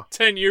there know.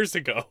 10 years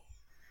ago.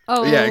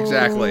 Oh. Yeah,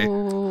 exactly.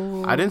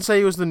 I didn't say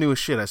it was the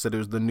newest shit. I said it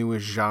was the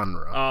newest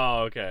genre.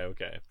 Oh,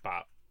 okay.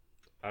 Pop.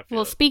 I feel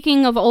Well, it.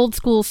 speaking of old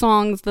school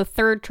songs, the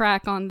third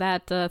track on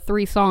that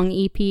 3-song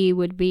EP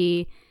would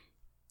be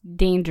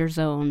Danger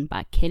Zone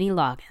by Kenny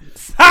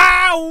Loggins.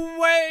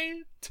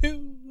 Highway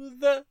to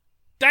the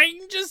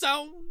danger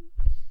zone.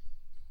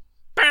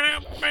 Bow,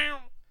 bow.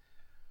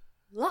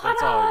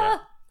 That's all I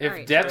got. If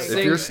Alright, Depp sorry. sings,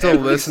 If you're still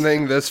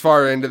listening this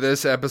far into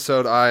this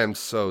episode, I am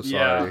so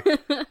sorry.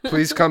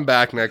 Please come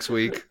back next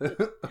week.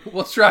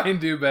 we'll try and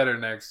do better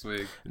next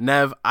week.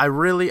 Nev, I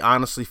really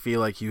honestly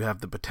feel like you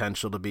have the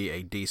potential to be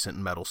a decent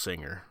metal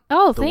singer.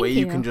 Oh, The thank way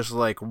you. you can just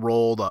like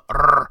roll the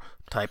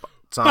type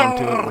sound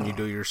to it when you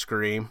do your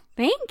scream.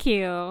 Thank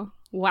you.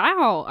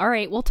 Wow. All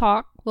right, we'll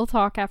talk. We'll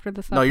talk after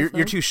this No, episode.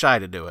 you're too shy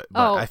to do it.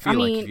 But Oh, I feel I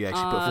like mean, if you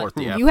actually put forth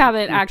the effort. you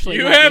haven't actually.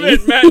 You met me.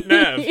 haven't met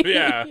Nev,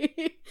 yeah.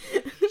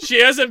 She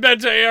hasn't been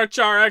to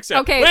HRX yet.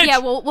 Okay, Which, yeah,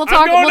 we'll talk.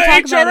 I'm going we'll to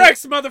talk about it.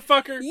 HRX,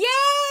 motherfucker. Yay!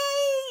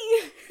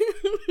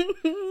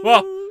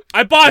 Well,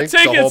 I bought I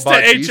think the whole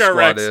tickets to Bocce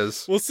squad HRX.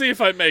 is. We'll see if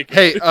I make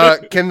it.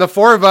 Hey, can the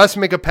four of us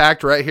make a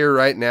pact right here,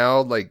 right now,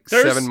 like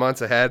There's- 7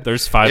 months ahead?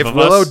 There's 5 if of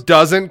Willow us.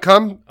 doesn't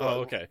come, Oh,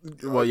 okay.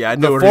 Well, yeah, I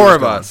the know where he four was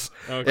of going. us.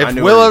 Okay. I If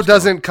knew where he Willow was going.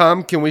 doesn't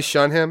come, can we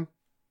shun him?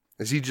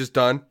 Is he just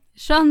done?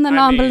 Shun the I mean,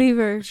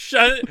 non-believers.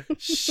 Shun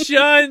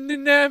the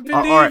non-believe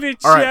all right, it,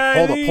 all right,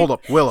 Charlie. hold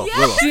up, Willow. All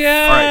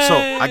right, so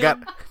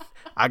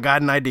I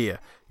got an idea.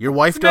 Your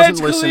wife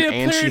doesn't magically listen,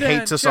 and she appeared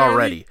hates on, us Charlie.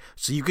 already.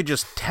 So you could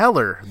just tell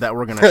her that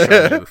we're gonna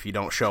shun you if you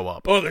don't show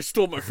up. Oh, they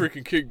stole my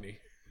freaking kidney.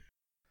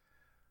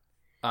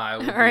 I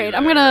will All right, be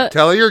I'm there. gonna.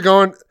 Tell her you're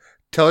going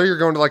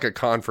to like a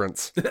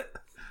conference. I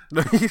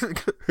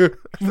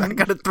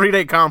got a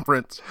 3-day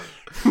conference.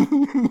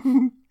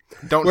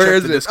 Don't Where check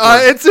is the it? Discord.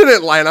 It's in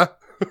Atlanta.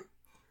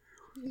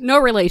 No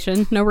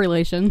relation. No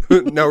relation.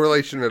 No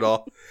relation at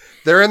all.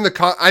 They're in the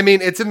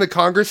it's in the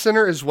Congress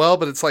Center as well,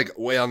 but it's like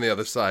way on the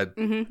other side.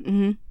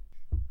 Mm-hmm.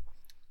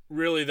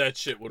 really that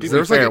shit would Dude, There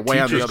work. was like fair, a way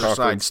on the teachers other side,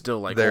 conference still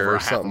like there over or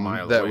half a something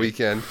mile that away.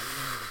 weekend.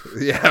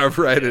 Yeah,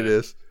 right. It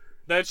is.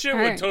 That shit All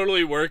would right.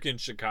 totally work in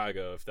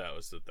Chicago if that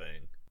was the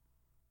thing.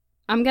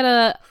 I'm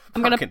gonna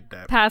Fucking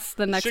Depp. pass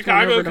the next one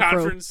Chicago over to Fro.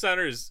 Conference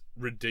Center is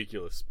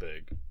ridiculous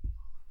big.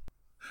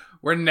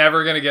 We're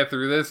never gonna get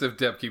through this if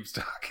Depp keeps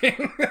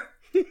talking.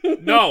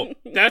 No,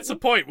 that's the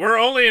point. We're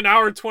only an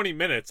hour 20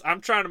 minutes. I'm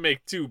trying to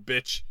make 2,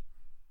 bitch.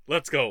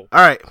 Let's go.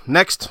 All right,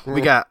 next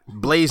we got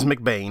Blaze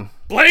McBain,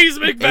 Blaze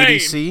McBain.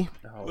 ADC,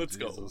 Let's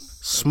go.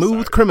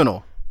 Smooth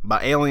Criminal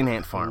by Alien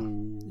Ant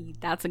Farm.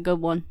 That's a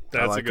good one.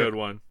 That's like a good it.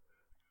 one.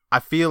 I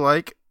feel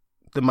like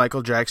the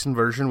Michael Jackson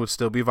version would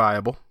still be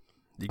viable.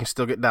 You can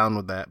still get down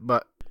with that,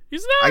 but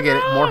He's not I get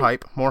it. More wrong.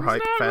 hype, He's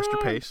not faster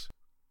wrong. pace.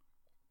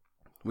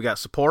 We got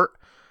Support,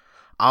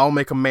 I'll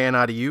Make a Man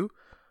Out of You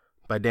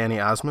by Danny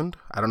Osmond.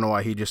 I don't know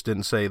why he just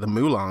didn't say the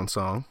Mulan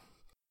song.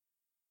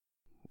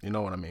 You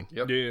know what I mean.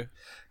 Yep. Yeah.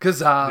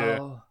 'Cause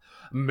I'll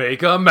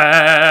make a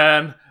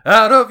man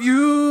out of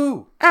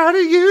you. Out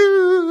of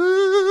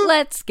you.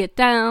 Let's get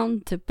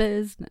down to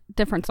business.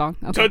 Different song.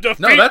 To Okay.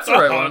 defeat No, that's the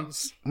right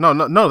Huns.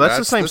 No, that's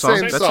the same song.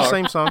 same That's song. the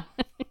same song.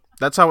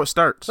 That's how it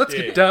starts. Let's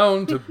Yeah. get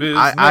down to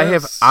business. I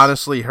have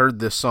honestly heard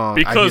this song. I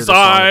hear Because this song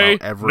I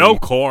about every no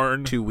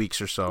corn. 2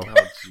 weeks or so. Oh,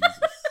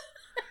 Jesus.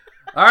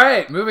 All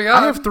right, moving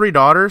on. I have 3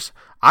 daughters.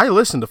 I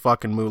listen to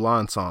fucking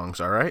Mulan songs,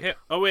 all right? Yeah.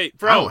 Oh wait, I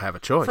Fro. don't have a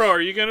choice. Fro, are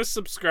you gonna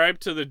subscribe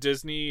to the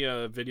Disney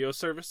video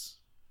service?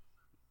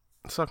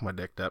 Suck my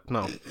dick, Depp.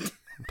 No.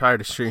 I'm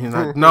tired of streaming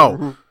that.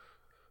 No.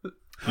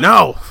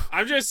 No.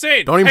 I'm just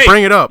saying. Don't even hey,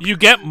 bring it up. You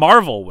get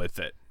Marvel with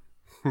it.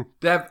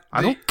 Deb,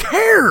 I don't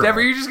care. Deb,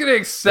 are you just gonna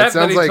accept That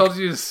that sounds he like- told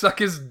you to suck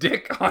his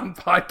dick on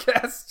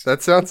podcast?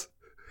 That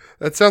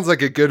sounds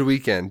like a good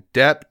weekend.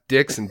 Depp,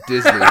 Dix, and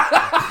Disney.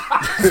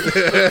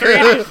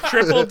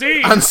 Triple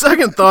D. On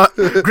second thought,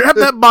 grab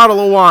that bottle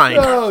of wine.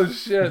 Oh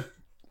shit!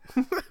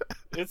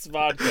 It's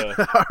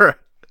vodka. All right.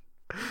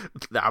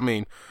 I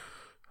mean,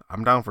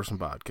 I'm down for some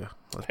vodka.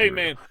 Let's Hey, be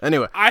real. man,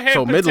 Anyway, I had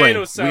so potato mid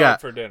lane, salad we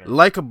got for dinner.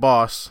 Like a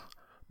Boss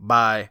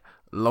by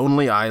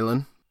Lonely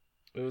Island.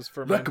 It was Like a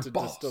fermented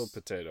boss. distilled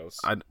potatoes.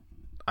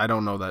 I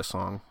don't know that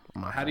song.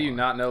 I'm not How gonna do you lie.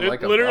 not know? It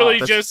Like literally a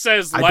boss? just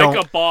says I like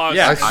don't- a boss.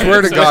 Yeah, I I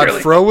swear to said God,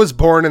 really- Fro was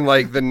born in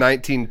like the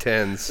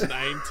 1910s.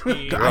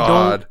 19. God. I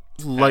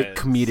don't like Yes.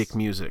 comedic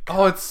music.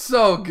 Oh, it's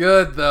so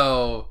good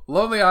though.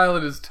 Lonely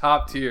Island is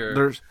top tier.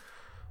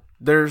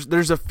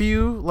 There's a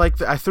few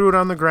like I threw it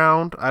on the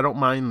ground. I don't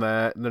mind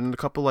that. Then a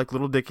couple like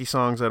Little Dicky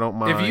songs I don't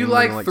mind. If you Then,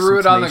 like threw some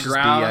it on the Tenacious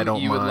D, ground, I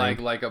don't you would mind.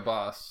 like a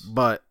boss.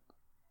 But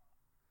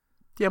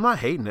yeah, I'm not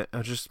hating it.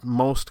 I just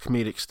most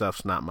comedic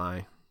stuff's not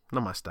my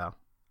style.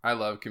 I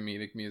love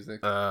comedic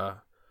music.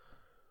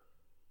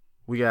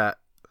 We got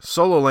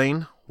Solo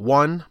Lane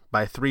 1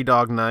 by 3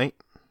 Dog Night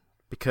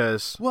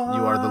because you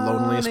are the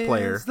loneliest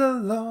player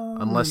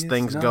unless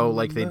things go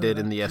like they did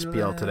in the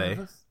SPL today.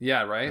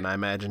 Yeah, right. And I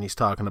imagine he's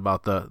talking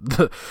about the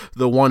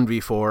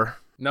 1v4.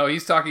 No,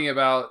 he's talking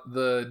about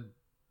the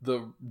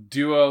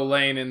duo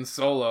lane in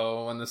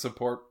solo when the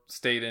support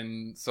stayed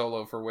in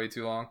solo for way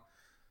too long.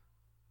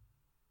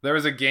 There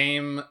was a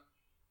game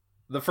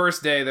the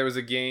first day there was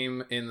a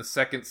game in the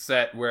second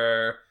set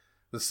where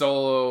the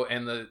solo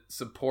and the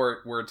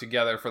support were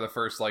together for the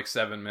first like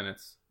 7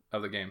 minutes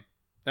of the game.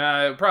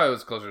 It probably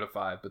was closer to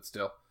 5, but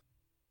still.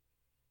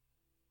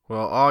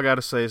 Well, all I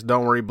gotta say is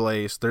don't worry,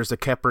 Blaze. There's a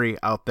Kepri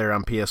out there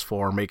on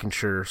PS4 making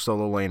sure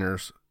solo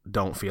laners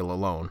don't feel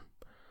alone.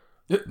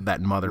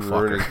 That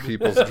motherfucker. Ruining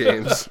people's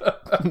games.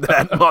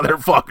 That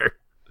motherfucker.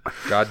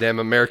 Goddamn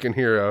American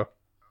hero.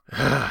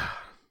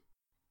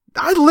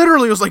 I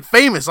literally was like,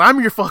 Famous, I'm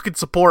your fucking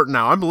support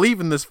now. I'm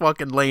leaving this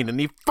fucking lane. And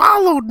he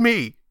followed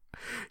me.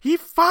 He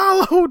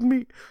followed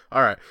me.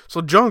 All right.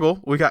 So jungle,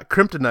 we got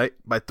Kryptonite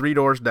by 3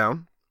 Doors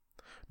Down.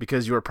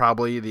 Because you are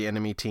probably the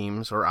enemy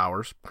team's or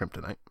ours,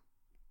 Kryptonite.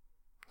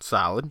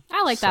 Solid.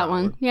 I like that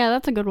one. Solid. Yeah,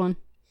 that's a good one.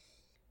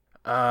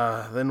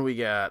 Then we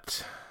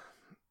got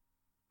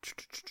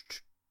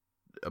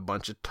a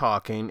bunch of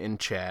talking in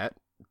chat.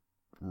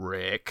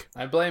 Rick.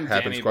 I blame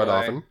Happens Danny quite Boy.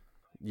 often.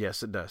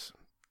 Yes, it does.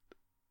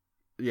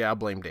 Yeah, I'll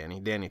blame Danny.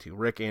 Danny too.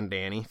 Rick and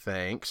Danny,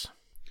 thanks.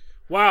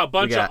 Wow, a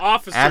bunch of got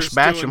officers Ash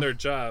doing Basham. their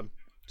job.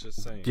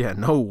 Just saying. Yeah,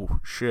 no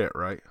shit,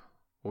 right?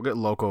 We'll get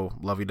Loco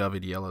Lovey-Dovey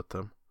to yell at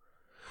them.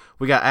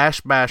 We got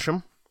Ash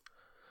Basham.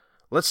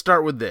 Let's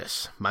start with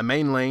this. My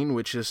main lane,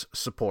 which is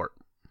support.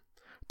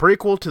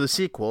 Prequel to the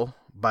sequel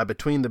by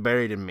Between the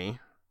Buried and Me.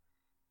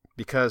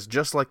 Because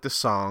just like the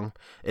song,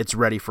 it's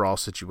ready for all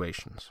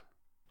situations.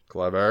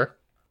 Clever.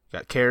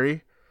 Got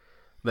Carrie.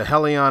 The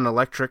Helion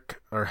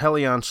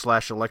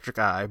Helion/Electric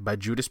Eye by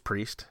Judas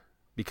Priest.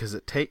 Because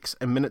it takes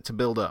a minute to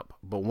build up.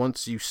 But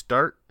once you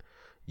start,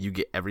 you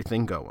get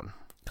everything going.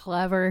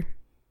 Clever.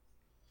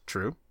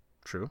 True.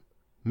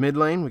 Mid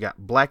lane, we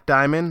got Black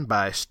Diamond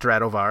by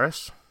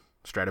Stratovarius,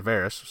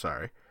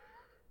 sorry.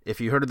 If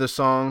you heard of this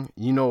song,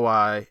 you know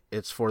why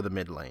it's for the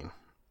mid lane.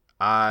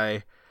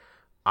 I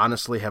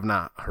honestly have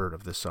not heard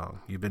of this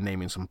song. You've been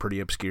naming some pretty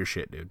obscure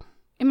shit, dude.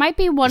 It might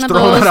be one Just of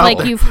throwing those that out like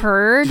there. you've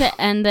heard,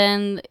 and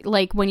then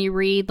like when you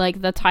read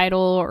like the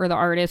title or the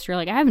artist, you're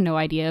like, I have no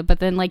idea. But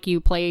then like you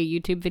play a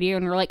YouTube video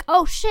and you're like,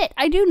 oh shit,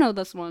 I do know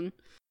this one.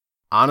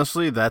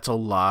 Honestly, that's a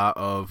lot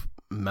of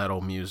metal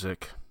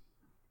music.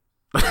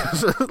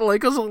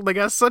 Like, 'cause they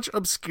got such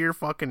obscure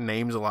fucking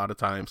names a lot of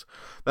times.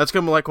 That's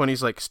gonna be like when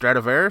he's like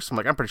Stradivarius. I'm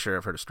like, I'm pretty sure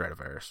I've heard of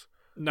Stradivarius.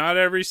 Not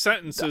every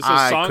sentence is a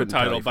I song couldn't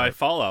tell title you by for-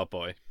 Fallout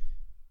Boy.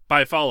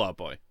 By Fallout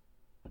Boy.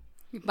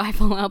 By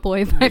Fall Out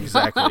Boy. By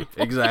Exactly, Fall Out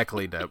Boy.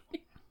 exactly, Deb.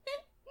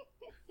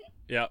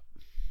 Yep.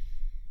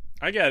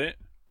 I get it.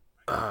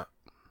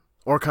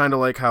 Or kind of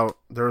like how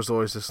there's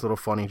always this little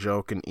funny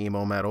joke in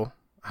emo metal,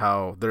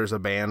 how there's a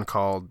band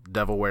called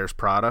Devil Wears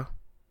Prada,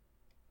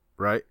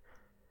 right?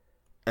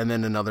 And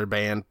then another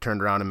band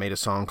turned around and made a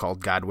song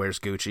called God Wears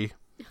Gucci,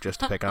 just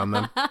to pick on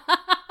them.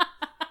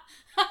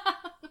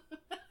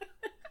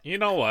 You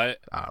know what?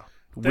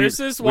 Weird- This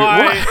is weird-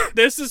 why what?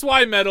 this is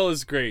why metal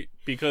is great,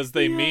 because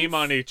they meme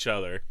on each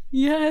other.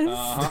 Yes.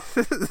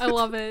 Uh-huh. I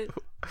love it.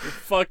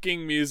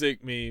 Fucking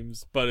music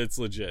memes, but it's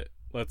legit.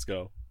 Let's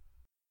go.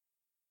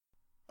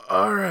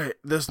 All right,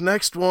 this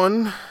next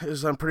one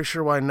is, I'm pretty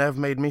sure, why Nev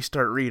made me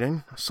start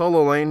reading.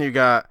 Solo lane, you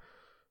got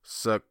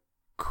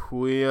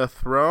Sequoia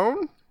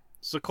Throne?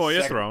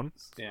 Sequoia Throne.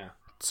 Yeah.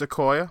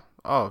 Sequoia?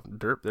 Oh,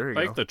 derp, there you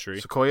go. Like the tree.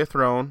 Sequoia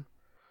Throne.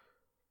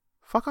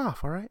 Fuck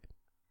off, all right?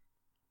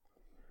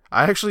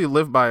 I actually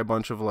live by a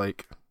bunch of,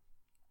 like,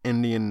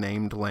 Indian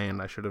named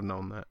land. I should have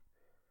known that.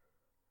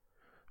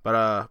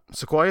 But,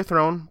 Sequoia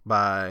Throne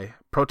by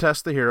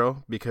Protest the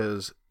Hero,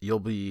 because you'll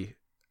be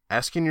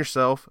asking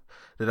yourself,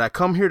 did I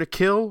come here to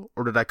kill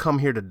or did I come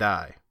here to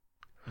die?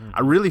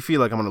 I really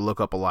feel like I'm going to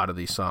look up a lot of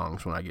these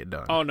songs when I get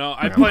done. Oh no,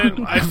 I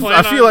plan. I plan.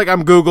 I feel like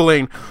I'm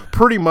Googling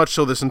pretty much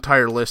so this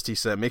entire list he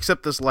sent me,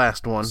 except this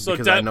last one, So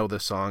because that- I know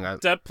this song.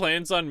 Depp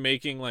plans on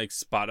making like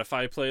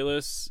Spotify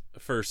playlists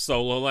for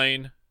solo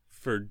lane,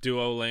 for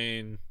duo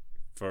lane,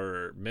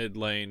 for mid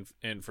lane,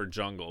 and for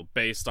jungle,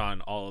 based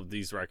on all of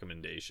these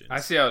recommendations. I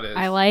see how it is.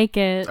 I like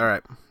it. All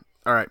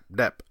right,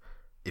 Depp.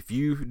 If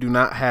you do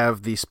not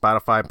have the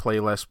Spotify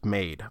playlist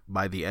made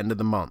by the end of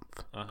the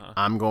month,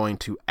 I'm going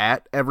to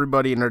at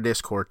everybody in our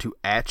Discord to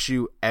at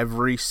you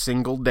every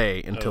single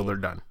day until they're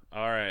done.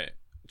 All right,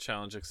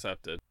 challenge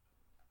accepted.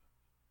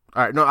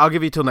 All right, no, I'll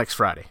give you till next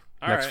Friday.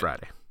 All next right.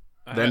 Friday.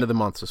 I- The end of the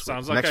month this week.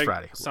 Sounds like Next I,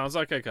 Friday. Sounds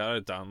like I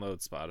gotta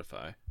download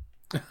Spotify.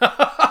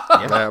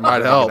 Yeah, That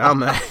might help. Get on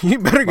that. You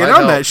better get Might on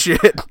help. that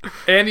shit.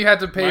 And you had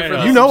to pay Might for help.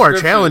 the You know our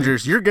subscription.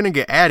 challengers. You're going to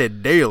get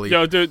added daily.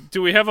 Yo,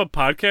 do we have a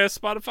podcast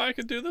Spotify I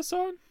could do this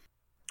on?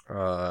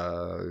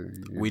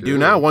 We do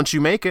now once you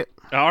make it.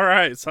 All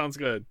right, sounds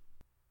good.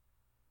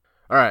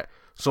 All right.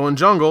 So in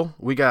Jungle,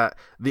 we got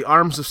The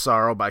Arms of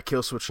Sorrow by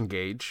Killswitch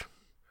Engage.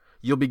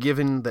 You'll be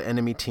giving the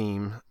enemy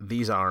team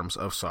these Arms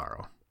of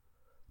Sorrow.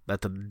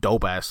 That's a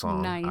dope-ass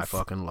song. Nice. I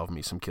fucking love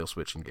me some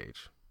Killswitch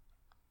Engage.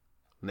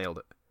 Nailed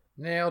it.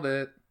 Nailed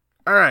it.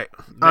 All right.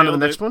 On to the Nailed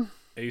next it. one.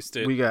 Aced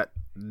it. We got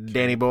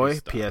Danny Boy,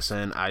 Stop.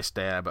 PSN, I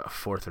Stab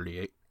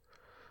 438.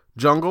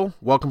 Jungle,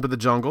 Welcome to the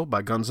Jungle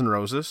by Guns N'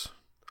 Roses.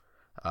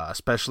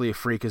 Especially if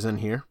Freak is in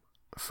here.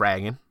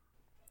 Fragging.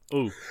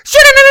 Ooh,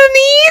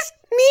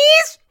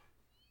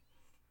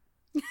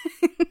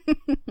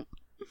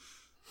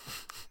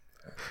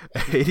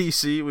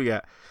 ADC, we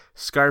got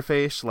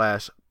Scarface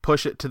 /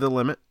 Push It to the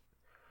Limit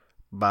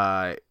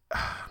by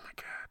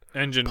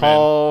Engine Man.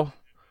 Paul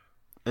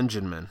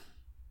Engineman.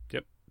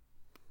 Yep.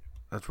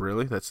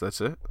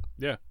 That's it?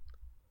 Yeah.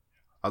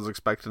 I was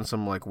expecting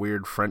some like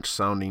weird French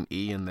sounding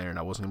E in there and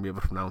I wasn't gonna be able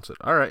to pronounce it.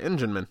 Alright,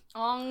 Engineman.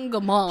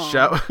 Engagement.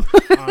 Shout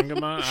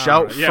Angama,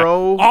 shout alright, yeah.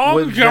 fro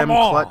with them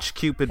Angama. clutch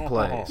Cupid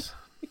plays.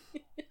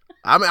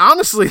 I mean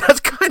honestly,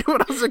 that's kind of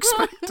what I was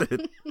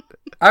expecting.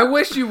 I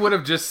wish you would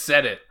have just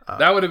said it.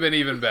 That would have been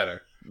even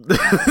better.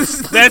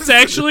 That's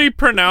actually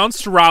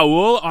pronounced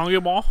Raoul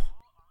Angama.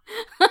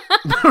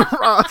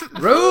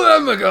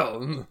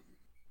 Roll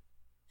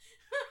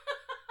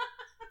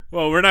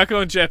Well, we're not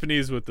going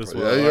Japanese with this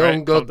one. Yeah, all you right?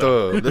 don't got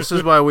Calm down. This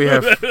is why we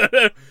have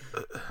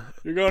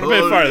You're going a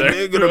bit farther.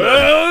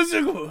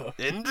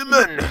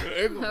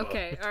 Engineman.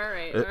 Okay,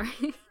 alright.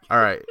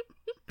 Alright.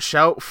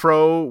 Shout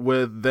fro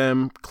with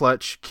them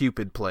clutch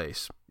Cupid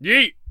plays.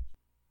 Yeet.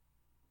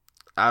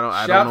 I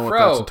Shout don't know what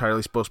fro. that's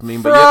entirely supposed to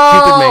mean, but Fro.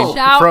 yeah, Cupid main.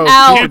 Shout Fro,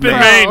 out, Cupid Cupid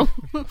main. main.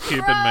 bro.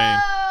 Cupid main.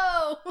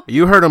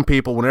 You heard them,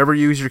 people. Whenever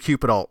you use your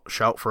Cupid alt,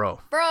 shout fro.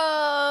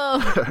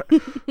 Bro.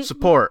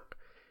 Support.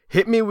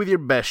 Hit me with your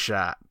best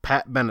shot.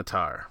 Pat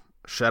Benatar.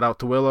 Shout out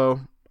to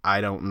Willow.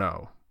 I don't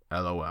know.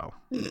 LOL.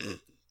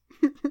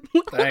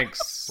 Thanks.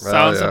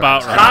 Sounds yeah.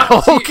 about right.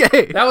 Top tier-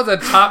 Okay. That was a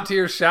top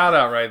tier shout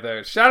out right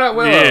there. Shout out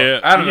Willow. Yeah,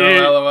 I don't know,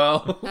 yeah.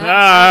 LOL.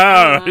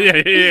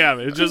 Yeah.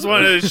 I just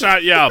wanted to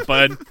shout you out,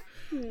 bud.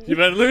 You've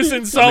been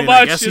losing so I mean, I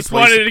much. guess he Just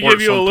plays wanted to support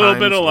give you a little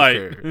bit of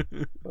sometimes,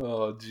 light.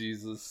 Oh,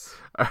 Jesus.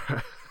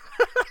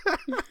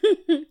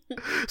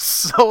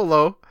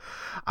 Solo.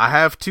 I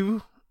have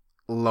to.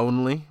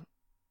 Lonely.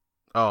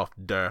 Oh,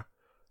 duh.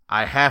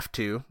 I have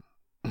to.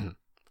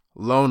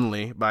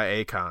 Lonely by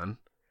Akon.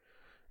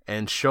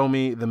 And show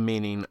me the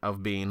meaning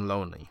of being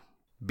lonely.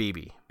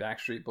 BB.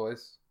 Backstreet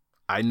Boys.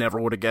 I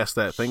never would have guessed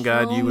that. Thank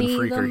God you and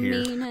Freak are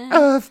here.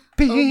 Of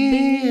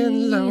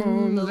being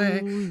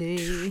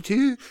lonely.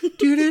 Do,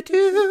 do,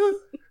 do.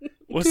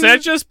 Was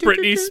that just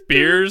Britney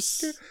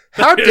Spears?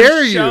 How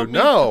dare Show you? me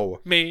No.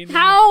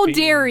 How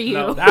dare you?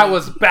 No, That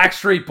was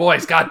Backstreet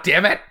Boys. God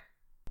damn it!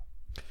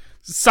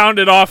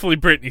 sounded awfully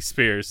Britney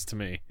Spears to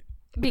me.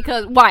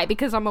 Because why?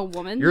 Because I'm a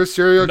woman. You're a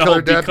serial No,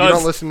 killer, Deb. You because-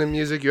 don't listen to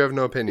music. You have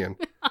no opinion.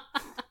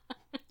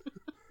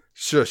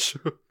 Shush.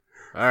 All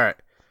right.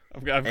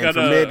 I've And got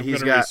for to mid,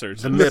 he's got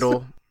research the this.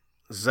 middle,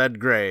 Zed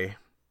Grey,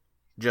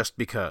 just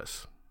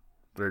because.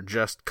 Or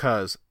just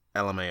cuz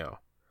LMAO.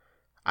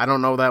 I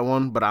don't know that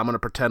one, but I'm going to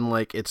pretend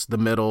like it's The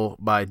Middle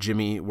by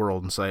Jimmy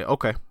World and say,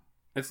 okay.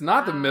 It's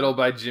not The Middle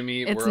by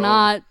Jimmy it's World.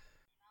 not.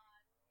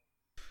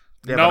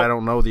 Yeah, Nope. but I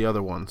don't know the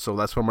other one, so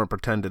that's what I'm going to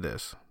pretend it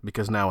is.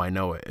 Because now I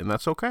know it, and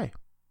that's okay.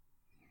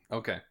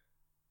 Okay.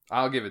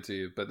 I'll give it to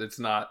you, but it's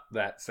not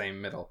that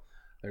same Middle.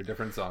 They're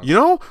different songs. You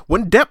know,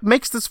 when Depp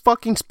makes this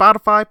fucking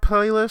Spotify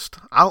playlist,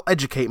 I'll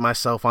educate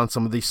myself on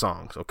some of these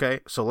songs,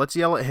 okay? So let's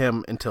yell at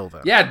him until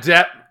then. Yeah,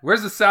 Depp.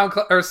 Where's the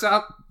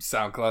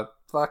SoundCloud?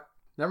 Fuck.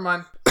 Never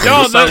mind.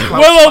 Yo, The the, SoundCloud,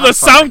 Willow, the Spotify.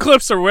 sound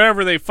clips are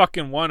wherever they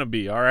fucking want to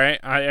be, all right?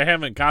 I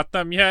haven't got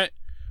them yet.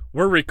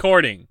 We're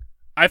recording.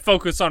 I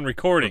focus on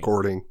recording.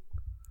 Recording.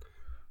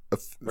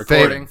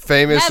 Recording.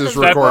 Famous That is is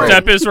recording.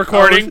 Depp is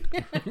recording.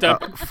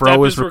 Depp, Fro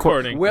Depp is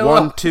recording. Willow,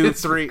 1, 2,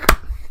 it's- 3.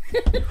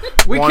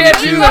 We One, can't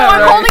two, do No, that,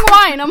 I'm right? holding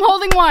wine. I'm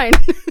holding wine.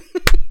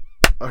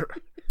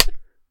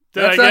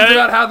 Did That I sounds get it?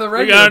 about how the We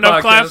regular got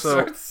enough podcast claps?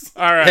 starts.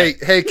 All right.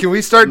 Hey, can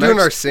we start doing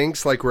Next. our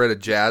syncs like we're at a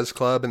jazz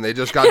club and they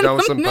just got done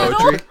with some middle?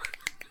 poetry?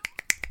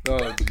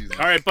 Oh, Jesus.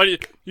 All right, but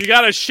you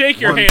got to shake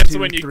your 1, hands 2,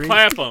 when you 3.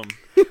 clap them.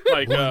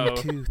 Like, 1,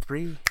 2,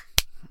 3.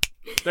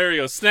 there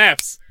you go.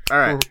 Snaps. All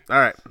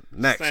right.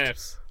 Next.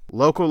 Snaps.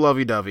 Local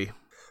Lovey-Dovey.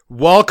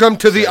 Welcome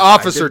to the Says, "I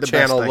Officer did the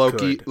Channel, best I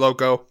Loki, could."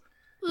 Loco.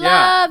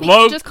 Yeah.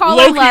 Lovey. Just call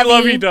her Loki Lovey.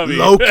 lovey-dovey.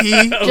 Loki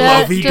Just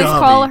Lovey-Dovey.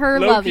 call her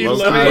Loki Lovey.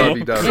 Loki Lovey.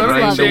 lovey-dovey. It's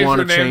Somebody Lovey. change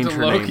wanna her name change to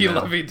her name Loki now.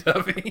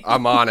 Lovey-Dovey.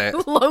 I'm on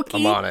it. Loki.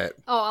 I'm on it.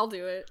 Oh, I'll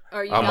do it.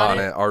 Oh, you I'm got on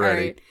it already.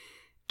 All right.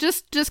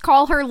 Just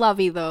call her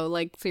Lovey though.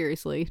 Like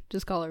seriously,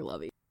 just call her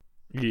Lovey.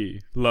 Yeah,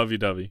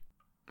 lovey-dovey.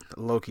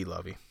 Loki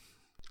Lovey.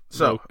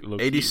 So,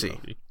 Loki ADC.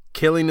 lovey.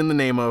 Killing in the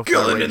name of.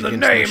 Killing Rage in the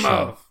Against name Machine.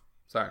 of.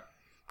 Sorry.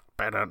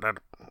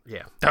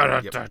 Yeah.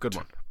 Da-da-da-da. Yep, good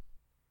one.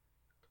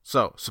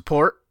 So,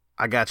 support.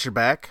 I Got Your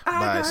Back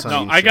by Sonny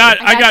No, and I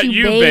Cher. got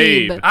you,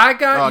 babe. I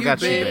got Oh, I you,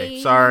 got you, babe.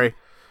 babe. Sorry,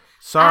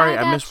 I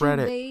got misread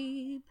you, it.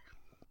 babe.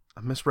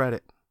 I misread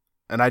it.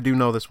 And I do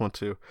know this one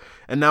too.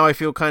 And now I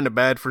feel kind of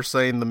bad for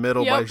saying The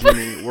Middle by Yep.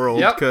 Jimmy World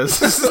Yep.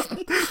 because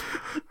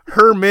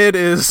her mid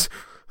is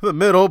The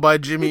Middle by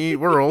Jimmy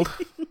World.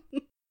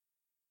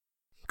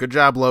 Good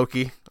job,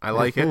 Loki. I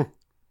like it.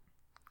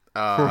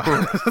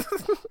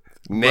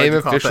 Name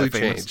you caught officially that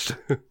famous. changed.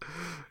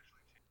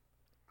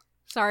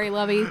 Sorry,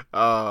 Lovey.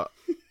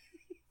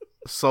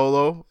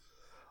 Solo,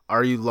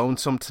 Are You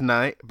Lonesome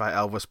Tonight by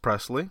Elvis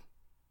Presley.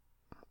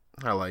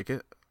 I like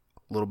it.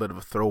 A little bit of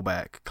a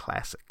throwback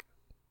classic.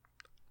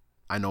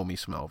 I know me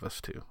some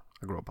Elvis too.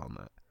 I grew up on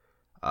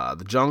that.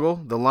 The Jungle,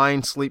 The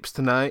Lion Sleeps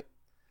Tonight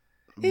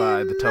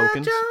by The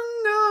Tokens.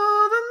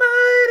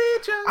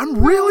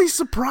 I'm really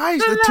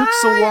surprised it took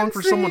so long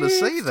for someone to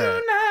say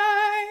that.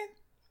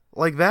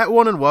 Like that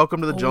one and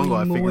Welcome to the Jungle,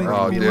 I figured.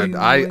 Oh, would be dude,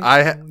 like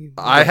I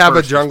have a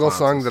first jungle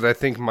responses. song that I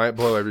think might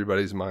blow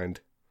everybody's mind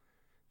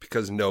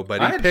because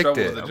nobody I had picked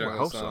trouble it. with the I jungle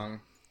hope so. song.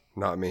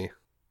 Not me.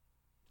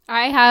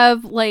 I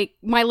have like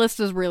my list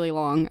is really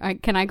long.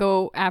 Can I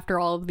go after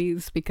all of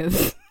these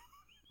because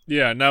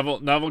Yeah, Neville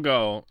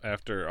go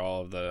after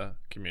all of the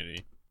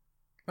community.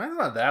 Mine's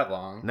not that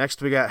long.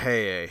 Next we got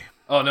Hey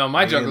Oh no,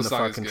 my Being jungle the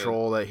song is fucking good.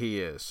 troll that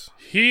he is.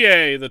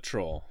 Hiei the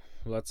troll.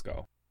 Let's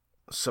go.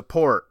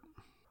 Support.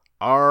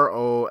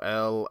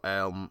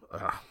 ROLM.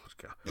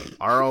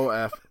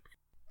 ROF.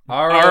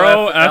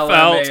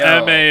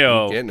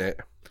 ROFLMAO. Getting it.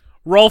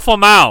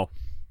 Rolfamau.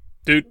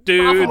 Do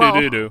do Ruffalo.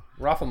 do do do.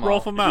 Ruffle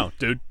Rolfamau.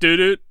 Do do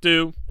do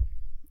do.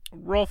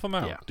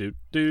 Rolfamau. Yeah. Do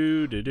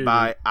do do do.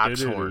 By do,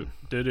 Oxhorn.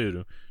 Do do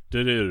do.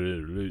 Do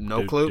do do.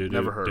 No clue.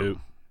 Never heard of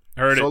him.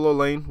 Heard it. Solo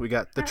Lane, we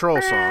got the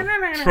troll song.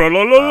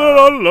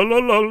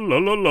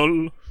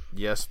 Tra-la-la-la-la-la-la-la-la.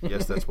 Yes,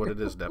 that's what it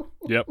is, Deb.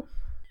 Yep.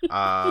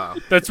 Uh,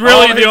 That's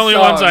really All the his only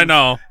ones I songs.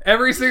 know.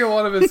 Every single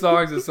one of his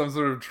songs is some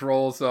sort of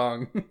troll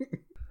song.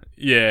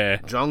 Yeah.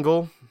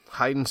 Jungle,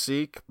 Hide and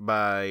Seek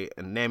by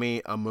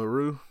Nemi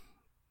Amuru.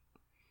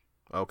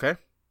 Okay.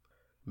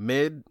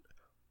 Mid,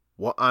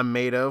 What I'm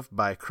Made Of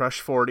by Crush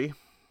 40.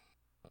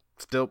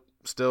 Still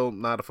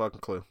not a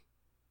fucking clue.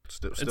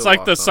 Still It's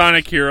like the lost on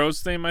Sonic this.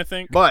 Heroes theme, I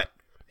think. But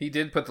He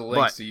did put the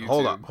links to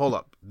YouTube. hold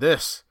up.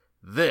 This.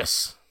 Oh,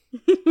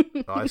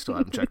 I still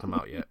haven't checked them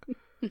out yet.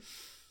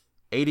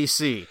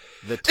 ADC.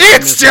 The Time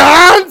It's Is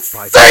John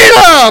by-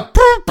 Cena!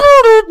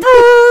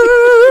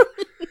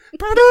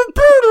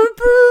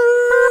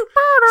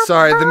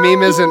 Sorry, the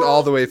meme isn't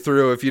all the way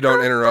through if you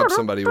don't interrupt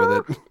somebody with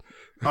it.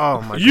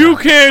 Oh my You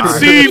god. can't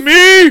see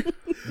me.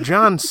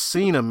 John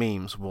Cena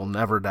memes will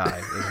never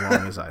die as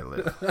long as I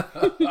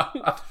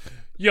live.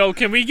 Yo,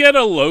 can we get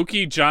a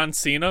Loki John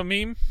Cena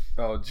meme?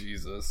 Oh,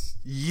 Jesus.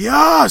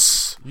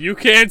 Yes! You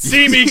can't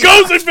see me.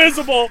 Goes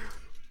invisible.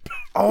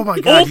 Oh my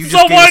god, Hold you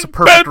just gave us a someone,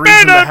 perfect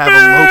reason to have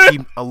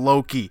Ben-Ben-Ben! a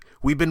Loki.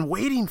 We've been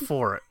waiting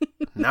for it.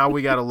 Now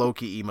we got a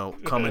Loki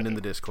emote coming in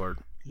the Discord.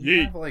 You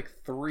Yeet. have like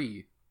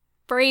 3.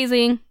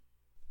 Phrasing.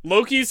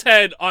 Loki's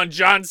head on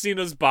John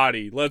Cena's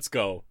body. Let's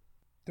go.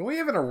 Do we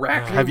have an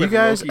raccoon? Have you with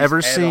guys Loki's ever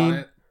head seen- on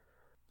it?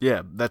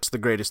 Yeah, that's the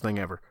greatest thing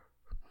ever.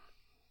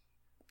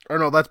 Or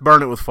no, that's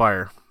Burn It With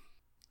Fire.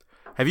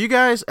 Have you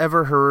guys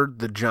ever heard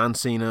the John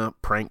Cena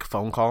prank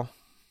phone call?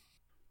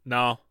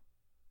 No.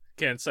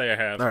 Can't say I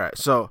have. Alright,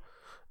 so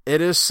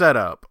it is set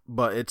up,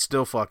 but it's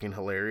still fucking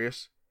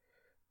hilarious.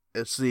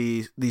 It's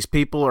these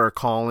people are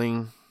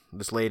calling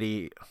this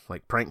lady,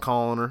 like prank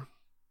calling her,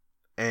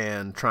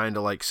 and trying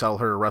to like sell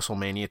her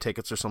WrestleMania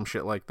tickets or some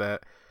shit like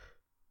that.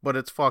 But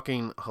it's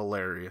fucking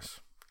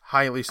hilarious.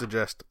 Highly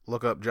suggest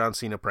look up John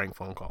Cena prank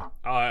phone call.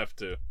 I'll have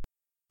to.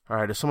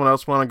 Alright, does someone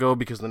else want to go?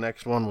 Because the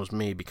next one was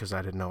me because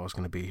I didn't know I was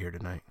going to be here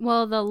tonight.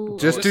 Well, the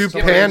Just do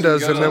Somebody pandas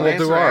goes and then we'll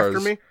do Answer after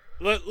ours. me?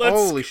 Let's,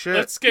 Holy shit.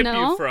 Let's skip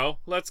No. you, Fro.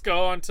 Let's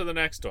go on to the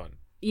next one.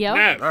 Yep.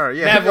 Nev. Alright,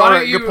 yeah. Nev, why Alright,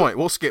 don't you- good point.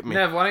 We'll skip me.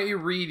 Nev, why don't you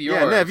read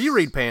yours? Yeah, Nev, you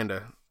read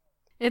Panda.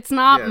 It's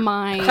not Yeah.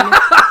 mine.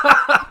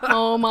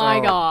 Oh my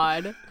Oh.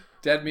 god.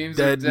 Dead memes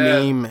Dead are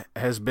dead. meme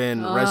has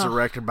been Ugh.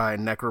 resurrected by a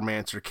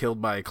necromancer,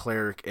 killed by a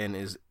cleric, and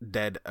is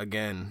dead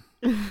again.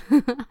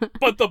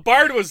 But the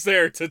bard was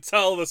there to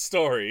tell the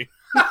story.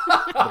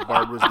 The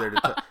bard was there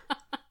to tell.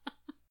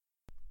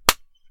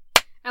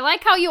 I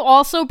like how you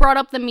also brought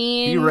up the meme.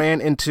 He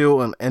ran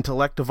into an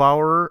intellect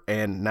devourer,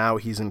 and now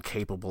he's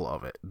incapable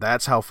of it.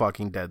 That's how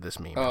fucking dead this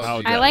meme is. Oh,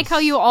 How I like how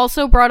you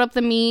also brought up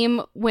the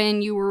meme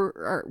when you were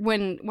or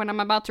when I'm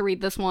about to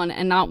read this one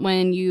and not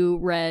when you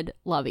read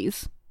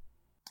Lovey's.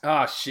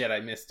 Oh, shit,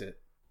 I missed it.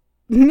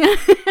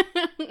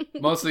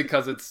 Mostly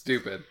because it's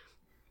stupid.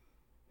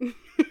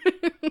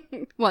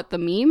 What, the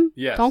meme?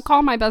 Yes. Don't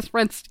call my best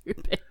friend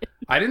stupid.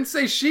 I didn't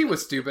say she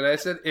was stupid. I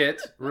said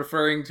it,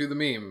 referring to the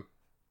meme.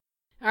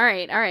 All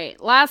right.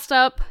 Last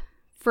up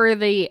for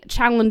the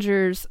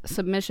challengers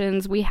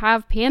submissions, we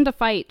have Panda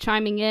Fight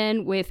chiming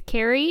in with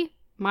Carrie.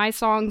 My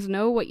songs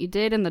Know What You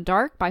Did in the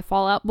Dark by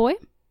Fall Out Boy.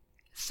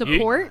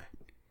 Support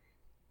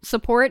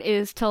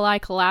is Till I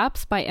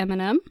Collapse by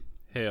Eminem.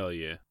 Hell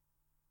yeah.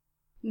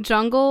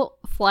 Jungle,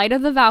 Flight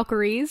of the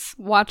Valkyries.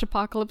 Watch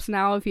Apocalypse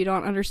Now if you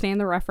don't understand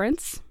the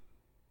reference.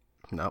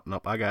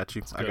 Nope, I got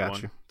you. It's a I good got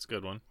one. you. It's a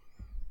good one.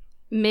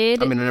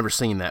 Mid, I mean, I've never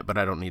seen that, but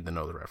I don't need to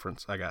know the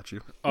reference. I got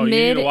you. Oh, you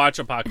need Mid- to watch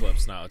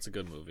Apocalypse Now. It's a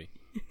good movie.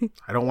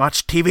 I don't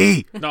watch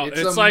TV. No, It's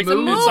it's a like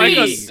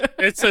movie.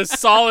 it's a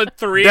solid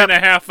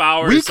 3.5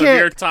 hours of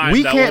your time.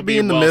 We that can't will be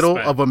in the well middle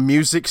spent. of a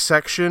music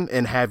section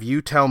and have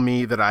you tell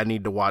me that I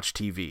need to watch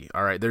TV.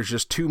 All right, there's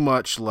just too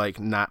much like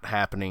not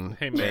happening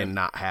Hey, man. and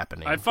not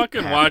happening. I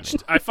fucking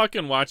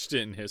watched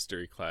it in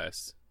history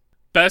class.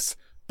 Best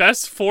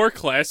 4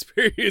 class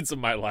periods of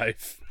my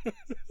life.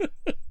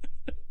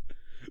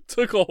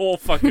 Took a whole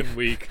fucking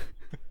week.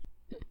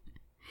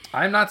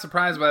 I'm not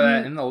surprised by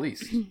that in the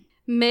least.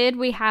 Mid,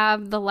 we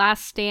have The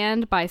Last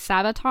Stand by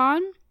Sabaton.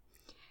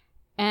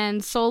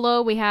 And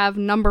solo, we have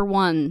Number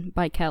One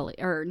by Kelly.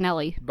 Or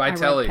Nelly. By I wrote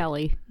Telly.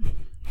 Kelly.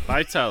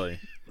 Bye, Telly.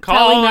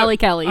 Nelly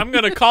Kelly. I'm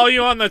gonna call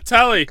you on the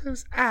telly.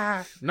 Cause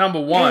I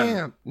Number 1.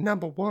 am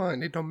number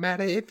one. It don't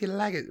matter if you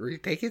like it.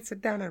 Retake it,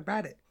 sit down and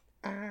write it.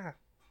 I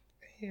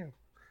am.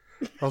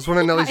 That was one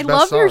of Nelly's I best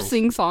love songs. your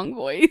sing-song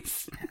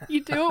voice.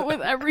 You do it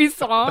with every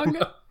song.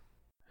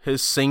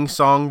 His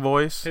sing-song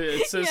voice.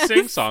 It's a Yes.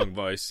 sing-song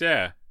voice,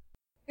 yeah.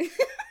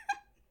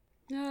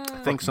 I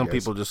think some Yes.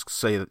 people just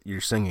say that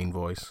your singing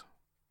voice.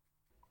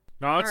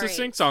 No, it's a Alright.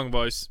 sing-song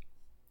voice.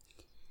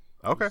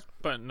 Okay,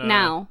 Putting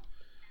Now,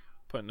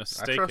 putting a I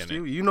stake trust in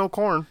you. it. You know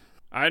corn.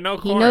 I know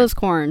he corn. knows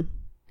corn.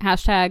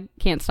 Hashtag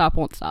can't stop,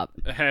 won't stop.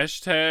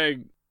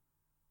 Hashtag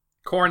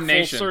Corn full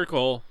Nation.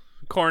 circle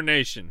Corn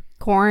Nation.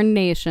 Corn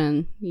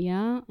Nation.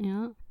 Yeah.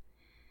 All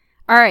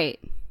right.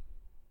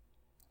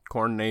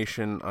 Corn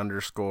Nation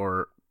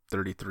 _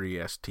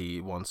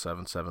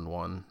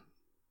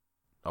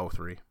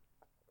 33ST177103.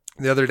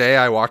 The other day,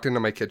 I walked into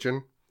my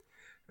kitchen,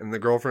 and the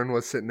girlfriend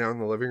was sitting down in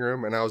the living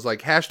room, and I was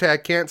like,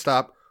 hashtag can't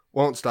stop,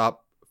 won't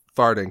stop,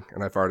 farting.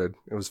 And I farted.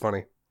 It was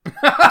funny.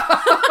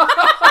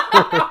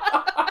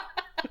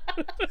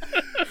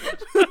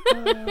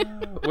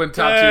 When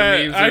top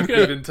tier memes are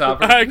even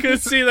topper. I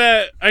could see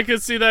that. I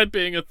could see that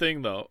being a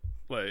thing, though.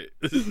 Like,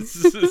 I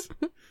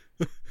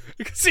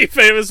could see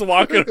Famous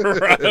walking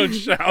around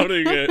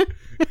shouting it.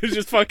 He's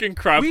just fucking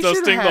crop We should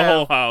dusting the have-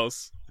 whole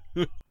house.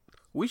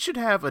 We should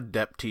have a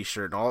Depp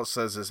t-shirt, and all it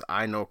says is,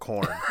 I know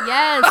corn.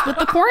 Yes, with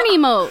the corn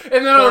emote.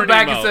 And then on Corn the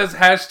back emote. it says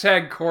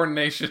hashtag Corn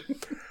Nation.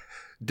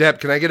 Deb,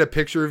 can I get a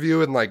picture of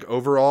you in like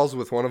overalls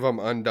with one of them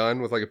undone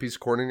with like a piece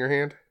of corn in your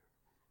hand?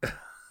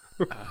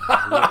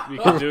 We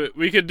could do it.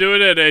 We could do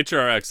it at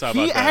HRX. How about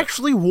He that?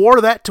 actually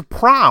wore that to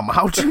prom.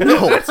 How'd you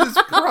know? That's his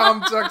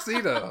prom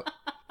tuxedo.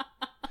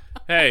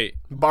 Hey,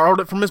 Borrowed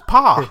it from his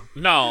pa.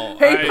 no.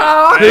 Hey, I,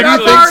 Pa, I Who do you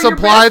actually- think Are your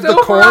supplied the best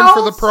corn for the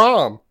overalls?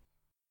 prom?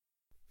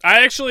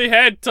 I actually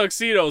had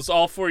tuxedos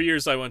all 4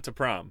 years I went to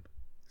prom.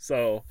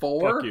 So,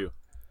 4? fuck you.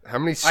 How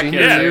many I senior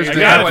can't- years I did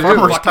got you it. do?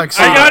 Farmer's fucking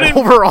tuxedo. I got it.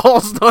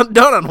 Overalls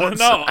done on one No,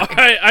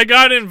 side. I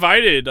got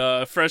invited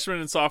freshman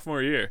and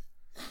sophomore year.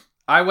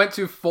 I went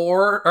to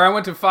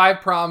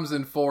 5 proms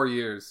in 4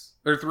 years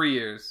or 3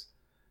 years.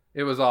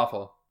 It was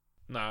awful.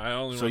 No, I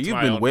only So went to you've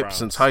my been own whipped proms.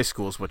 since high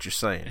school is what you're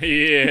saying.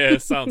 Yeah,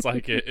 sounds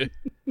like it.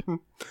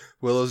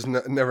 Willow's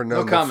never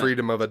known the comment.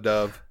 freedom of a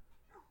dove.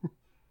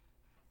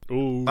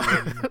 Ooh.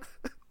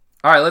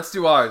 All right, let's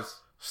do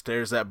ours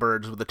Stares at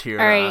birds with a tear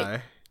All in right. the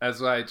eye.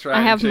 as I try I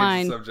and have change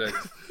mine. the subject.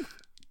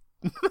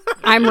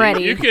 I'm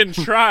ready. You can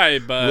try,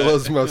 but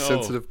Willow's most oh,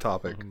 sensitive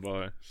topic. oh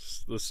boy,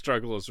 the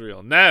struggle is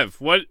real. Nev,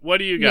 what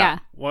do you got? Yeah.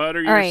 What are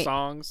All your right.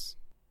 songs?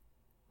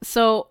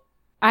 So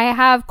I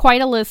have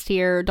quite a list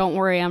here. Don't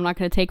worry, I'm not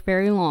going to take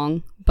very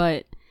long.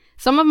 But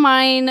some of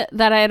mine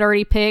that I had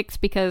already picked,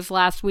 because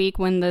last week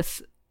when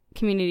this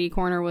community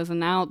corner was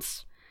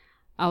announced,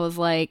 I was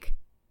like,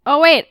 oh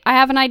wait, I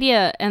have an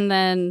idea. And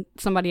then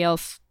somebody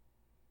else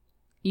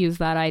used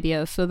that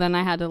idea. So then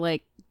I had to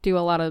like do a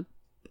lot of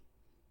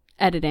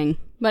editing.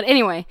 But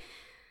anyway,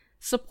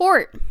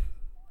 support.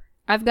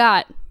 I've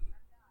got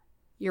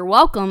You're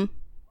Welcome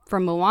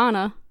from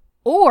Moana,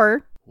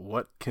 or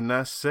What can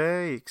I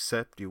say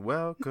except you're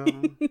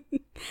welcome?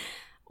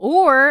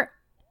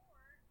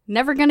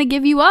 Never Gonna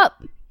Give You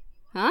Up.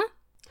 Huh?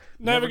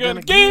 Never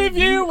gonna gonna give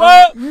you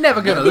up.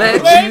 Never gonna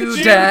let you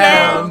you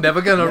down. down.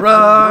 Never gonna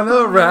run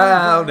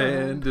around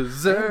and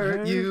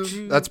desert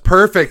you. That's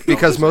perfect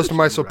because most of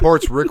my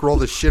supports rickroll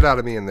the shit out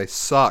of me and they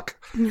suck.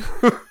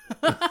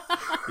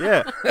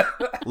 Yeah.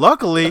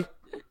 Luckily,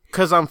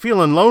 because I'm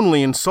feeling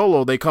lonely and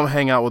solo, they come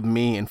hang out with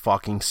me in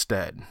fucking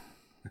stead.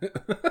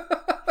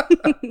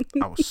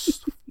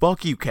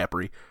 Fuck you,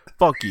 Capri.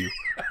 Fuck you.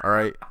 All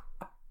right.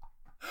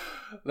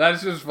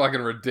 That's just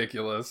fucking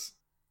ridiculous.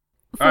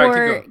 All right, keep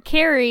For going.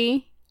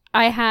 Carrie,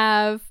 I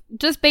have,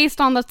 just based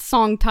on the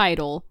song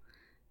title,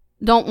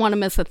 Don't Want to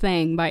Miss a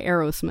Thing by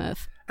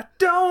Aerosmith.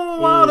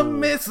 Don't wanna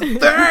miss a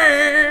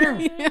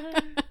thing,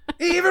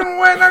 even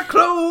when I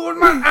close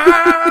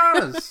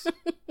my eyes.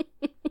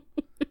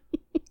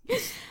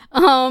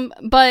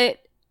 But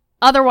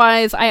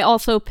otherwise, I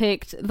also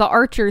picked the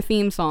Archer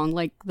theme song,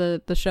 like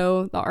the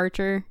show, The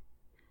Archer.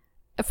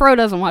 Fro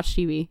doesn't watch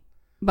TV,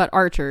 but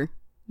Archer,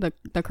 the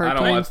I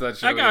cartoon. don't watch that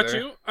show. I got either.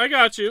 you. I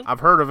got you. I've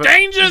heard of it.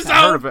 Danger I've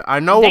heard of Zone. it. I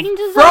know of,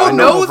 Danger Fro Zone. I know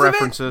knows of of it?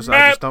 references.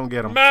 I just don't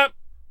get them. Map.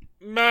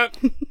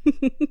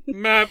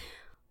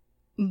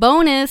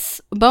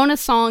 Bonus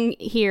song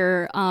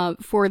here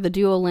for the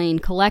duo lane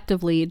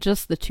collectively,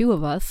 Just the Two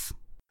of Us.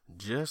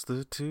 Just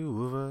the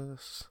two of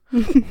us.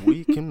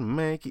 We can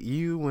make it,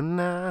 you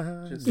and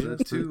I. Just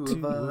the two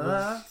of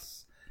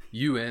us.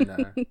 You and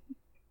I.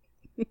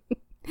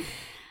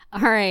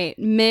 All right,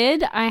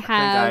 mid, I I think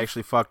have. I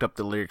actually fucked up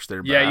the lyrics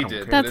there. But Yeah, I you don't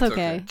did. care. That's It's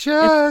okay. okay.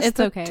 Just it's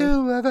the okay.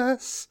 two of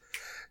us.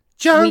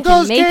 We can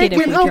Jungle's make it gate, if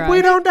we we hope try.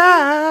 we don't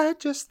die.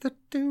 Just the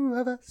two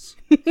of us.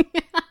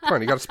 Come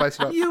on, you gotta spice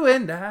it up. You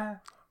and I.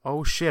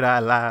 Oh shit, I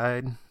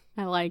lied.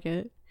 I like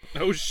it.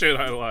 Oh shit,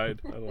 I lied.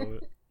 I love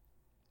it.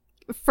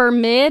 For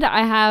mid,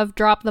 I have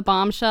Drop the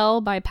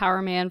Bombshell by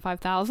Powerman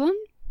 5000.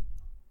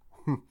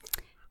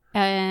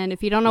 And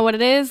if you don't know what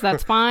it is,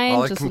 that's fine.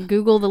 All I Just can-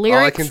 Google the lyrics.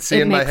 All I can see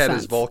It in my makes head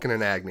sense. is Vulcan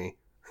and Agni.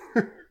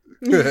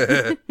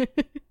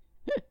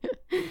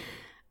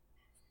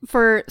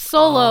 For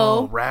solo,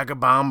 Oh,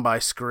 Ragabomb by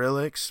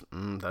Skrillex.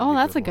 That'd Oh, be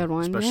that's a good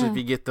one, Especially yeah. if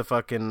you get the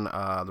fucking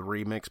the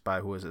remix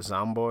by who is it,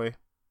 Zomboy.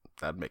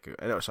 That'd make it.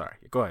 No, sorry.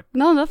 Go ahead.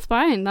 no, that's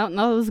fine. That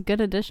was a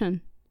good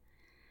addition.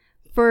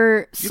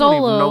 For You solo,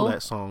 don't even know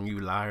that song, you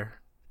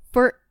liar.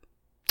 for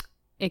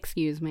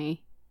excuse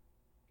me,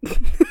 Oh,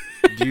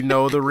 Do you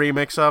know the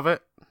remix of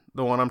it?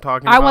 The one I'm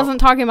talking I about? wasn't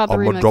talking about the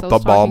I'ma remix. drop I the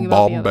was talking bomb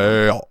about the bomb other one.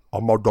 bell.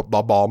 I'ma drop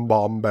the bomb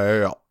bomb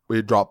bell.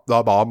 We drop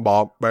the bomb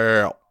bomb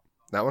bell.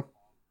 That one?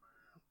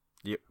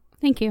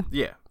 Thank you.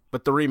 Yeah,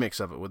 but the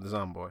remix of it with the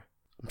Zomboy.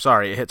 I'm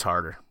sorry, it hits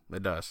harder.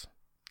 It does.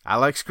 I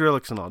like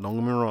Skrillex and all, don't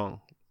get me wrong.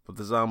 But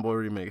the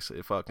Zomboy remix,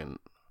 it fucking...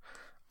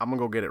 I'm gonna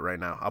go get it right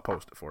now. I'll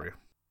post it for you.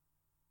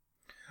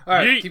 All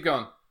right, Yeet. keep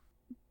going.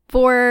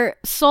 For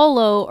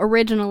solo,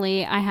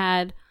 originally I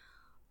had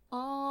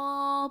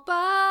All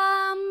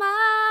by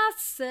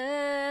Myself.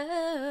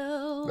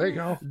 There you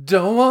go.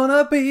 Don't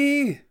wanna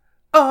be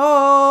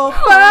all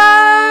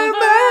by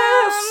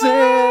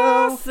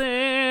myself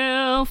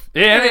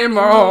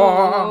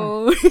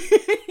anymore.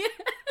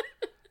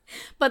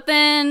 But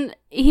then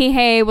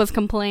Hey was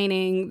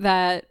complaining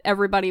that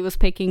everybody was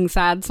picking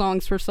sad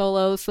songs for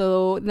solo,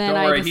 so then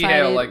Don't worry, I he decided.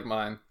 hail like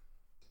mine.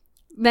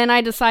 Then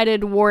I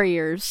decided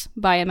Warriors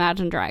by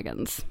Imagine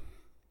Dragons.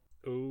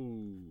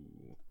 Ooh.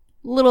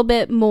 A little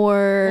bit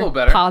more A little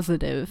better.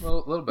 positive. A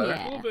little better.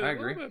 Yeah. A little bit, I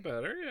agree. A little bit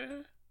better, yeah.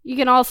 You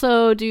can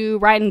also do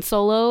Riding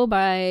Solo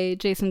by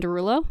Jason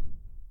Derulo.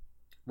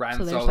 Riding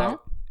So there's solo. that.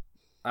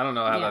 I don't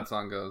know how Yeah. that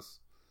song goes.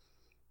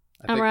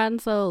 I I'm think riding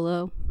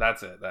solo.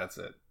 that's it. That's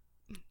it.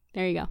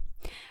 There you go.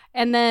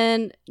 And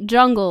then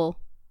Jungle,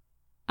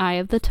 Eye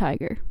of the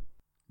Tiger.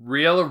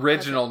 Real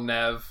original,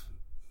 Nev.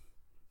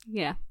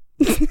 Yeah.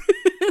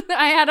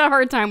 I had a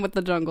hard time with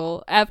the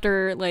Jungle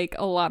after like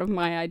a lot of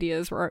my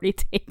ideas were already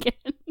taken.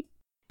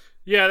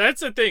 Yeah,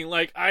 that's the thing.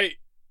 Like I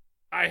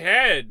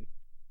had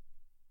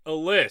a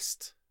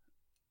list,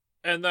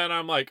 and then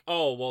I'm like,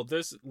 oh well,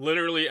 this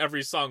literally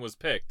every song was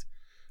picked.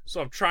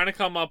 So I'm trying to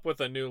come up with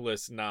a new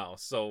list now.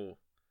 So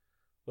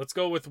let's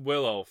go with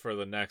Willow for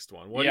the next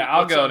one.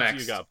 I'll go songs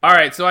next. You got? All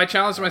right, so I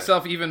challenged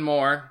myself even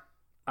more.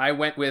 I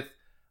went with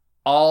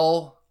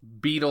all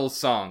Beatles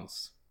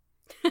songs.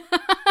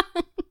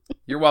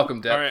 You're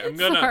welcome, Deb. All right,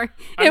 Sorry.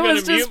 I'm It gonna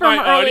was mute just my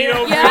from earlier.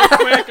 audio Yeah. real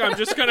quick. I'm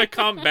just gonna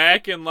come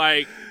back in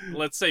like,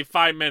 let's say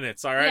 5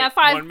 minutes. All right. Yeah,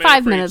 1 minute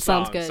 5 for each minutes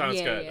sounds song. good. Sounds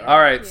Yeah, good. yeah. All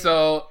right,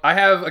 so I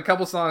have a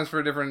couple songs for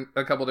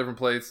a couple different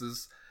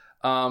places.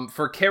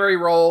 For Carry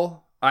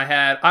Roll, I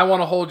had I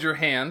Want to Hold Your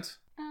Hand.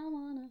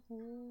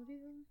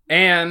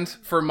 And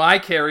for my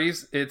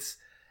carries, it's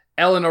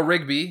Eleanor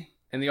Rigby.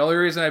 And the only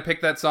reason I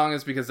picked that song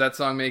is because that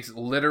song makes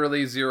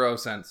literally 0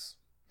 sense.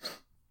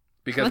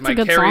 Because That's a my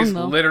good carries song,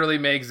 though. literally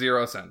make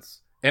 0 sense.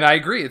 And I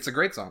agree, it's a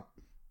great song.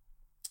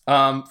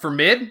 For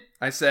mid,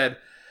 I said,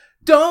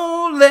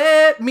 Don't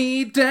Let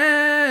Me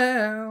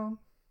Down.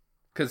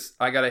 Because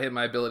I got to hit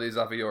my abilities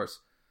off of yours.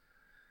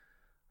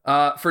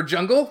 For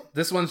jungle,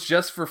 this one's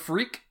just for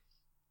freak.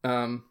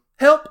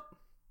 Help!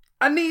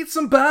 I need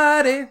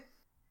somebody.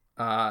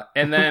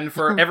 And then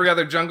for every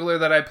other jungler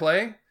that I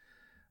play,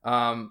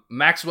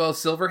 Maxwell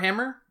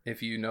Silverhammer.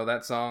 If you know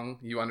that song,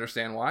 you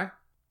understand why.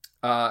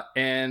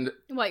 And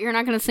What, you're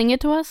not going to sing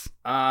it to us?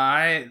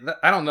 I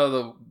don't know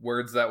the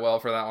words that well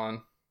for that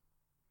one.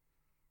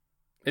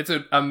 It's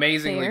an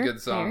amazingly Fair,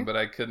 good song, fair. but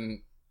I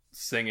couldn't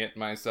sing it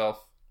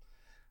myself.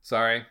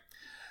 Sorry.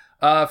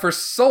 For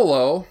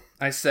solo,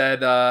 I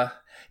said,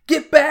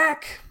 get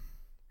back,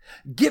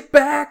 get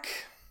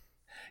back,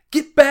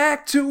 get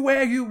back to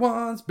where you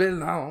once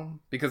belong.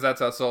 Because that's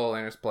how solo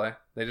laners play.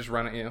 They just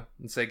run at you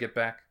and say, get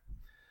back.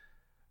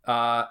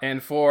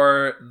 And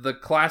for the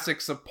classic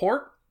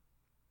support,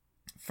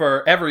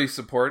 for every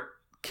support,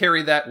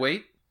 Carry That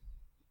Weight.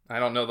 I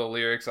don't know the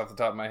lyrics off the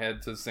top of my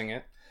head to sing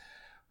it.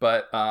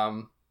 But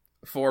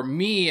for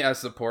me as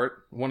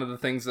support, one of the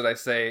things that I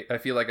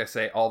feel like I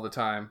say all the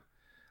time,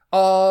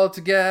 all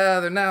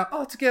together now,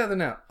 all together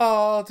now,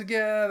 all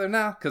together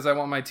now, because I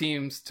want my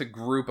teams to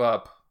group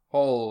up.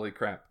 Holy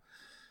crap.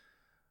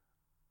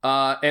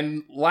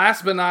 And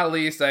last but not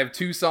least, I have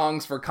 2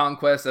 songs for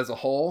Conquest as a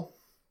whole.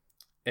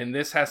 And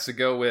this has to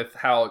go with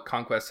how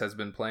Conquest has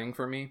been playing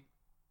for me.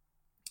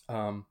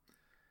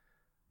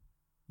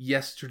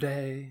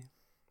 Yesterday,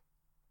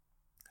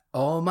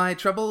 all my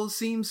troubles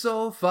seem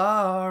so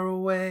far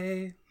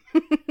away.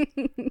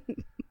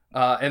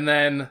 And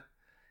then,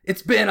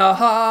 it's been a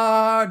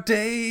hard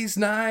day's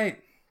night,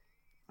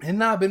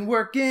 and I've been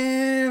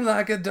working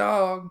like a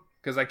dog,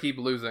 because I keep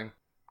losing.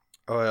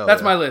 Oh, hell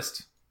That's yeah. my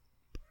list.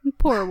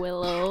 Poor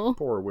Willow.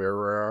 Poor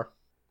wearer.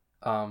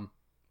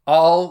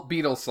 All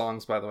Beatles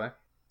songs, by the way.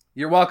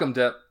 You're welcome,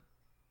 Dip.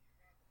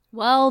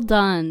 Well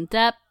done.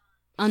 Depp,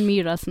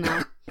 unmute us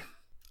now.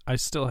 I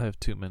still have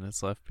 2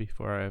 minutes left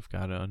before I've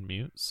got to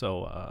unmute.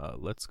 So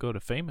let's go to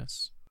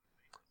Famous.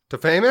 To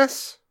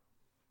famous?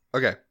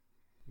 Okay.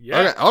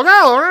 Yeah.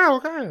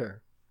 Okay.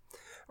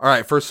 All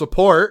right, for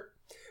support,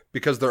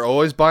 because they're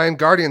always buying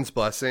Guardian's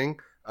Blessing,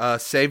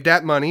 Save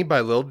That Money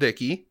by Lil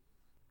Dicky.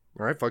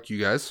 All right, fuck you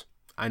guys.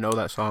 I know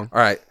that song. All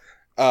right.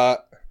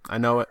 I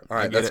know it. All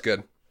right, that's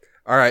good.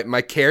 All right,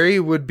 my carry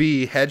would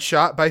be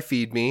Headshot by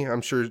Feed Me.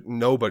 I'm sure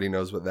nobody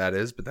knows what that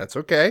is, but that's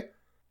okay.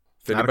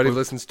 If Not a anybody clue.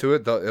 listens to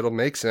it, it'll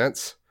make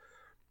sense.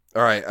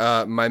 All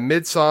right, my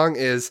mid song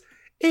is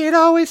It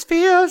Always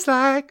Feels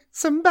Like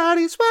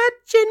Somebody's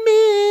Watching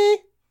Me.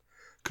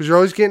 Because you're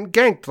always getting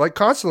ganked, like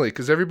constantly,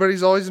 because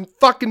everybody's always in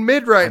fucking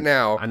mid right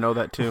now. I know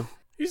that too.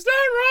 He's not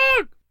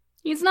wrong.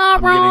 He's not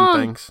I'm wrong.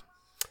 getting things.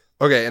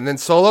 Okay, and then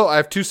solo, I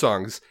have 2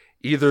 songs.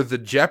 Either the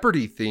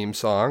Jeopardy theme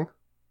song.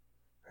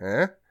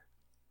 Huh?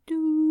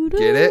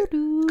 Get it?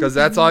 Because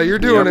that's all you're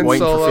doing in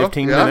waiting for solo.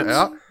 15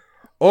 minutes.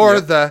 Or Yeah.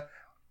 the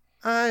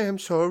I am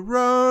so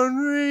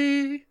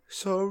lonely,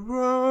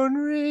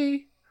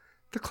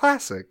 the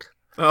classic.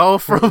 Oh,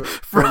 from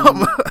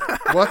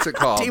What's it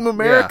called? Team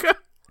America.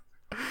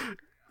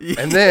 Yeah.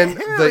 And then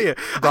Hell the yeah.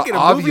 the I get a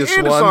obvious movie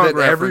and a one song that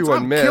reference. everyone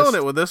I'm missed. killing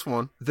it with this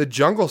one. The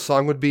jungle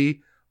song would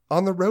be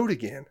On the Road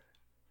Again.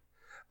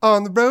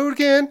 On the road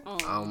again.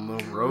 On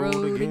the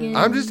road again.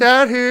 I'm just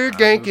out here I just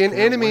ganking can't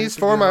enemies wait to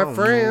for get my on the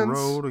friends.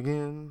 road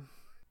again.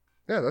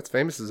 Yeah, that's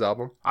Famous's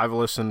album. I've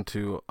listened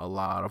to a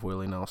lot of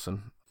Willie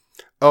Nelson.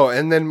 Oh,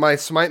 and then my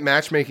Smite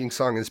matchmaking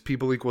song is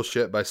People Equal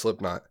Shit by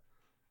Slipknot.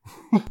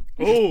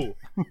 Oh.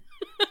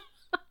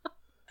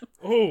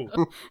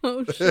 Oh.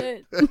 Oh,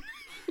 shit.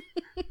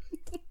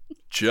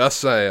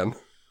 Just saying.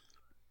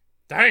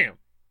 Damn.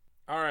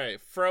 All right,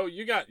 Fro,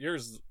 you got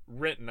yours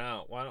written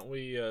out. Why don't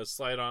we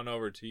slide on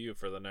over to you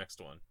for the next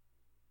one?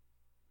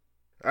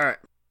 All right.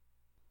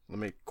 Let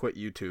me quit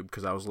YouTube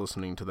because I was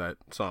listening to that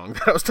song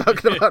that I was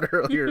talking about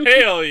earlier.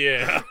 Hell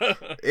yeah.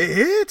 It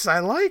hits. I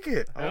like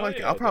it. I Hell like it.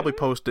 yeah, I'll probably dude.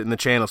 post it in the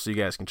channel so you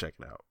guys can check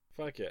it out.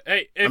 Fuck yeah.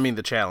 Hey,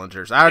 The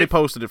challengers. I already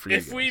posted it for you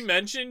guys. if we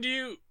mentioned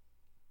you,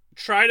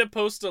 try to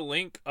post a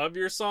link of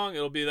your song.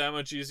 It'll be that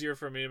much easier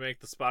for me to make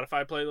the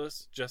Spotify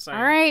playlist. Just saying.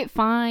 All right,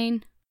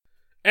 fine.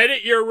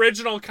 Edit your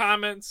original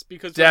comments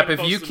because Depp, we're if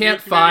gonna you post a new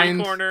can't community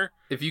find corner.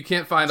 if you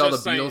can't find all the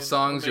Just saying, Beatles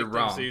songs, it'll you're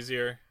make things wrong.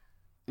 Easier.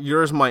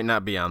 Yours might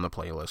not be on the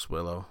playlist,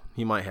 Willow.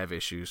 He might have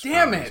issues. for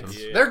Damn it!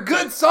 reasons. Yeah. They're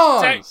good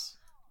songs.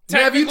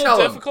 Nev, you Technical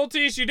tell 'em.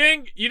 difficulties. You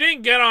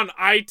didn't get on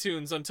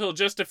iTunes until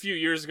just a few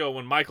years ago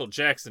when Michael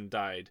Jackson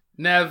died.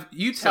 Nev,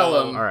 you tell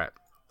So- them. All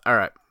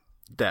right.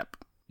 Depp.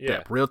 Yeah.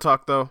 Depp. Real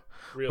talk, though.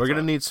 Real We're going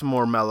to talk. need some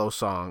more mellow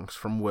songs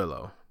from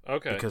Willow.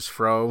 Okay. Because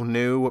Fro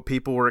knew what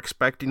people were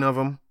expecting of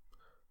him.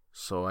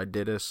 So I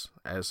did as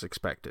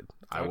expected.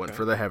 I went Okay.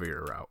 for the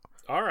heavier route.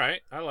 All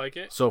right. I like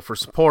it. So for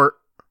support,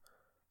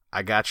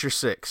 I Got Your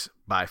Six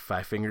by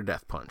Five Finger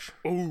Death Punch.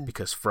 Ooh.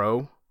 Because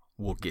Fro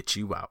will get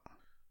you out.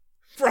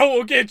 Fro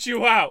will get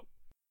you out.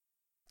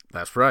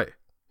 That's right.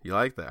 You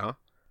like that, huh?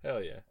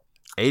 Hell yeah.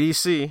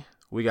 ADC,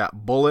 we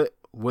got Bullet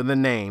with a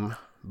Name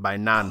by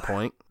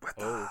Nonpoint.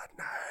 Oh.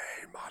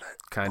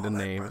 Kind of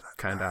name,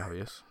 kind of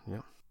obvious.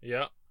 Yep.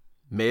 Yeah.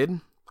 Mid,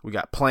 we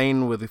got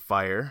Playing with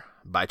Fire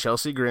by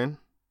Chelsea Grin.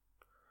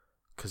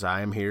 Because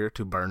I am here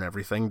to burn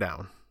everything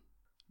down.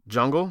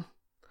 Jungle,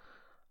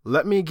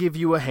 Let Me Give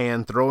You a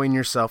Hand Throwing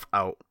Yourself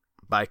Out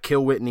by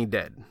Kill Whitney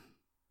Dead.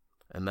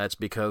 And that's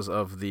because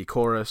of the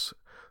chorus,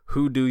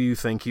 Who Do You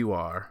Think You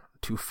Are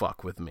to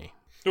Fuck With Me?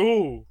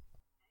 Ooh.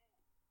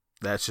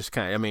 That's just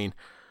kind of, I mean,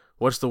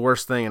 what's the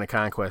worst thing in a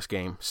Conquest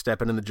game?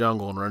 Stepping in the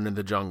jungle and running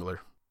into the jungler.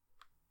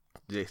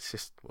 It's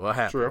just what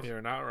happened. True.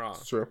 You're not wrong.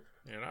 It's true.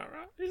 You're not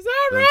wrong. Is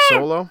that Then wrong?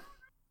 Solo.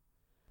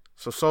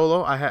 So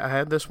Solo, I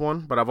had this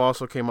one, but I've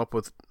also came up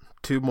with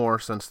two more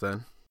since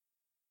then.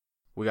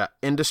 We got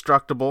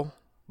Indestructible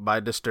by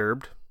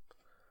Disturbed.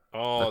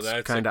 Oh, That's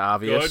that's kinda a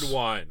obvious. good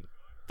one.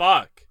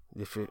 Fuck.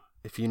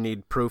 If you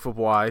need proof of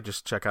why,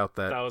 just check out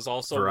that. That was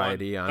also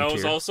variety one. on That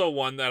was tier. also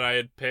one that I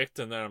had picked,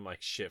 and then I'm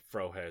like, shit,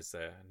 Fro has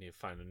that. I need to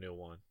find a new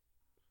one.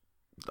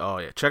 Oh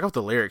yeah, check out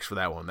the lyrics for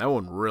that one. That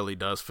one really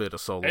does fit a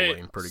solo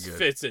lane pretty good.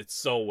 Fits it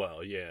so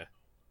well, yeah.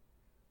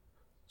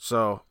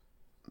 So,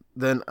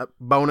 then a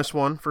bonus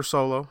one for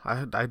solo.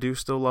 I do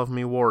still love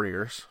me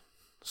Warriors,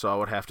 so I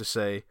would have to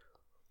say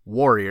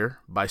Warrior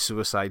by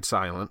Suicide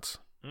Silence.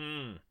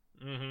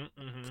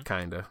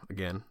 Kinda,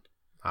 again,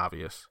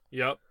 obvious.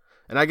 Yep.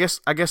 And I guess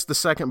the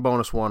second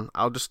bonus one,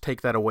 I'll just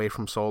take that away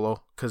from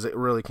solo because it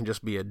really can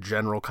just be a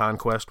general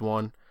conquest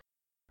one.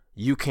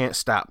 You Can't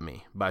Stop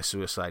Me by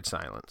Suicide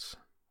Silence,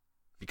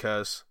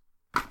 because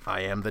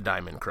I am the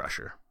Diamond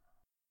Crusher.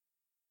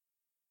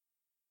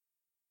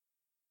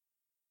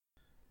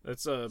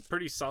 That's a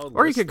pretty solid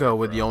Or you list could go there,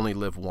 with Fro. You Only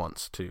Live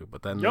Once too,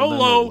 but then YOLO! then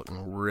they're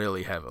looking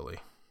really heavy.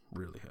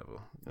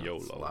 That's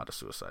YOLO. a lot of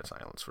Suicide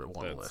Silence for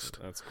one list.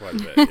 That's quite a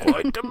bit. Yeah.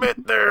 Quite a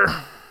bit there.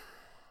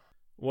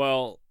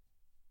 Well,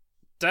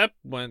 Depp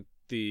went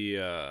the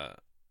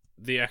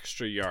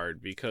extra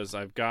yard because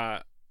I've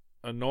got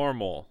a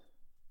normal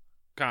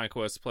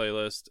Conquest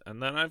playlist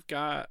and then I've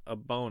got a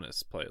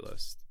bonus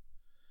playlist.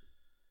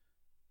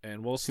 And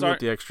we'll He went start.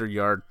 the extra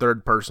yard,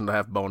 third person to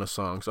have bonus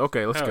songs.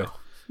 Okay, let's Oh. go.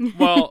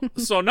 Well,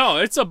 so no,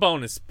 it's a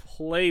bonus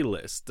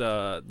playlist.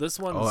 This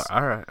one's Oh,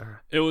 all right.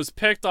 it was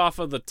picked off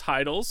of the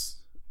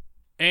titles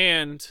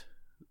and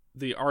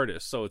the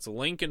artist. So it's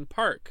Linkin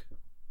Park.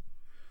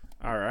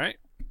 All right.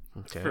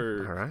 Okay.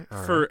 For all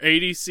right. for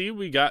ADC,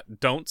 we got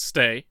Don't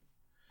Stay.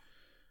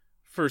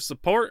 For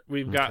support,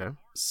 we've got Okay.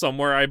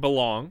 Somewhere I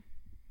Belong.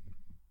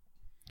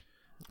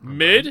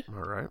 Mid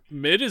All right.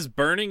 Mid is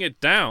Burning It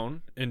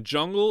Down, and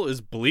Jungle is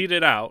Bleed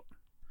It Out.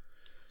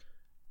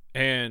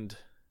 And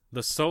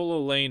the solo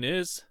lane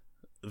is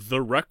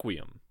The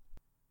Requiem.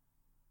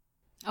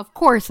 Of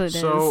course it is.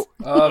 So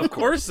Of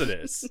course it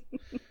is.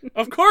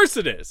 Of course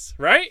it is,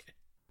 right?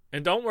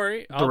 And don't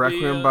worry, the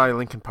Requiem by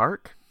Linkin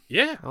Park.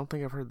 Yeah, I don't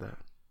think I've heard that.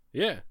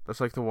 yeah. That's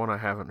like the one I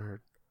haven't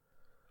heard.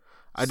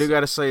 I do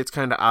gotta say it's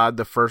kind of odd.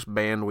 The first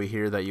band we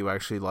hear that you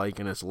actually like,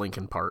 and it's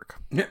Linkin Park.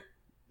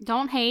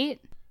 Don't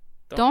hate.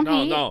 Don't no,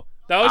 hate. no.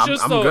 That was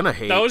just I'm the. gonna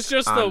hate that was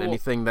just on the.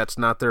 anything that's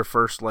not their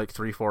first like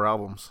 3-4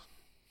 albums.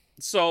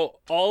 So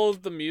all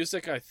of the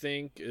music I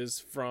think is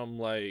from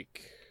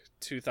like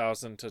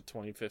 2000 to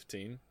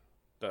 2015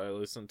 that I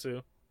listened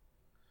to.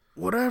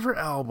 Whatever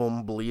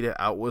album Bleed It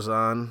Out was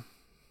on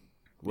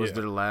was Yeah.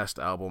 their last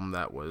album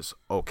that was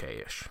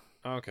okay-ish.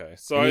 Okay,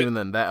 so And I, even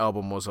then, that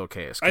album was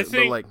okay-ish. I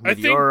think like I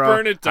think Meteora,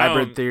 Burn It Down.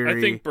 Hybrid Theory, I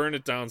think Burn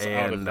It Down's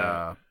out of and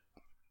that.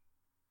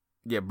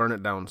 yeah, Burn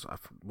It Down's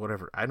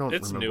whatever. I don't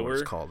It's remember what it's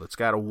newer. called. It's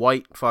got a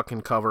white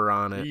fucking cover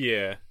on it.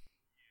 Yeah,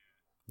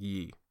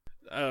 Yeah.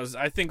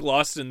 I think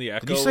Lost in the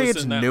Echo. Did you say was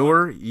it's in that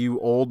newer, you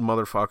old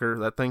motherfucker?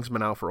 That thing's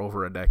been out for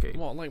over a decade.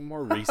 One. Well, like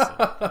more recent.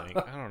 Like,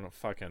 I don't know.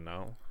 Fucking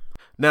know.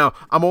 Now,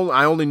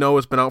 I only know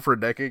it's been out for a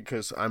decade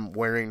because I'm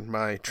wearing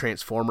my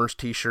Transformers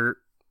T-shirt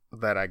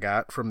that I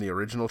got from the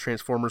original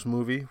Transformers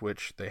movie,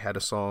 which they had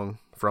a song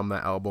from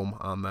that album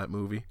on that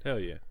movie. Hell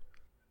yeah.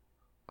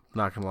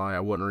 Not gonna lie, I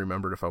wouldn't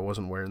remember it if I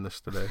wasn't wearing this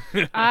today.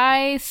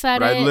 I said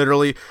But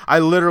it. I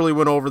literally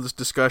went over this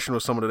discussion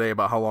with someone today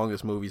about how long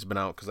this movie's been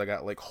out because I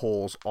got like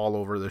holes all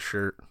over the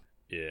shirt.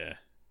 Yeah.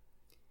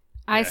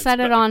 I Yeah, said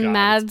it's it been- on God, it's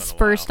Mad's been a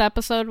first while.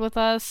 episode with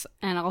us,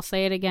 and I'll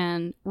say it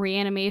again.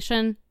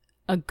 Reanimation,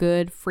 a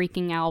good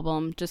freaking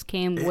album. Just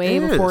came way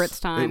before its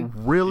It time.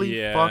 really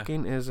Yeah.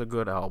 fucking is a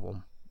good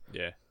album.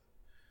 Yeah.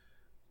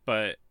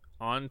 But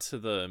on to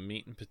the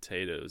meat and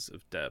potatoes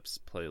of Depth's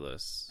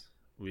playlist.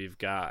 We've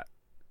got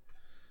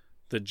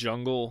The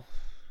Jungle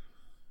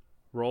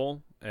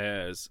Roll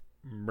as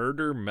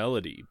Murder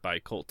Melody by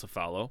Cult to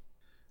Follow.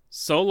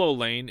 Solo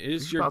Lane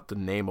is You're your... about to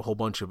name a whole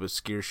bunch of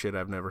obscure shit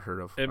I've never heard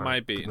of. It All might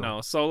right, be. keep going.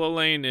 No, Solo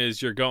Lane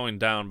is You're Going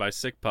Down by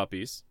Sick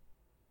Puppies.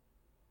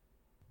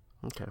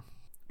 Okay.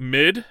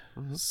 Mid,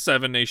 Mhm.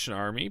 Seven Nation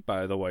Army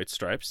by the White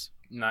Stripes.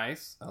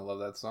 Nice. I love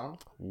that song.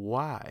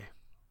 Why?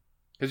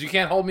 Because you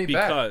can't hold me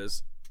back.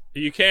 Because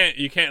you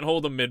can't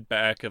hold a mid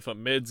back. If a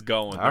mid's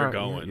going, All they're right,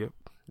 going.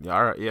 Yeah,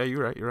 all right. Yeah,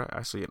 you're right.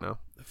 I see it now.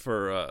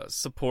 For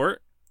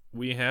support,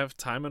 we have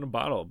Time in a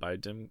Bottle by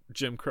Jim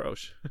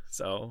Croce.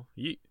 So,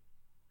 yeet.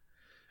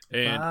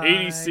 And I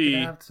ADC. could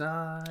have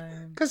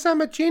time. Cause I'm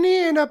a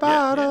genie in a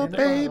bottle, in a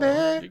bottle.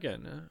 baby. You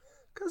getting it.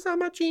 Cause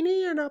I'm a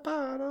genie in a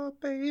bottle,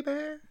 baby.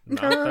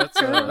 No, that's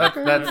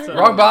That's a-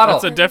 wrong bottle.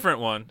 That's a different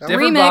one.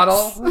 Different Remix.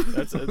 bottle.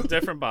 That's a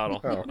different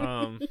bottle.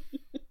 Oh.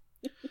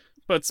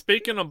 But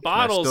speaking of Can I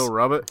bottles, still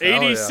rub it?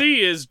 Hell ADC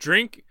is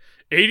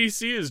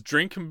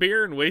drinking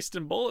beer and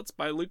wasting bullets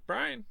by Luke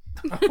Bryan.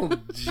 Oh,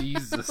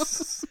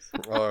 Jesus.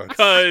 Oh,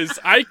 Cause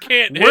I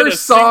can't hit a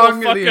Worst song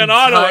single in the fucking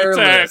auto entire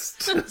attack,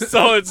 list.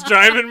 so it's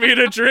driving me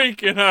to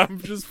drink, and I'm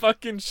just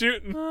fucking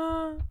shooting.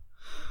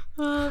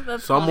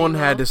 That's Someone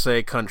funny, had though. to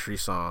say country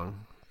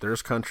song.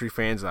 There's country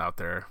fans out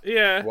there.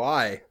 Yeah,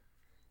 why?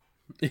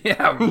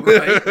 Yeah,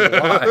 right.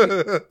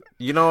 Why?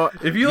 You know,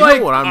 If you you like-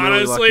 know what I'm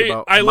really lucky honestly,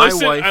 about? I My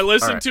listened. wife- I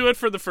listened all right, to it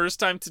for the first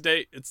time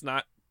today. It's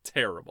not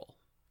terrible.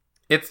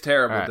 It's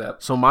terrible, all right.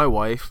 Depp. So my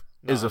wife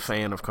No, is a it's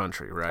fan of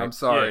country, right? I'm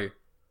sorry. Yeah.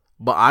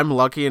 But I'm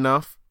lucky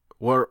enough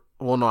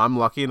I'm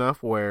lucky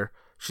enough where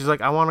she's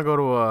like, I want to go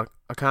to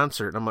a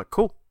concert. And I'm like,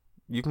 cool,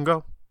 you can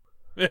go.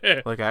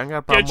 Like, I ain't got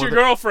a problem Get your with it.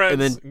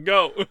 girlfriends. And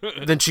Go.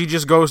 Then she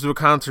just goes to a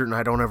concert and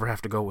I don't ever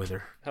have to go with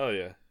her. Hell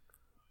yeah.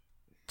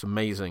 It's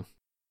amazing.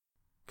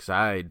 Because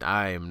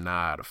I am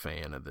not a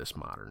fan of this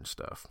modern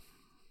stuff.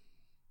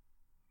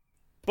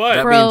 But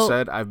That Bro- being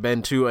said, I've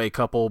been to a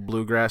couple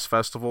bluegrass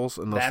festivals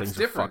and those That's things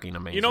different. are fucking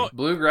amazing. You know-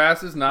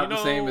 Bluegrass is not You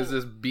the same know- as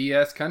this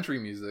BS country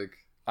music.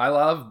 I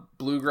love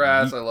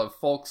bluegrass. I love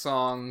folk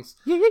songs.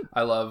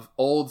 I love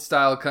old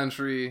style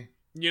country.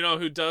 you know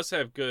who does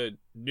have good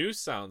new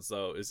sounds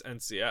though is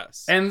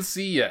NCS.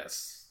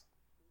 NCS.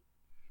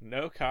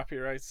 No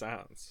copyright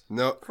sounds.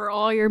 No. For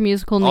all your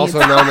musical needs.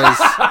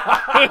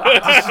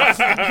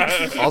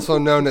 Also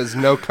known as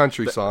no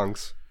country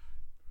songs.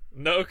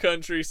 No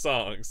country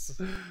songs.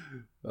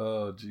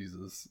 Oh,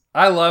 Jesus.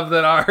 I love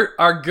that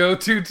our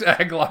go-to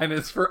tagline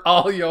is for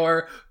all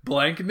your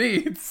blank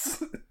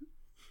needs.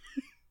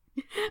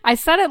 I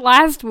said it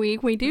last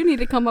week. We do need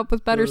to come up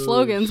with better Oh,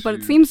 slogans, but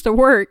it shoot. seems to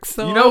work.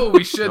 So You know what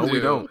we should no, do? we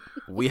don't.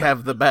 We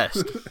have the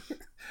best.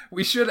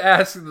 We should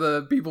ask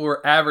the people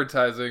we're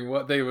advertising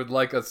what they would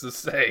like us to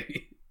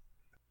say.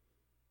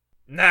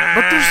 Nah.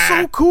 But they're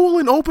so cool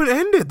and open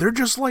ended. They're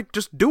just like,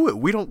 just do it.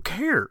 We don't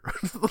care.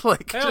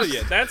 Like, Hell just,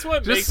 yeah. That's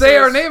what Just makes say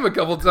our us name a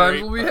couple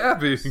times, great we'll be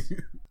happy.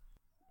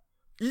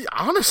 yeah,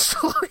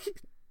 honestly,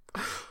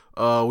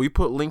 we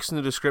put links in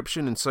the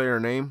description and say our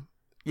name.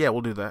 Yeah,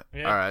 we'll do that.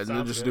 Yeah, All right, and then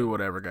sounds just good. do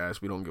whatever,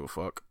 guys. We don't give a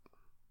fuck.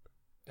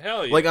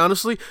 Hell yeah. Like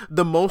honestly,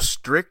 the most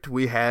strict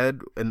we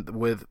had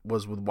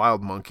was with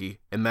Wild Monkey,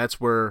 and that's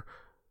where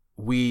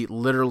we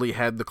literally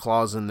had the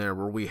clause in there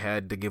where we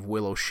had to give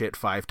Willow shit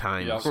 5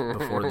 times Yep.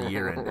 before the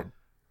year ended.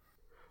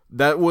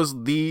 That was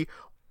Well,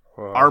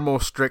 our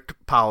most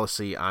strict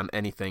policy on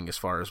anything as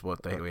far as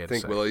what we I had to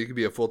think, say. Willow, you could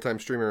be a full-time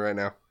streamer right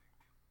now.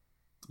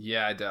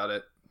 Yeah, I doubt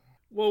it.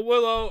 Well,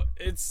 Willow,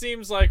 it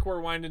seems like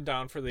we're winding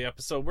down for the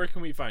episode. Where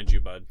can we find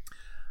you, bud?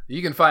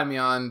 You can find me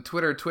on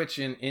Twitter, Twitch,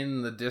 and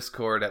in the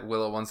Discord at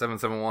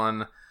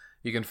Willow1771.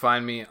 You can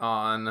find me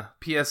on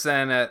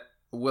PSN at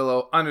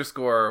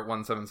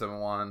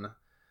Willow_1771.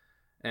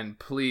 And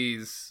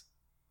please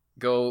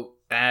go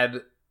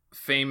add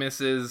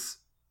Famous's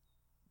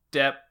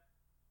Depp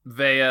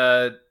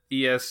Vea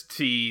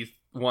EST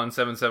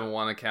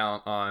 1771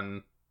 account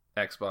on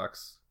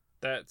Xbox.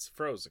 That's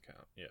Fro's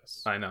account.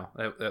 Yes. I know.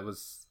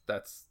 That's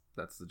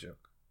the joke.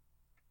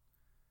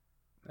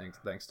 Thanks,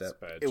 It's a Depp.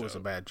 bad It joke. was a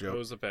bad joke. It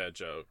was a bad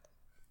joke.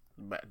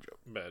 Bad joke.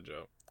 Bad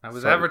joke. I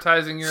was Starting-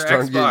 advertising your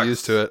Starting Xbox. to get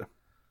used to it.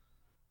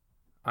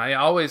 I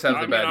always have the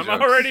I mean, bad I'm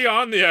jokes. already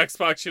on the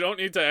Xbox. You don't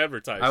need to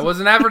advertise. I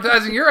wasn't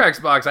advertising your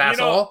Xbox,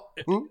 asshole.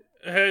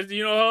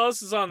 You know who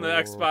else is on the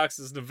Oh. Xbox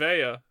is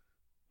Nevea.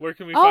 Where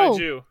can we Oh. find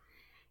you?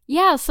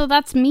 yeah, so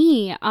that's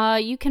me.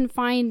 You can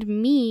find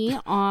me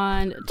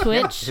on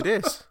Twitch. It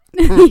is.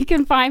 You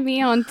can find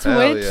me on Hell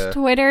Twitch, yeah.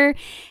 Twitter,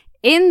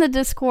 in the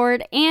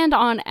Discord, and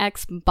on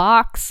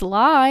Xbox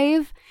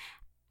Live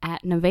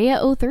at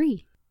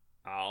Nevea03.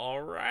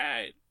 All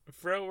right.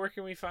 Fro, where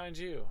can we find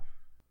you?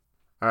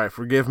 All right,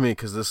 forgive me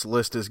because this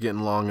list is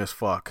getting long as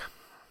fuck.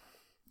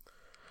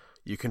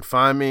 You can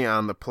find me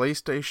on the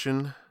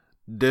PlayStation,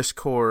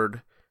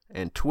 Discord,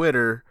 and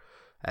Twitter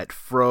at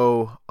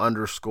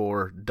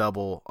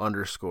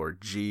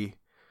Fro_double_G.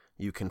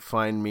 You can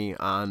find me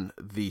on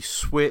the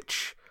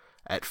Switch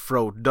at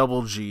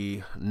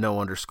Fro_G, no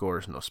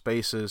underscores, no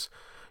spaces.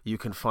 You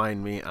can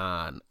find me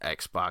on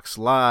Xbox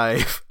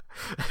Live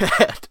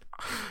at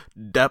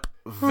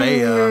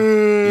Depvea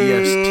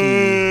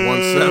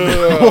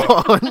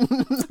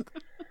EST171.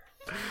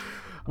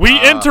 We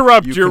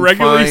interrupt you your can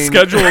regularly find-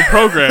 scheduled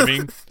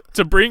programming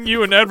to bring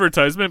you an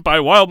advertisement by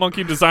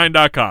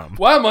WildMonkeyDesign.com.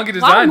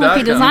 WildMonkeyDesign.com.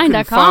 WildMonkeyDesign. You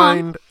can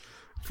find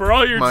For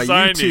all your my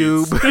design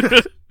YouTube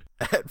needs.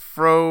 at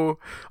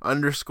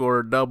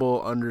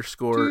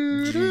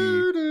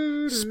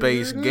Fro_double_G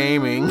space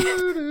gaming.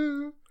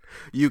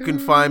 You can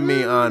find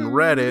me on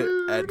Reddit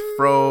at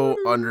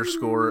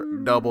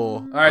Fro_double.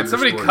 All right,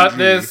 somebody cut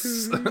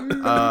this.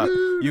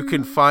 You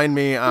can find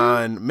me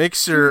on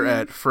Mixer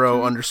at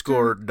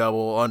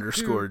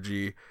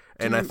Fro_double_G.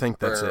 And I think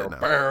that's it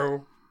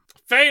now.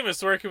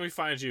 Famous, where can we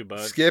find you,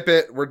 bud? Skip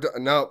it. We're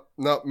no,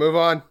 move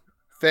on.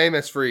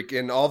 Famous Freak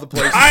in all the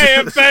places. I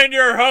have been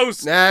your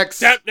host, Next.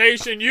 Tep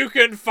Nation. You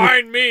can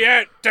find me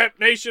at Tep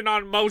Nation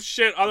on most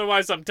shit.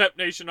 Otherwise, I'm Tep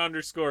Nation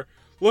 _.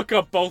 Look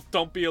up both.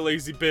 Don't be a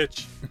lazy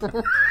bitch.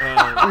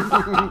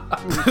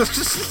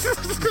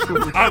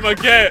 I'ma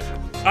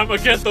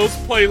get those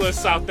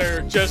playlists out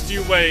there. Just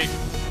you wait.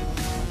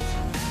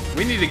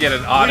 We need to get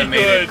an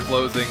automated good.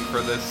 closing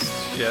for this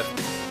shit.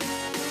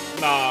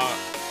 Nah,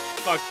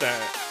 fuck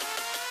that.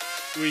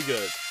 We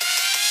good.